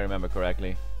 if I remember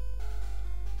correctly.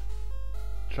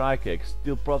 Tri-kick,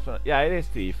 steal props. Yeah, it is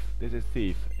thief. This is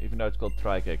thief, even though it's called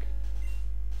tri-kick.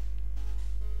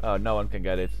 Oh, no one can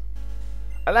get it.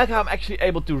 I like how I'm actually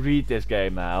able to read this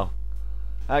game now.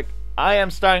 Like, I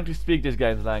am starting to speak this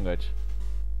game's language.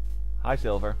 Hi,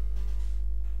 Silver.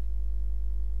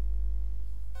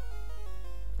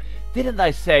 Didn't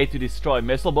I say to destroy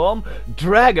Missile Bomb?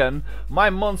 Dragon! My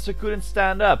monster couldn't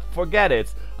stand up. Forget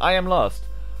it. I am lost.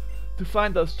 To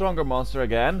find the stronger monster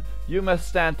again, you must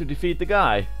stand to defeat the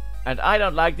guy. And I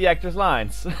don't like the actor's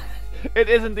lines. It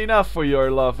isn't enough for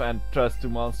your love and trust to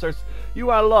monsters. You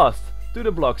are lost. To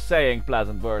the block saying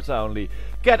pleasant words only.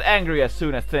 Get angry as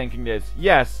soon as thinking this.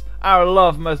 Yes, our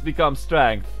love must become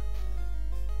strength.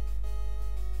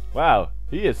 Wow,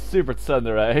 he is super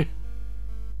tsundere.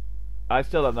 I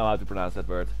still don't know how to pronounce that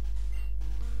word.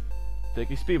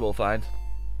 Vicky Spiebel find.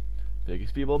 Vicky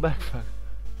Spiebel backfuck.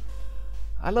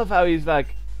 I love how he's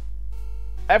like,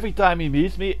 every time he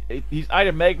meets me, he's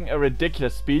either making a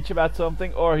ridiculous speech about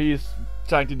something or he's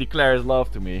trying to declare his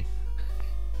love to me.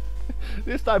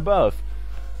 This time both.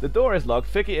 The door is locked.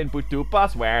 Vicky input 2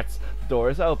 passwords. The door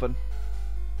is open.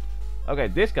 Okay,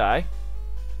 this guy.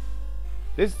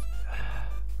 This.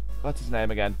 What's his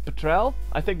name again? Petrel?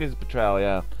 I think this is Petrel.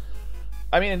 Yeah.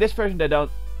 I mean, in this version they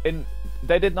don't.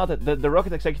 They did not. The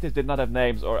Rocket executives did not have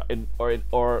names or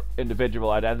individual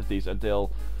identities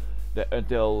until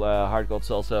Heart Gold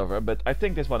Soul Silver. But I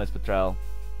think this one is Petrel.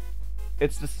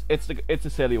 It's the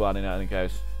silly one in any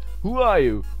case. Who are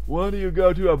you? Why do you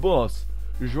go to our boss?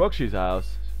 Jroxi's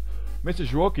house. Mr.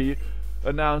 Jroki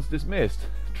announced dismissed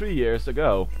 3 years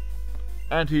ago.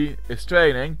 And he is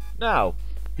training now.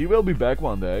 He will be back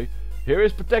one day. Here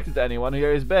is protected anyone,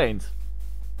 here is Baines.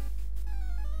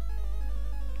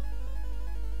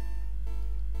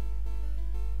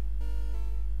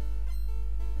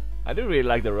 I do really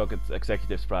like the Rocket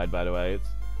executive sprite, by the way. It's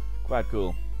quite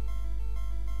cool.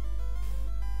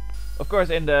 Of course,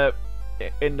 in the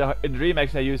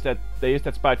remakes they used that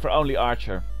sprite for only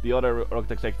Archer. The other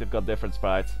Rocket executive got different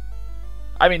sprites.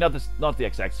 I mean, not the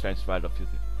exact strange sprite,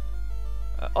 obviously.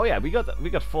 Oh yeah, we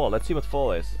got Fall. Let's see what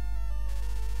Fall is.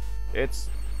 It's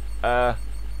I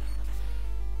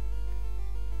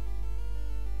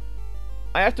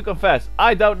have to confess,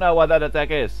 I don't know what that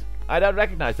attack is. I don't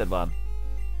recognize that one.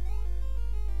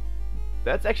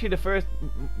 That's actually the first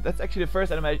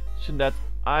animation that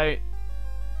I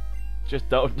just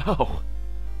don't know.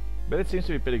 But it seems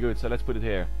to be pretty good, so let's put it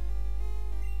here.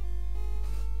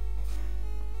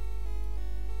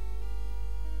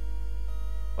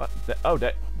 What? Oh,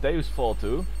 they use Fall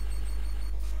too.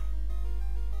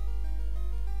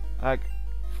 Like,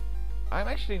 I'm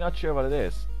actually not sure what it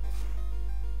is.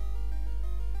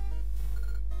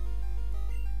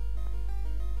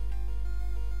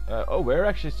 Oh, we're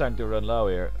actually starting to run low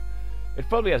here. It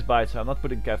probably has bites, so I'm not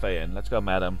putting Cafe in. Let's go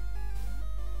Madam.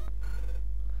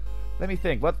 Let me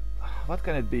think. What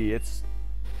can it be? It's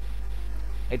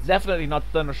definitely not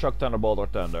Thundershock, Thunderbolt, or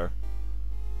Thunder.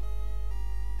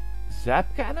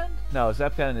 Zap Cannon? No,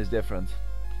 Zap Cannon is different.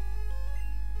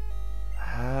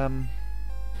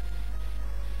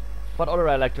 What other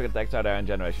electric attacks are there in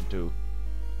Generation 2?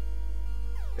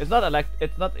 It's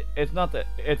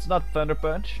not Thunder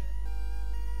Punch.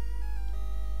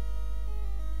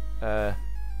 Hi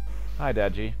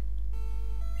Daji.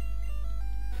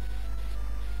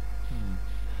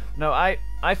 No, I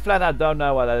flat out don't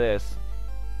know what that is.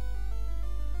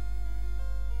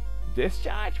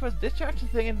 Discharge? Was Discharge a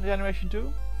thing in Generation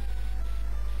 2?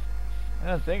 I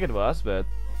don't think it was, but...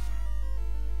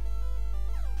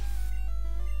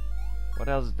 What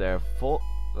else is there? Volt,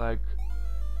 like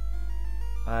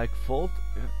Volt?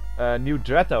 New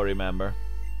Dretto, remember?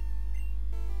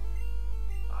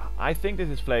 I think this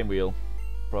is Flame Wheel,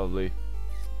 probably.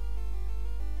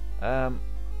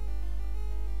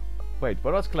 Wait,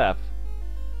 what was Clap?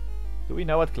 Do we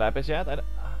know what Clap is yet?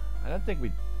 I don't think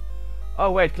we.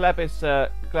 Oh wait, Clap is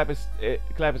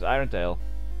Iron Tail.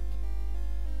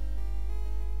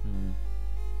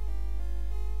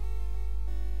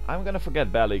 I'm gonna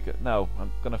forget Belly. No,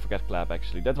 I'm gonna forget Clap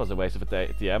actually. That was a waste of a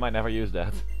TM. I never used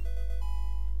that.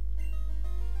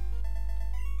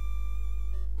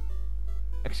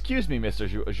 Excuse me, Mr.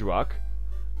 Jouak.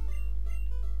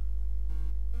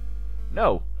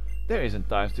 No, there isn't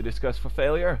time to discuss for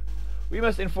failure. We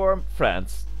must inform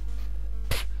France.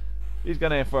 He's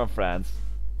gonna inform France.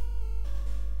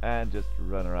 And just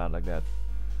run around like that.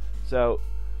 So,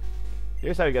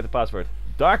 here's how you get the password.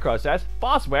 Darko says,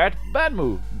 password,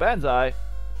 Benmu, Banzai.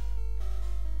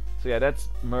 So yeah, that's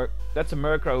a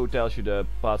Murkrow who tells you the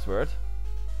password.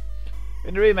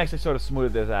 In the remix they sort of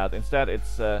smoothed this out. Instead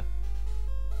it's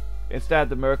instead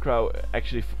the Murkrow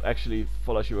actually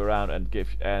follows you around and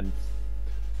gives and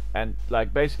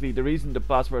like basically the reason the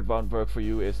password won't work for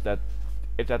you is that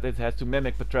it has to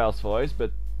mimic Petrel's voice,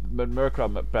 but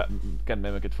Murkrow can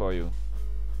mimic it for you.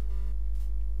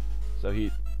 So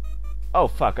he. Oh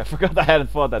fuck, I forgot I hadn't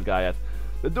fought that guy yet.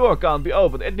 The door can't be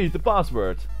opened, it needs the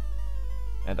password.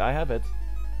 And I have it.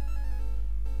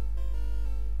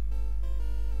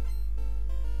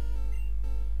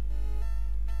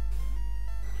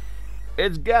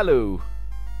 It's Galu,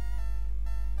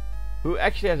 who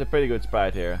actually has a pretty good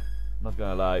sprite here. Not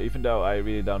gonna lie, even though I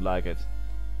really don't like it.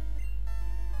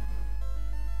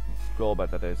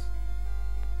 Golbat that is.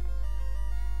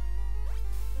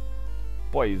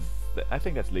 Boys. I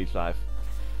think that's Leech Life.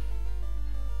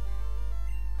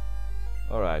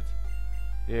 Alright.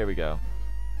 Here we go.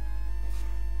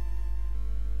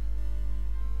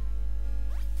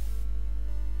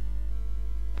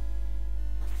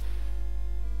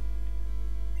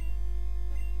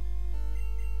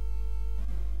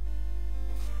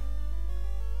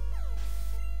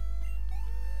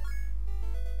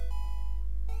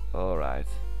 Alright.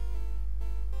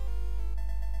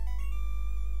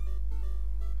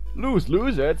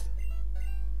 Lose it!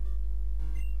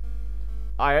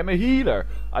 I am a healer.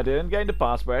 I didn't gain the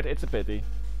password, it's a pity.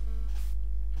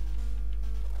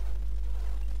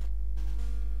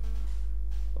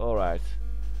 Alright.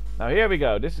 Now here we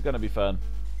go, this is gonna be fun.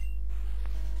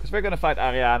 Because we're gonna fight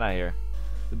Ariana here.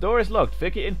 The door is locked.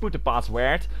 Vicky input the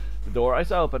password. The door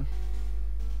is open.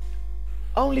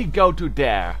 Only go to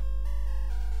there.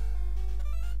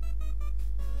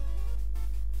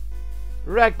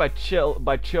 Racked by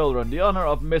children, the honor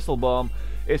of Mistlebomb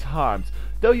is harmed.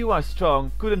 Though you are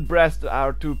strong, couldn't breast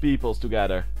our two peoples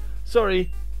together.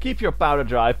 Sorry, keep your powder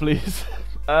dry, please.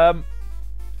 Thank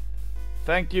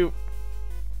you.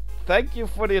 Thank you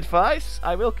for the advice.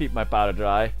 I will keep my powder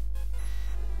dry.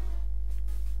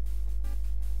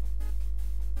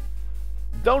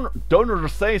 Don't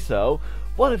say so.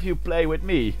 What if you play with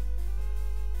me?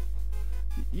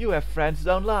 You have friends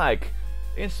don't like.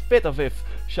 In spite of if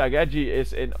Shaggy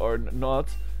is in or not,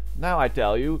 now I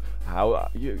tell you how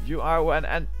you are when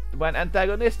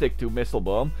antagonistic to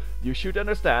Mistlebomb. You should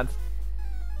understand.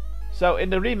 So in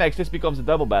the remakes this becomes a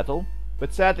double battle,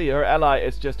 but sadly her ally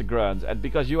is just a grunt, and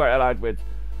because you are allied with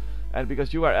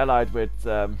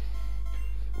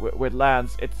with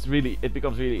Lance, it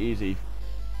becomes really easy.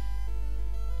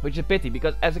 Which is a pity,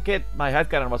 because as a kid my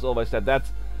headcanon was always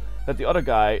that the other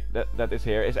guy that is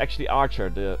here is actually Archer,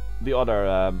 the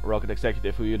other Rocket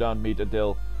Executive who you don't meet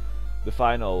until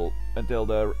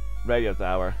the radio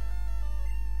tower.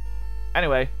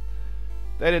 Anyway,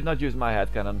 they did not use my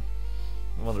headcanon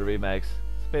in one of the remakes.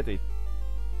 It's a pity.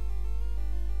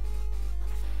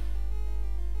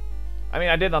 I mean,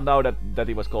 I did not know that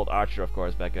he was called Archer, of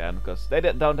course, back then, because they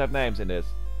don't have names in this.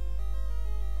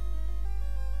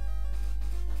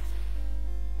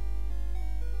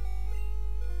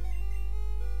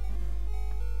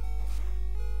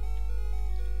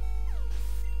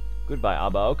 Goodbye,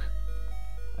 Abok.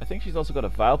 I think she's also got a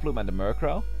Vileplume and a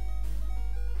Murkrow.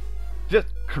 Just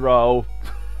Crow.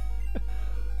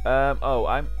 Oh,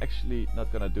 I'm actually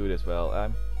not gonna do this well.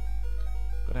 I'm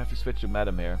gonna have to switch to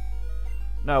Madam here.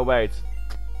 No, wait.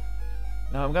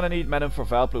 No, I'm gonna need Madam for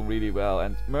Vileplume really well,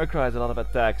 and Murkrow has a lot of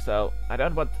attack, so I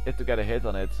don't want it to get a hit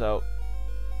on it, so...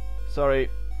 Sorry.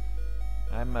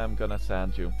 I'm gonna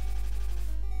sand you.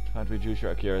 Trying to reduce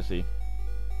your accuracy.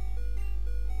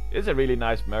 It's a really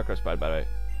nice Murkrow sprite, by the way.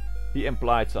 He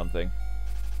implied something.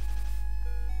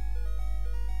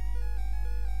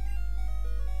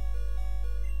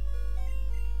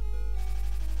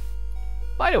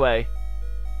 By the way,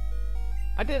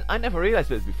 I never realized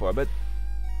this before, but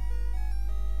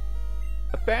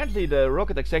apparently the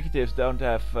Rocket Executives don't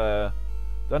have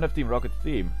Team Rocket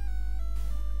theme.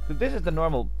 Because this is the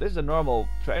normal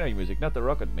trainer music, not the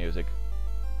rocket music.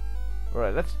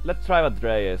 Alright, let's try what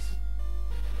Dre is.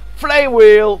 Flame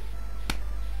wheel!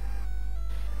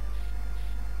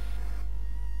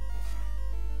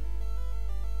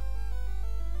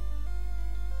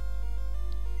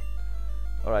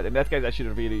 Alright, in that case I should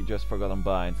have really just forgotten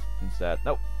bind instead.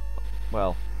 Nope.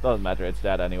 Well, doesn't matter, it's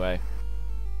dead anyway.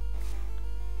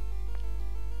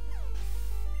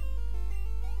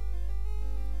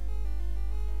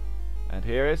 And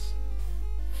here is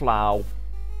Flow.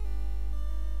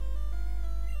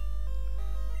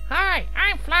 Hi,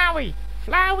 I'm Flowey.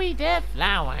 Flowey the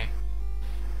flower.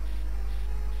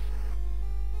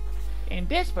 In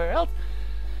this world,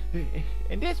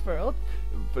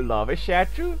 love is shared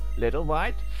through little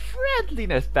white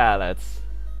friendliness palettes.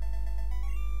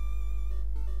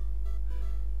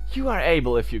 You are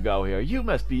able if you go here. You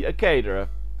must be a caterer.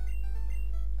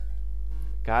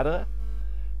 Caterer?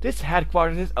 This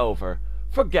headquarters is over.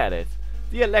 Forget it.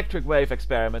 The electric wave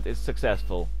experiment is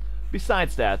successful.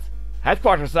 Besides that,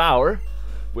 headquarters hour?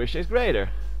 Wish is greater.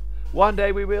 One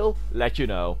day we will let you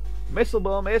know. Missile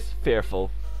bomb is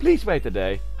fearful. Please wait a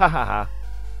day. Ha ha ha.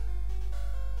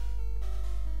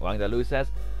 Wang Dalu says,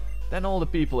 then all the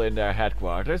people in their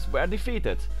headquarters were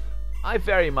defeated. I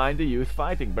very mind the youth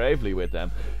fighting bravely with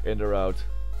them in the road.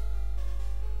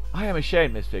 I am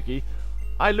ashamed, Miss Vicky.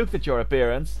 I looked at your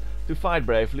appearance to fight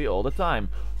bravely all the time,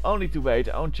 only to wait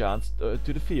own chance to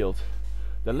the field.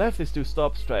 The left is to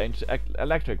stop strange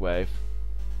electric wave.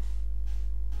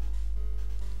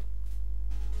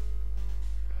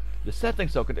 The setting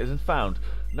socket isn't found.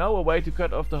 No a way to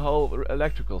cut off the whole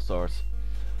electrical source.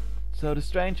 So the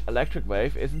strange electric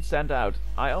wave isn't sent out.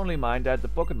 I only mind that the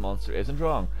pocket monster isn't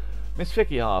wrong. Miss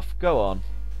Vicky Half, go on.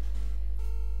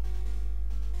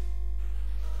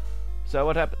 So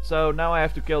what happened? So now I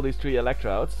have to kill these 3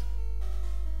 electrodes.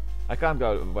 I can't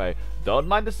go away. Don't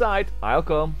mind the sight, I'll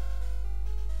come.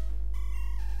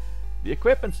 The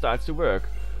equipment starts to work,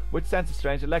 which sends a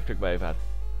strange electric wave at.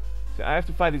 So I have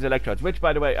to find these electrodes, which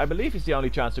by the way, I believe is the only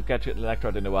chance to catch an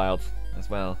electrode in the wild as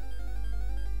well.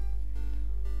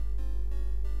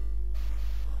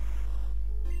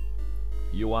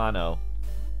 Yuano.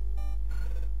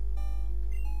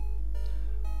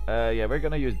 Yeah, we're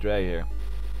gonna use Dre here.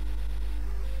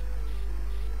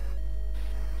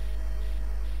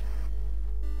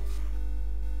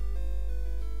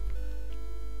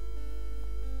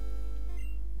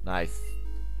 Nice.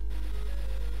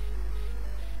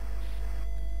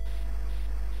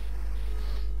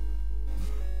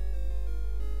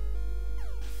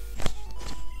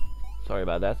 Sorry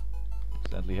about that.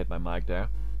 Accidentally hit my mic there.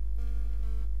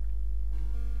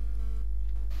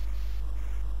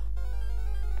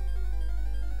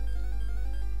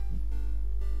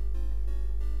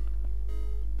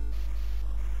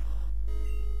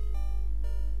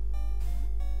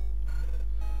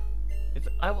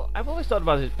 I've always thought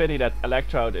about it pity that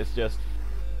Electrode is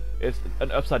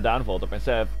an upside down vault up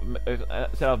instead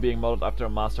of being modeled after a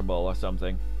Master Ball or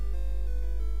something.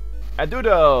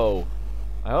 Adudo!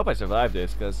 I hope I survive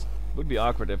this, because it would be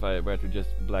awkward if I were to just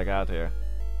black out here.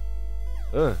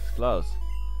 Ugh, it's close.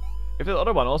 If the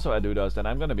other one also Adudos, then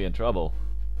I'm gonna be in trouble.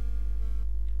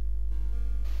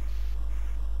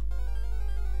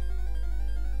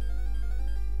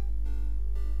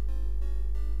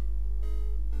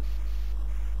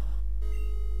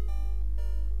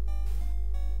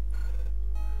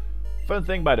 Fun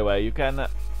thing, by the way, you can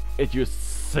it use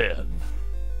sin.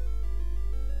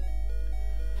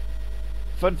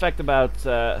 Fun fact about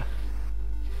I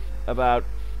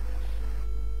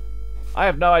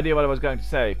have no idea what I was going to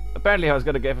say. Apparently I was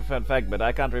going to give a fun fact, but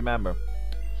I can't remember.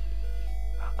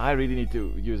 I really need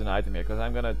to use an item here, because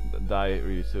I'm gonna die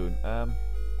really soon.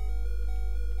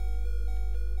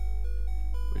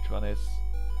 Which one is...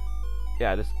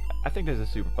 Yeah, this. I think this is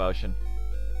a super potion.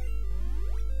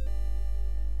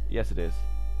 Yes, it is.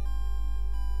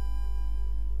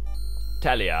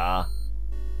 Talia!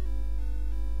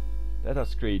 That was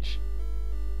Screech.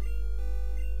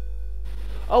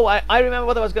 Oh, I remember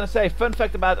what I was gonna say. Fun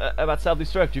fact about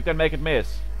self-destruct, you can make it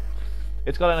miss.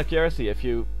 It's got an accuracy. If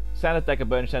you sand attack a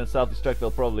bunch, then self-destruct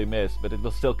will probably miss, but it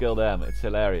will still kill them. It's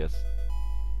hilarious.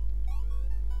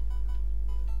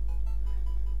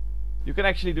 You can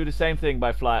actually do the same thing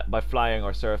by flying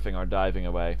or surfing or diving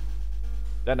away.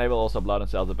 Then they will also blow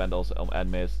themselves up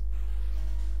and miss.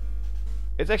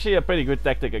 It's actually a pretty good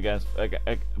tactic against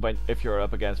if you're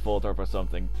up against Voltorb or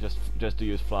something, just to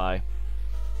use fly.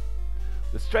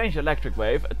 The strange electric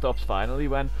wave stops finally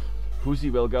when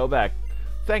Hoosie will go back.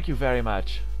 Thank you very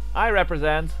much.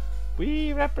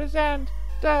 We represent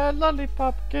the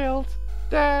Lollipop Guild.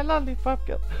 The lollipop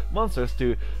kill monsters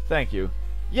too. Thank you.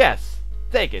 Yes!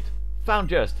 Take it! Found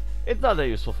just. It's not that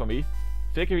useful for me.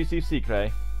 Vicky receives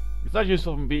Secret. It's not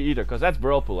useful for me either, cause that's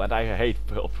Whirlpool and I hate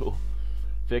Whirlpool.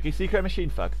 Vicky Secret Machine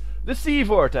Fuck. The Sea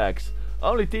Vortex!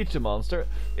 Only teach the monster.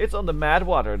 It's on the mad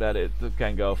water that it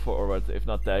can go forward if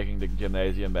not taking the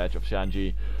gymnasium badge of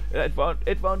Shanji. It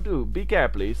won't do. Be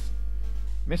careful, please.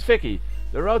 Miss Vicky,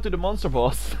 the road to the monster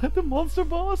boss. The monster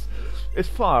boss? Is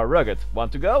far rugged.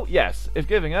 Want to go? Yes. If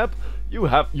giving up, you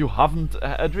haven't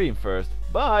a dream first.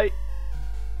 Bye!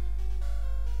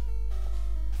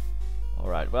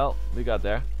 Alright, well, we got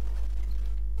there.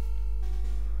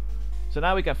 So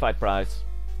now we can fight Price.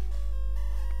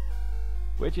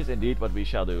 Which is indeed what we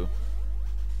shall do.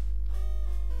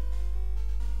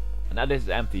 And now this is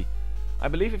empty. I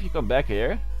believe if you come back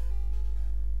here,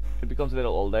 it becomes a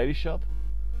little old lady shop.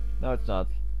 No, it's not.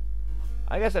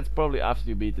 I guess that's probably after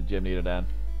you beat the gym leader then.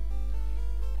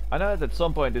 I know that at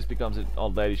some point this becomes an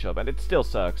old lady shop, and it still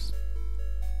sucks.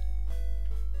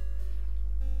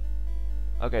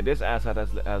 Okay, this asshat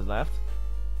has left.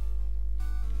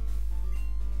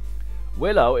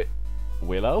 Willow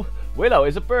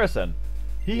is a person.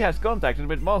 He has contacted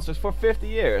with monsters for 50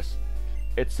 years.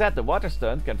 It said the water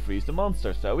stunt can freeze the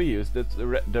monster, so we used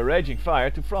the raging fire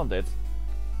to front it.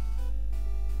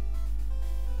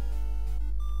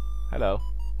 Hello.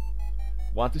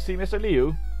 Want to see Mr.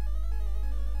 Liu?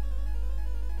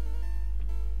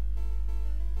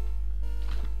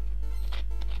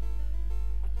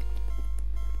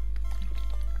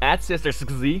 Add Sister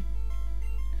Z.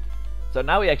 So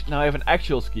now we now have an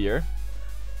actual skier.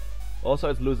 Also,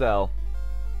 it's Luzel.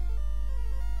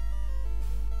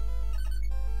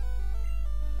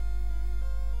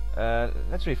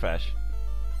 Let's refresh.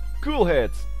 Cool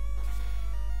hits.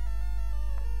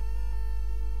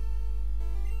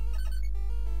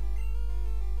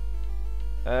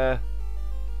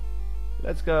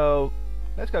 Let's go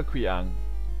Kriang.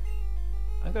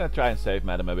 I'm gonna try and save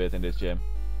Madam a bit in this gym.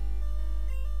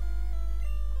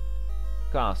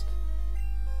 Cast.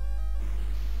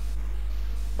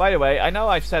 By the way, I know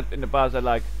I've said in the past that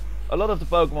like a lot of the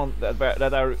Pokemon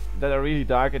that are really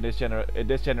dark in this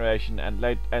generation and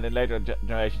in later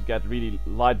generations get really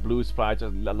light blue sprites or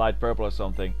light purple or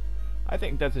something. I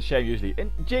think that's a shame usually.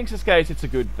 In Jinx's case, it's a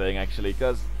good thing actually,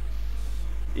 because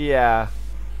yeah,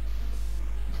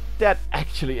 that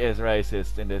actually is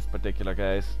racist in this particular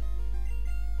case.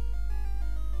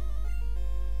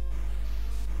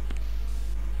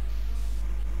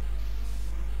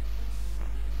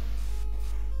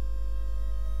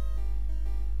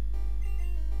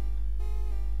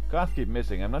 Can't keep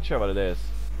missing, I'm not sure what it is.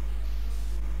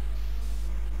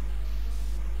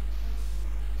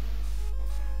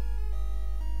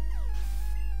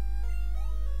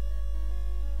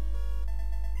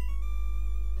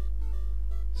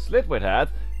 Slitwit hat.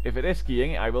 If it is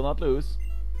skiing, I will not lose.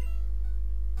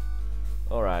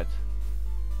 Alright.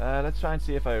 Let's try and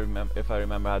see if I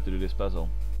remember how to do this puzzle.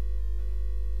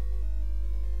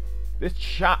 This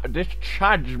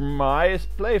Chajma is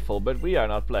playful, but we are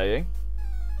not playing.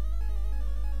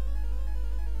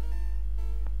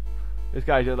 This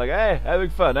guy's just like, hey, having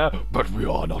fun, huh? But we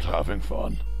are not having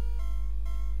fun.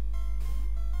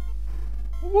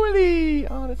 Woolly!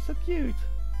 Oh, that's so cute.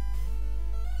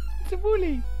 It's a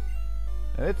woolly.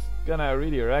 And it's gonna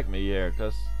really wreck me here,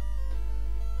 because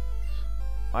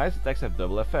my ice attacks have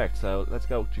double effect, so let's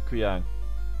go to Kriang.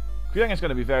 Kriang is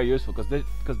gonna be very useful,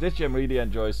 because this gym really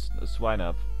enjoys swine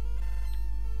up.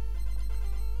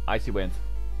 Icy Wind.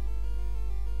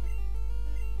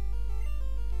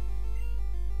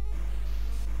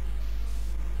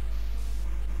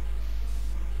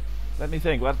 Let me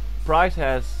think, what Price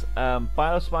has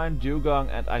Piloswine, Dugong,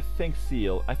 and I think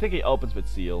Seal. I think he opens with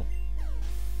Seal.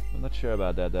 I'm not sure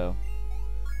about that though.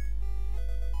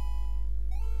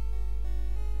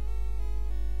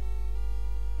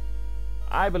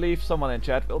 I believe someone in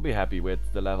chat will be happy with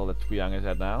the level that Kriang is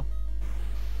at now.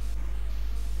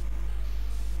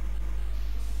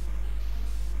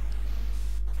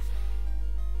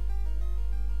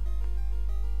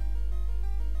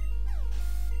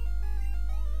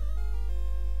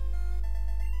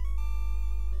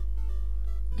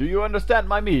 Do you understand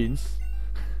my means?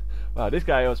 Wow, this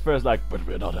guy was first like, but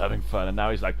we're not having fun, and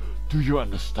now he's like, do you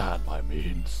understand my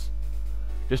means?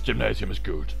 This gymnasium is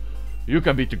good. You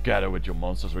can be together with your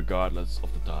monsters regardless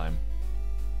of the time.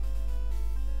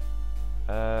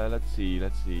 Let's see.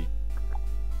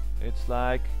 It's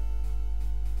like...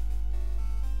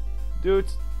 Dude!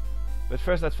 But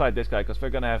first let's fight this guy, because we're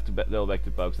gonna have to deal back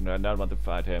to Pokes, and I don't want to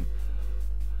fight him.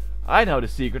 I know the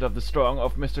secret of the strong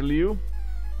of Mr. Liu.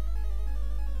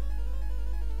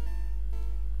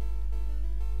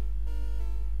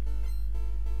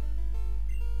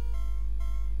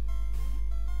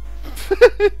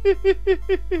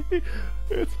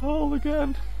 It's whole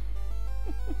again.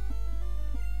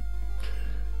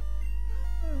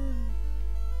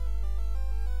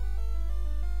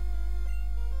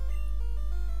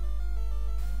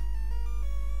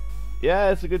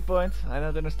 Yeah, it's a good point. I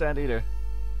don't understand either.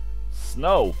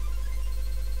 Snow.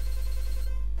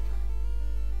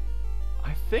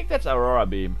 I think that's Aurora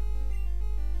Beam.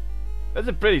 That's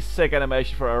a pretty sick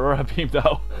animation for Aurora Beam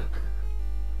though.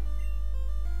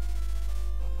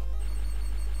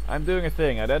 I'm doing a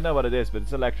thing. I don't know what it is, but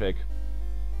it's electric.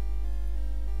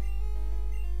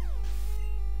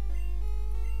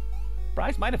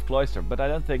 Bryce might have Cloister, but I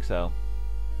don't think so.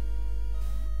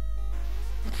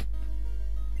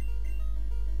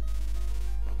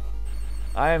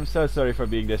 I am so sorry for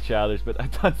being this childish, but I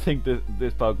don't think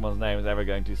this Pokemon's name is ever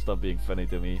going to stop being funny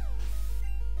to me.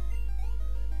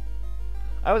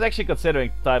 I was actually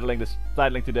considering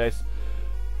titling today's.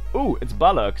 Ooh, it's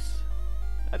Bullocks.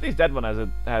 At least that one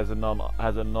has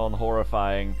a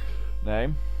non-horrifying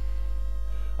name.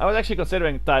 I was actually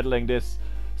considering titling this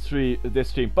stream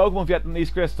Pokemon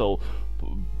Vietnamese Crystal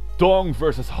Dong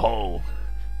versus Hole.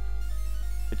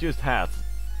 It used Hat.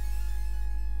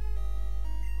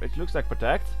 Which looks like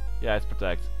Protect. Yeah, it's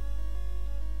Protect.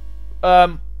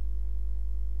 Oh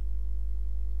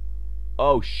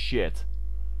shit.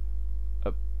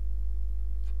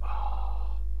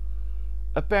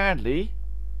 Apparently,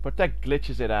 Protect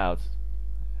glitches it out.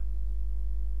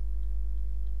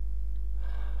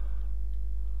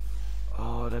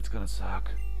 Oh, that's gonna suck.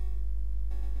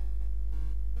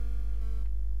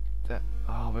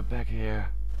 Oh, we're back here.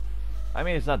 I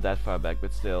mean, it's not that far back,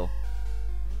 but still.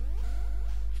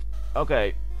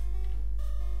 Okay.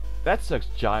 That sucks,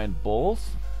 giant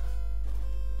balls.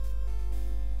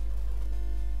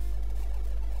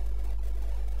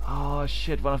 Oh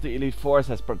shit, one of the Elite Fours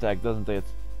has Protect, doesn't it?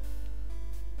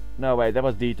 No, wait, that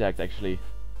was Detect actually.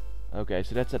 Okay,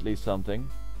 so that's at least something.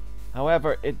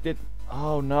 However, it did...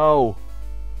 Oh no!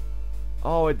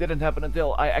 Oh, it didn't happen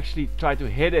until I actually tried to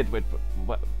hit it with...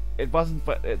 It wasn't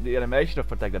the animation of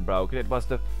Protect that broke. It was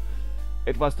the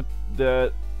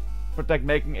Protect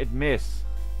making it miss.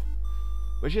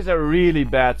 Which is a really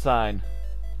bad sign.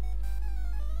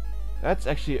 That's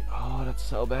actually... Oh, that's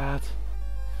so bad.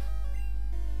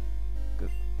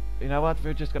 Good. You know what?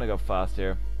 We're just gonna go fast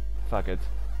here. Fuck it.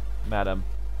 Madam.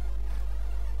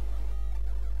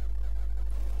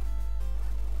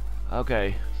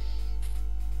 Okay.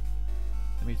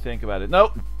 Let me think about it.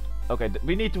 No! Okay,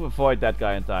 we need to avoid that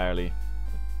guy entirely.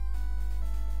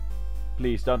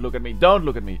 Please, don't look at me. Don't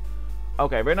look at me!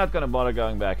 Okay, we're not gonna bother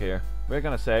going back here. We're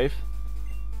gonna save.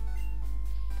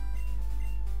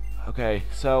 Okay,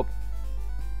 so...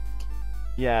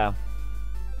 Yeah.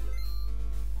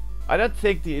 I don't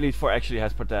think the Elite Four actually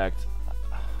has Protect.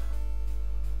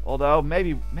 Although,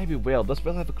 maybe Will. Does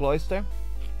Will have a Cloister?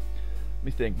 Let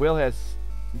me think. Will has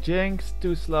Jinx,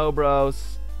 2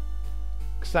 Slowbros,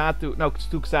 Xatu... No,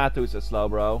 2 Xatus, a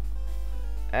Slowbro.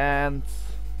 And...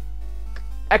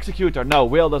 Executor. No,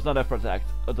 Will does not have Protect.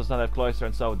 It does not have Cloister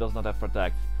and so it does not have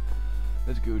Protect.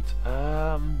 That's good.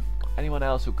 Anyone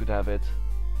else who could have it?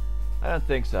 I don't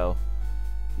think so.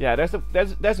 Yeah, there's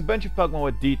a bunch of Pokemon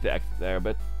with Detect there,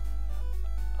 but...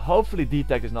 Hopefully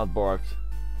Detect is not borked.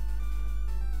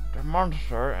 The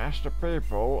monster, as the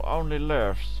people, only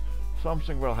lives.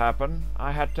 Something will happen.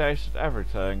 I had tasted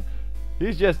everything.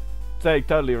 He's just saying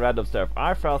totally random stuff.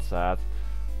 I felt sad.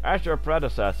 As your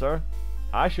predecessor,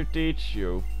 I should teach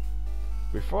you.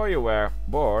 Before you were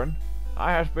born,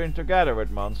 I have been together with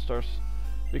monsters.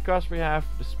 Because we have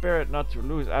the spirit not to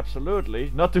lose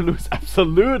absolutely. Not to lose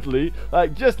absolutely?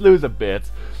 Like, just lose a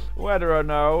bit. Whether or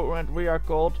no, and we are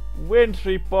called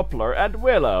Wintry Poplar and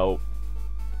Willow.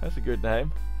 That's a good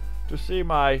name. To see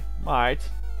my might.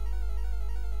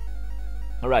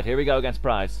 Alright, here we go against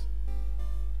Price.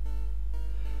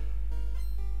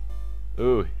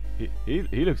 Ooh, he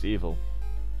looks evil.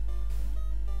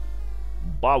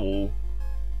 Bawu.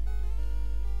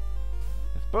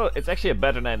 It's actually a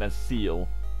better name than Seal.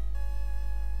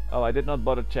 Oh, I did not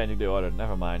bother changing the order.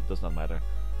 Never mind, does not matter.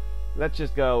 Let's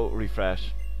just go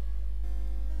refresh.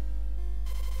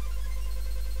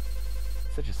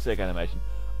 Such a sick animation.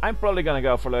 I'm probably gonna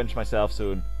go for lunch myself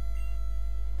soon.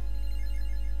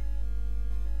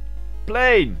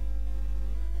 Plane!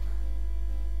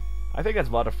 I think that's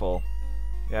Waterfall.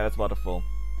 Yeah, that's Waterfall.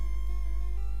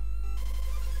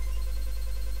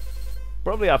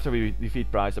 Probably after we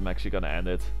defeat Price, I'm actually gonna end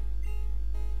it.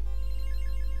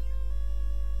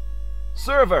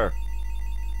 Server!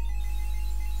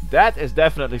 That is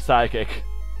definitely Psychic.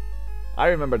 I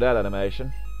remember that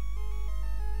animation.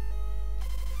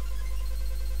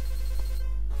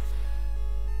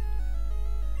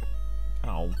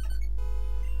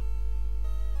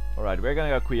 Alright, we're gonna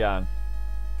go Quyang.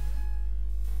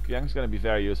 Quyang's gonna be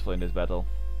very useful in this battle.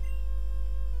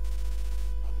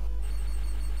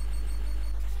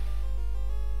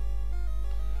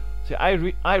 See,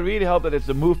 I really hope that it's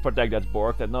the move protect that's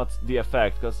borked and not the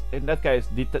effect, because in that case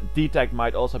detect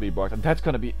might also be borked, and that's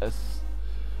gonna be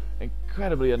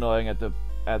incredibly annoying at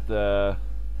the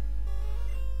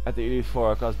Elite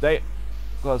Four,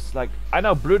 because like I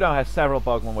know Bruno has several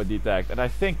Pokemon with detect, and I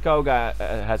think Koga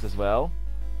has as well,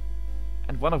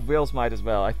 and one of Will's might as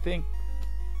well. I think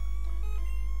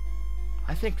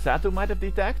Xatu might have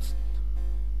detect.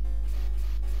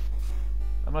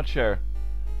 I'm not sure.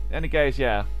 In any case,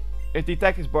 yeah. If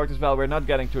detect is borked as well, we're not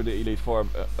getting through the Elite Four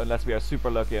unless we are super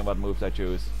lucky in what moves I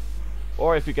choose,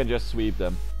 or if we can just sweep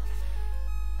them.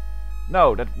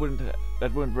 No, that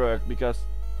wouldn't work because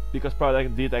Product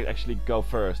and Detect actually go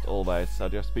first always, so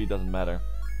their speed doesn't matter.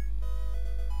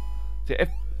 See,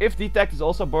 if Detect is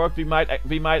also borked, we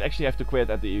might actually have to quit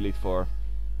at the Elite Four.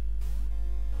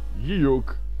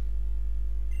 Yuck.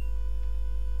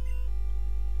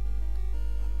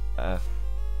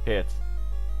 Hit.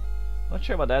 Not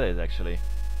sure what that is actually.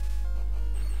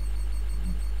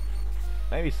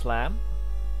 Maybe Slam?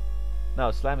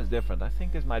 No, Slam is different. I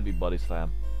think this might be Body Slam.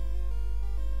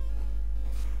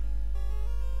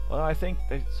 Well, I think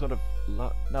they sort of...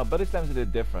 No, Body Slam is a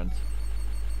bit different.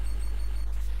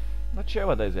 Not sure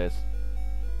what this is.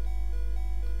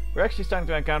 We're actually starting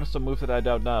to encounter some moves that I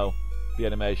don't know the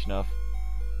animation of.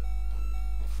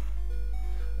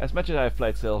 As much as I've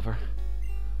played Silver.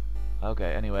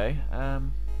 Okay, anyway.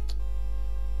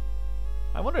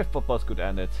 I wonder if Popos could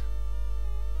end it.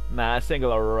 Nah, a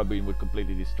single Aurora Beam would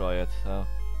completely destroy it, so...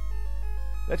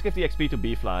 Let's give the XP to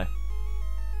B-Fly.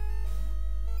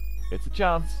 It's a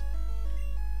chance.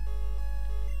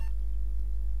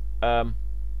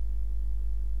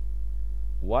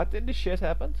 What in the shit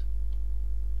happened?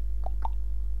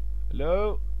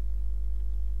 Hello?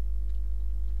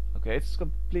 Okay, it's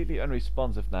completely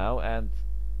unresponsive now, and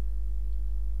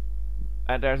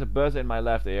there's a buzz in my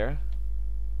left ear.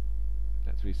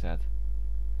 Let's reset.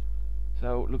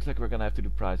 So, looks like we're gonna have to do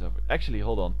price over. Actually,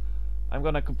 hold on. I'm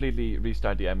gonna completely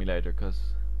restart the emulator, cause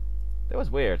that was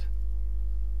weird.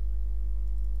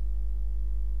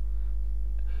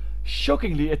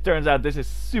 Shockingly, it turns out this is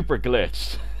super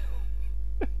glitched.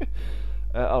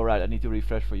 Alright, I need to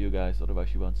refresh for you guys,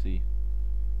 otherwise you won't see.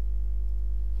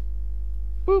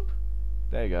 Boop!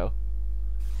 There you go.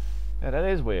 Yeah, that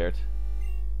is weird.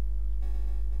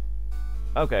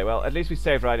 Okay, well, at least we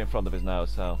saved right in front of his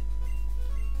nose, so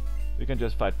we can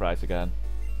just fight Price again.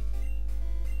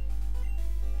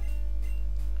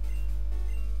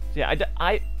 So yeah,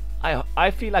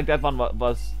 I feel like that one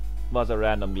was a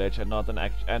random glitch and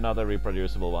not a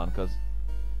reproducible one, because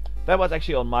that was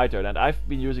actually on my turn, and I've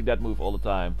been using that move all the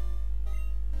time.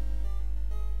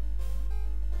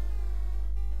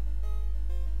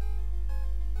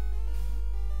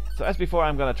 So as before,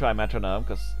 I'm gonna try Metronome,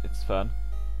 because it's fun.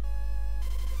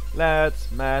 Let's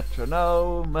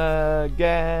metronome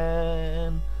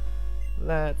again.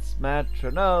 Let's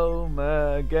metronome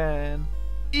again.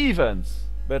 Evens!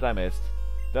 But I missed.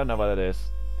 Don't know what it is.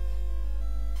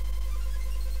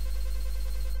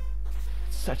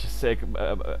 Such a sick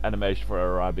animation for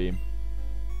a raw beam.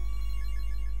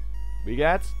 We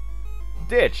get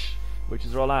Ditch, which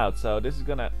is roll out, so this is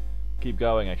gonna keep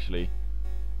going actually.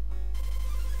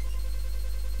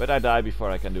 But I die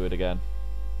before I can do it again.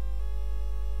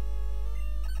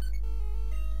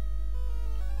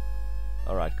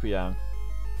 Alright, Quyang.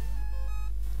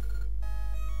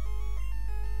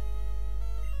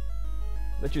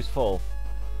 Let's use Full.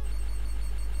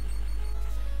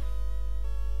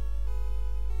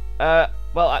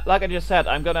 Well, like I just said,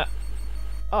 I'm gonna...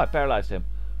 Oh, I paralyzed him.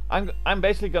 I'm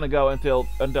basically gonna go until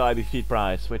I defeat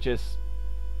Price, which is...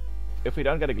 If we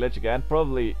don't get a glitch again,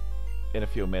 probably in a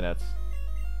few minutes.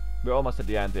 We're almost at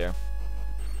the end here.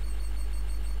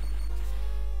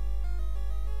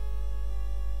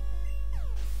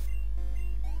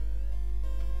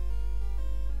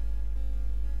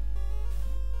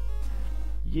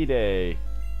 Yeeday.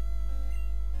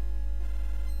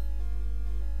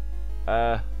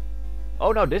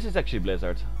 Oh no, this is actually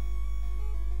Blizzard.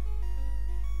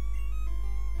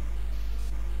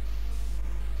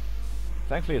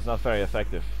 Thankfully it's not very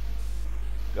effective.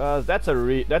 Cause that's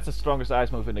the strongest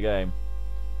ice move in the game.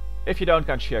 If you don't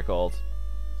count Sheer Cold.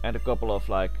 And a couple of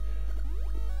like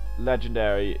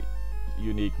legendary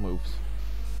unique moves.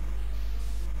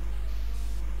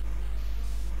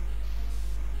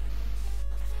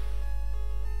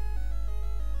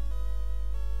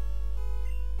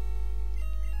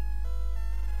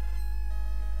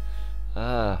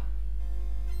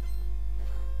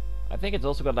 think it's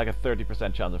also got like a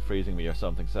 30% chance of freezing me or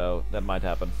something, so that might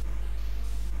happen.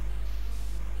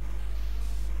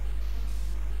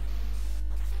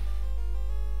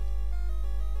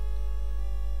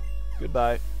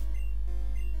 Goodbye.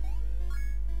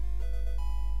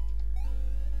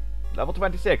 Level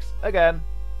 26, again.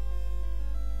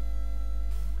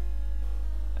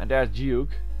 And there's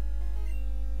Duke.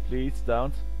 Please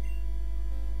don't.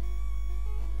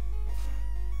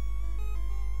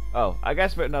 Oh, I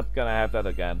guess we're not gonna have that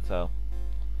again, so.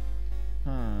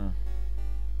 Okay,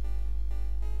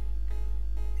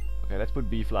 let's put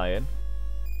B-Fly in.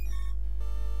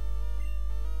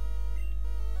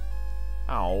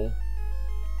 Ow.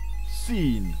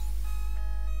 Scene.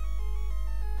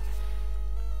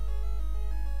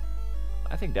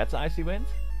 I think that's Icy Wind.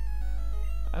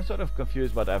 I'm sort of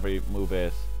confused what every move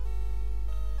is.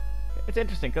 It's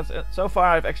interesting, because so far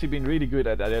I've actually been really good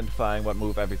at identifying what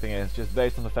move everything is, just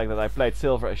based on the fact that I played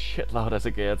Silver a shitload as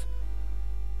a kid.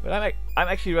 But I'm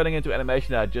actually running into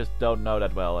animation that I just don't know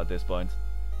that well at this point.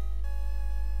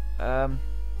 I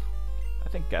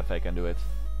think Cafe can do it.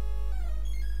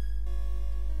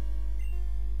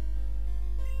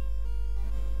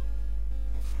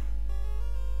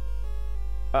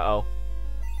 Uh-oh.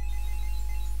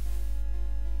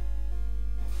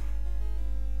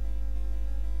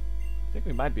 I think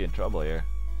we might be in trouble here.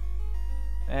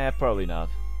 Probably not.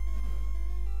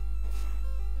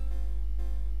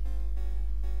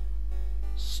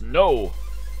 Snow!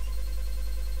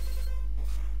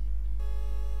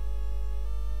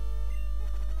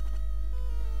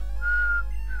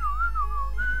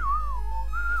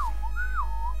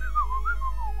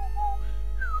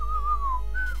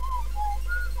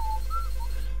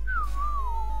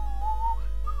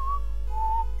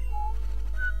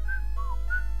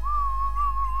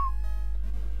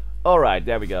 Alright,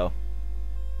 there we go.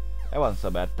 That wasn't so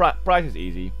bad. Price is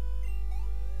easy.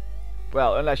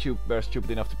 Well, unless you were stupid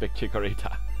enough to pick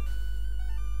Chikorita.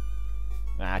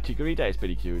 Nah, Chikorita is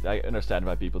pretty cute. I understand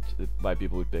why people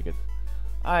would pick it.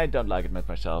 I don't like it much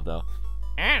myself, though.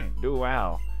 And do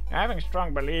well. Having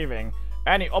strong believing,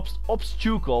 any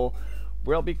obstacle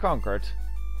will be conquered.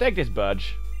 Take this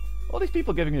budge. All these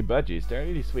people giving me budgies, they're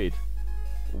really sweet.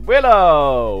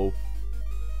 Willow!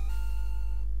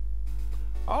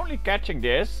 Only catching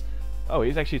this. Oh,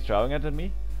 he's actually throwing it at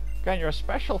me. Can your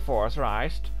special force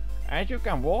rise, and you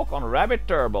can walk on Rabbit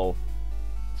Turtle.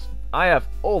 I have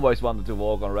always wanted to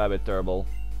walk on Rabbit Turtle.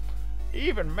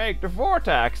 Even make the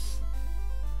vortex.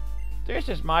 This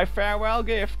is my farewell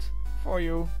gift for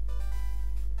you.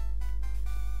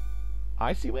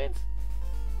 Icy Wind?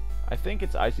 I think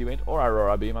it's Icy Wind or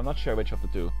Aurora Beam. I'm not sure which of the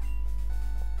two.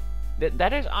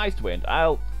 That is Ice Wind.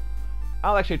 I'll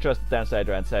actually trust the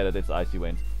Translator and say that it's Icy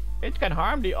Wind. It can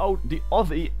harm the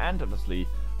Aussie endlessly,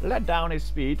 let down his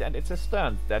speed, and it's a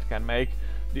stunt that can make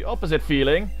the opposite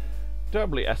feeling,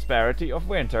 doubly asperity of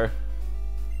winter.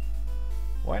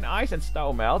 When ice and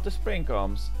snow melt, the spring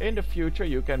comes. In the future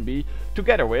you can be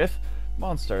together with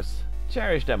monsters.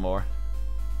 Cherish them more.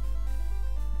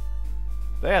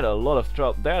 They had a lot of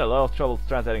trouble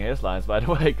translating his lines, by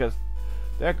the way, because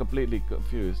they're completely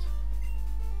confused.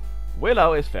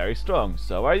 Willow is very strong,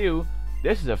 so are you.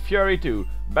 This is a Fury 2,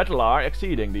 Battle R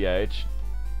exceeding the age.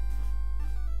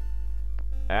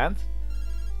 And?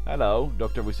 Hello,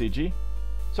 Dr. Wusiji.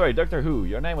 Sorry, Doctor Who.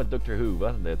 Your name was Doctor Who,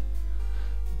 wasn't it?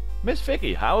 Miss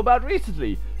Vicky, how about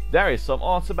recently? There is some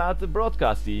odds about the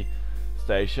broadcasty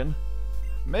station.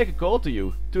 Make a call to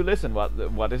you to listen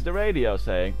what is the radio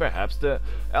saying. Perhaps the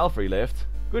Elfrey lift.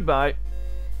 Goodbye.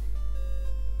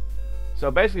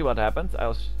 So basically what happened,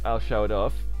 I'll show it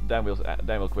off. Then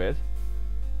we'll quit.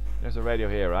 There's a radio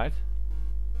here, right?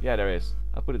 Yeah, there is.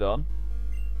 I'll put it on.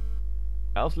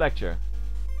 Elf's lecture.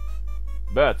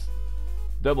 But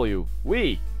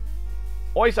we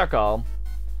Ois are calm.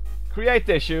 Create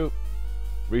tissue.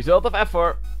 Result of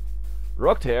effort.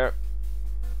 Rocked hair.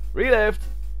 Relived.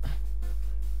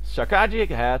 Shakaji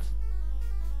hat.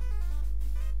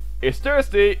 Is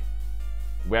thirsty.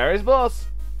 Where is boss?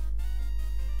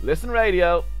 Listen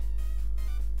radio.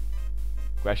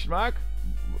 Question mark?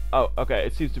 Oh, okay,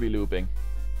 it seems to be looping.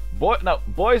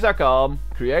 Boys are calm.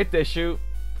 Create tissue.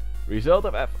 Result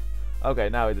of effort. Okay,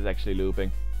 now it is actually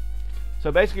looping.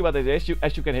 So basically what it is,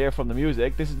 as you can hear from the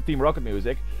music, this is the Team Rocket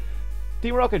music.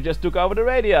 Team Rocket just took over the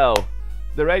radio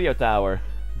tower.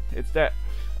 It's there,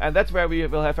 and that's where we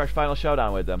will have our final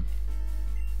showdown with them.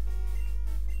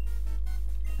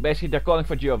 Basically, they're calling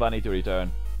for Giovanni to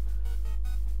return.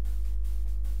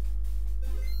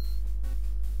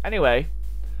 Anyway,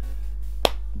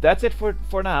 that's it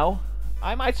for now.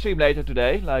 I might stream later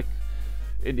today, like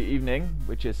in the evening,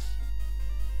 which is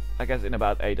I guess in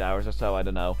about 8 hours or so, I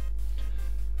don't know.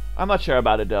 I'm not sure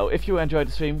about it though. If you enjoyed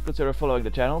the stream, consider following the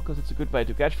channel, because it's a good way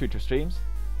to catch future streams.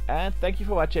 And thank you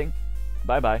for watching.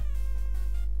 Bye bye.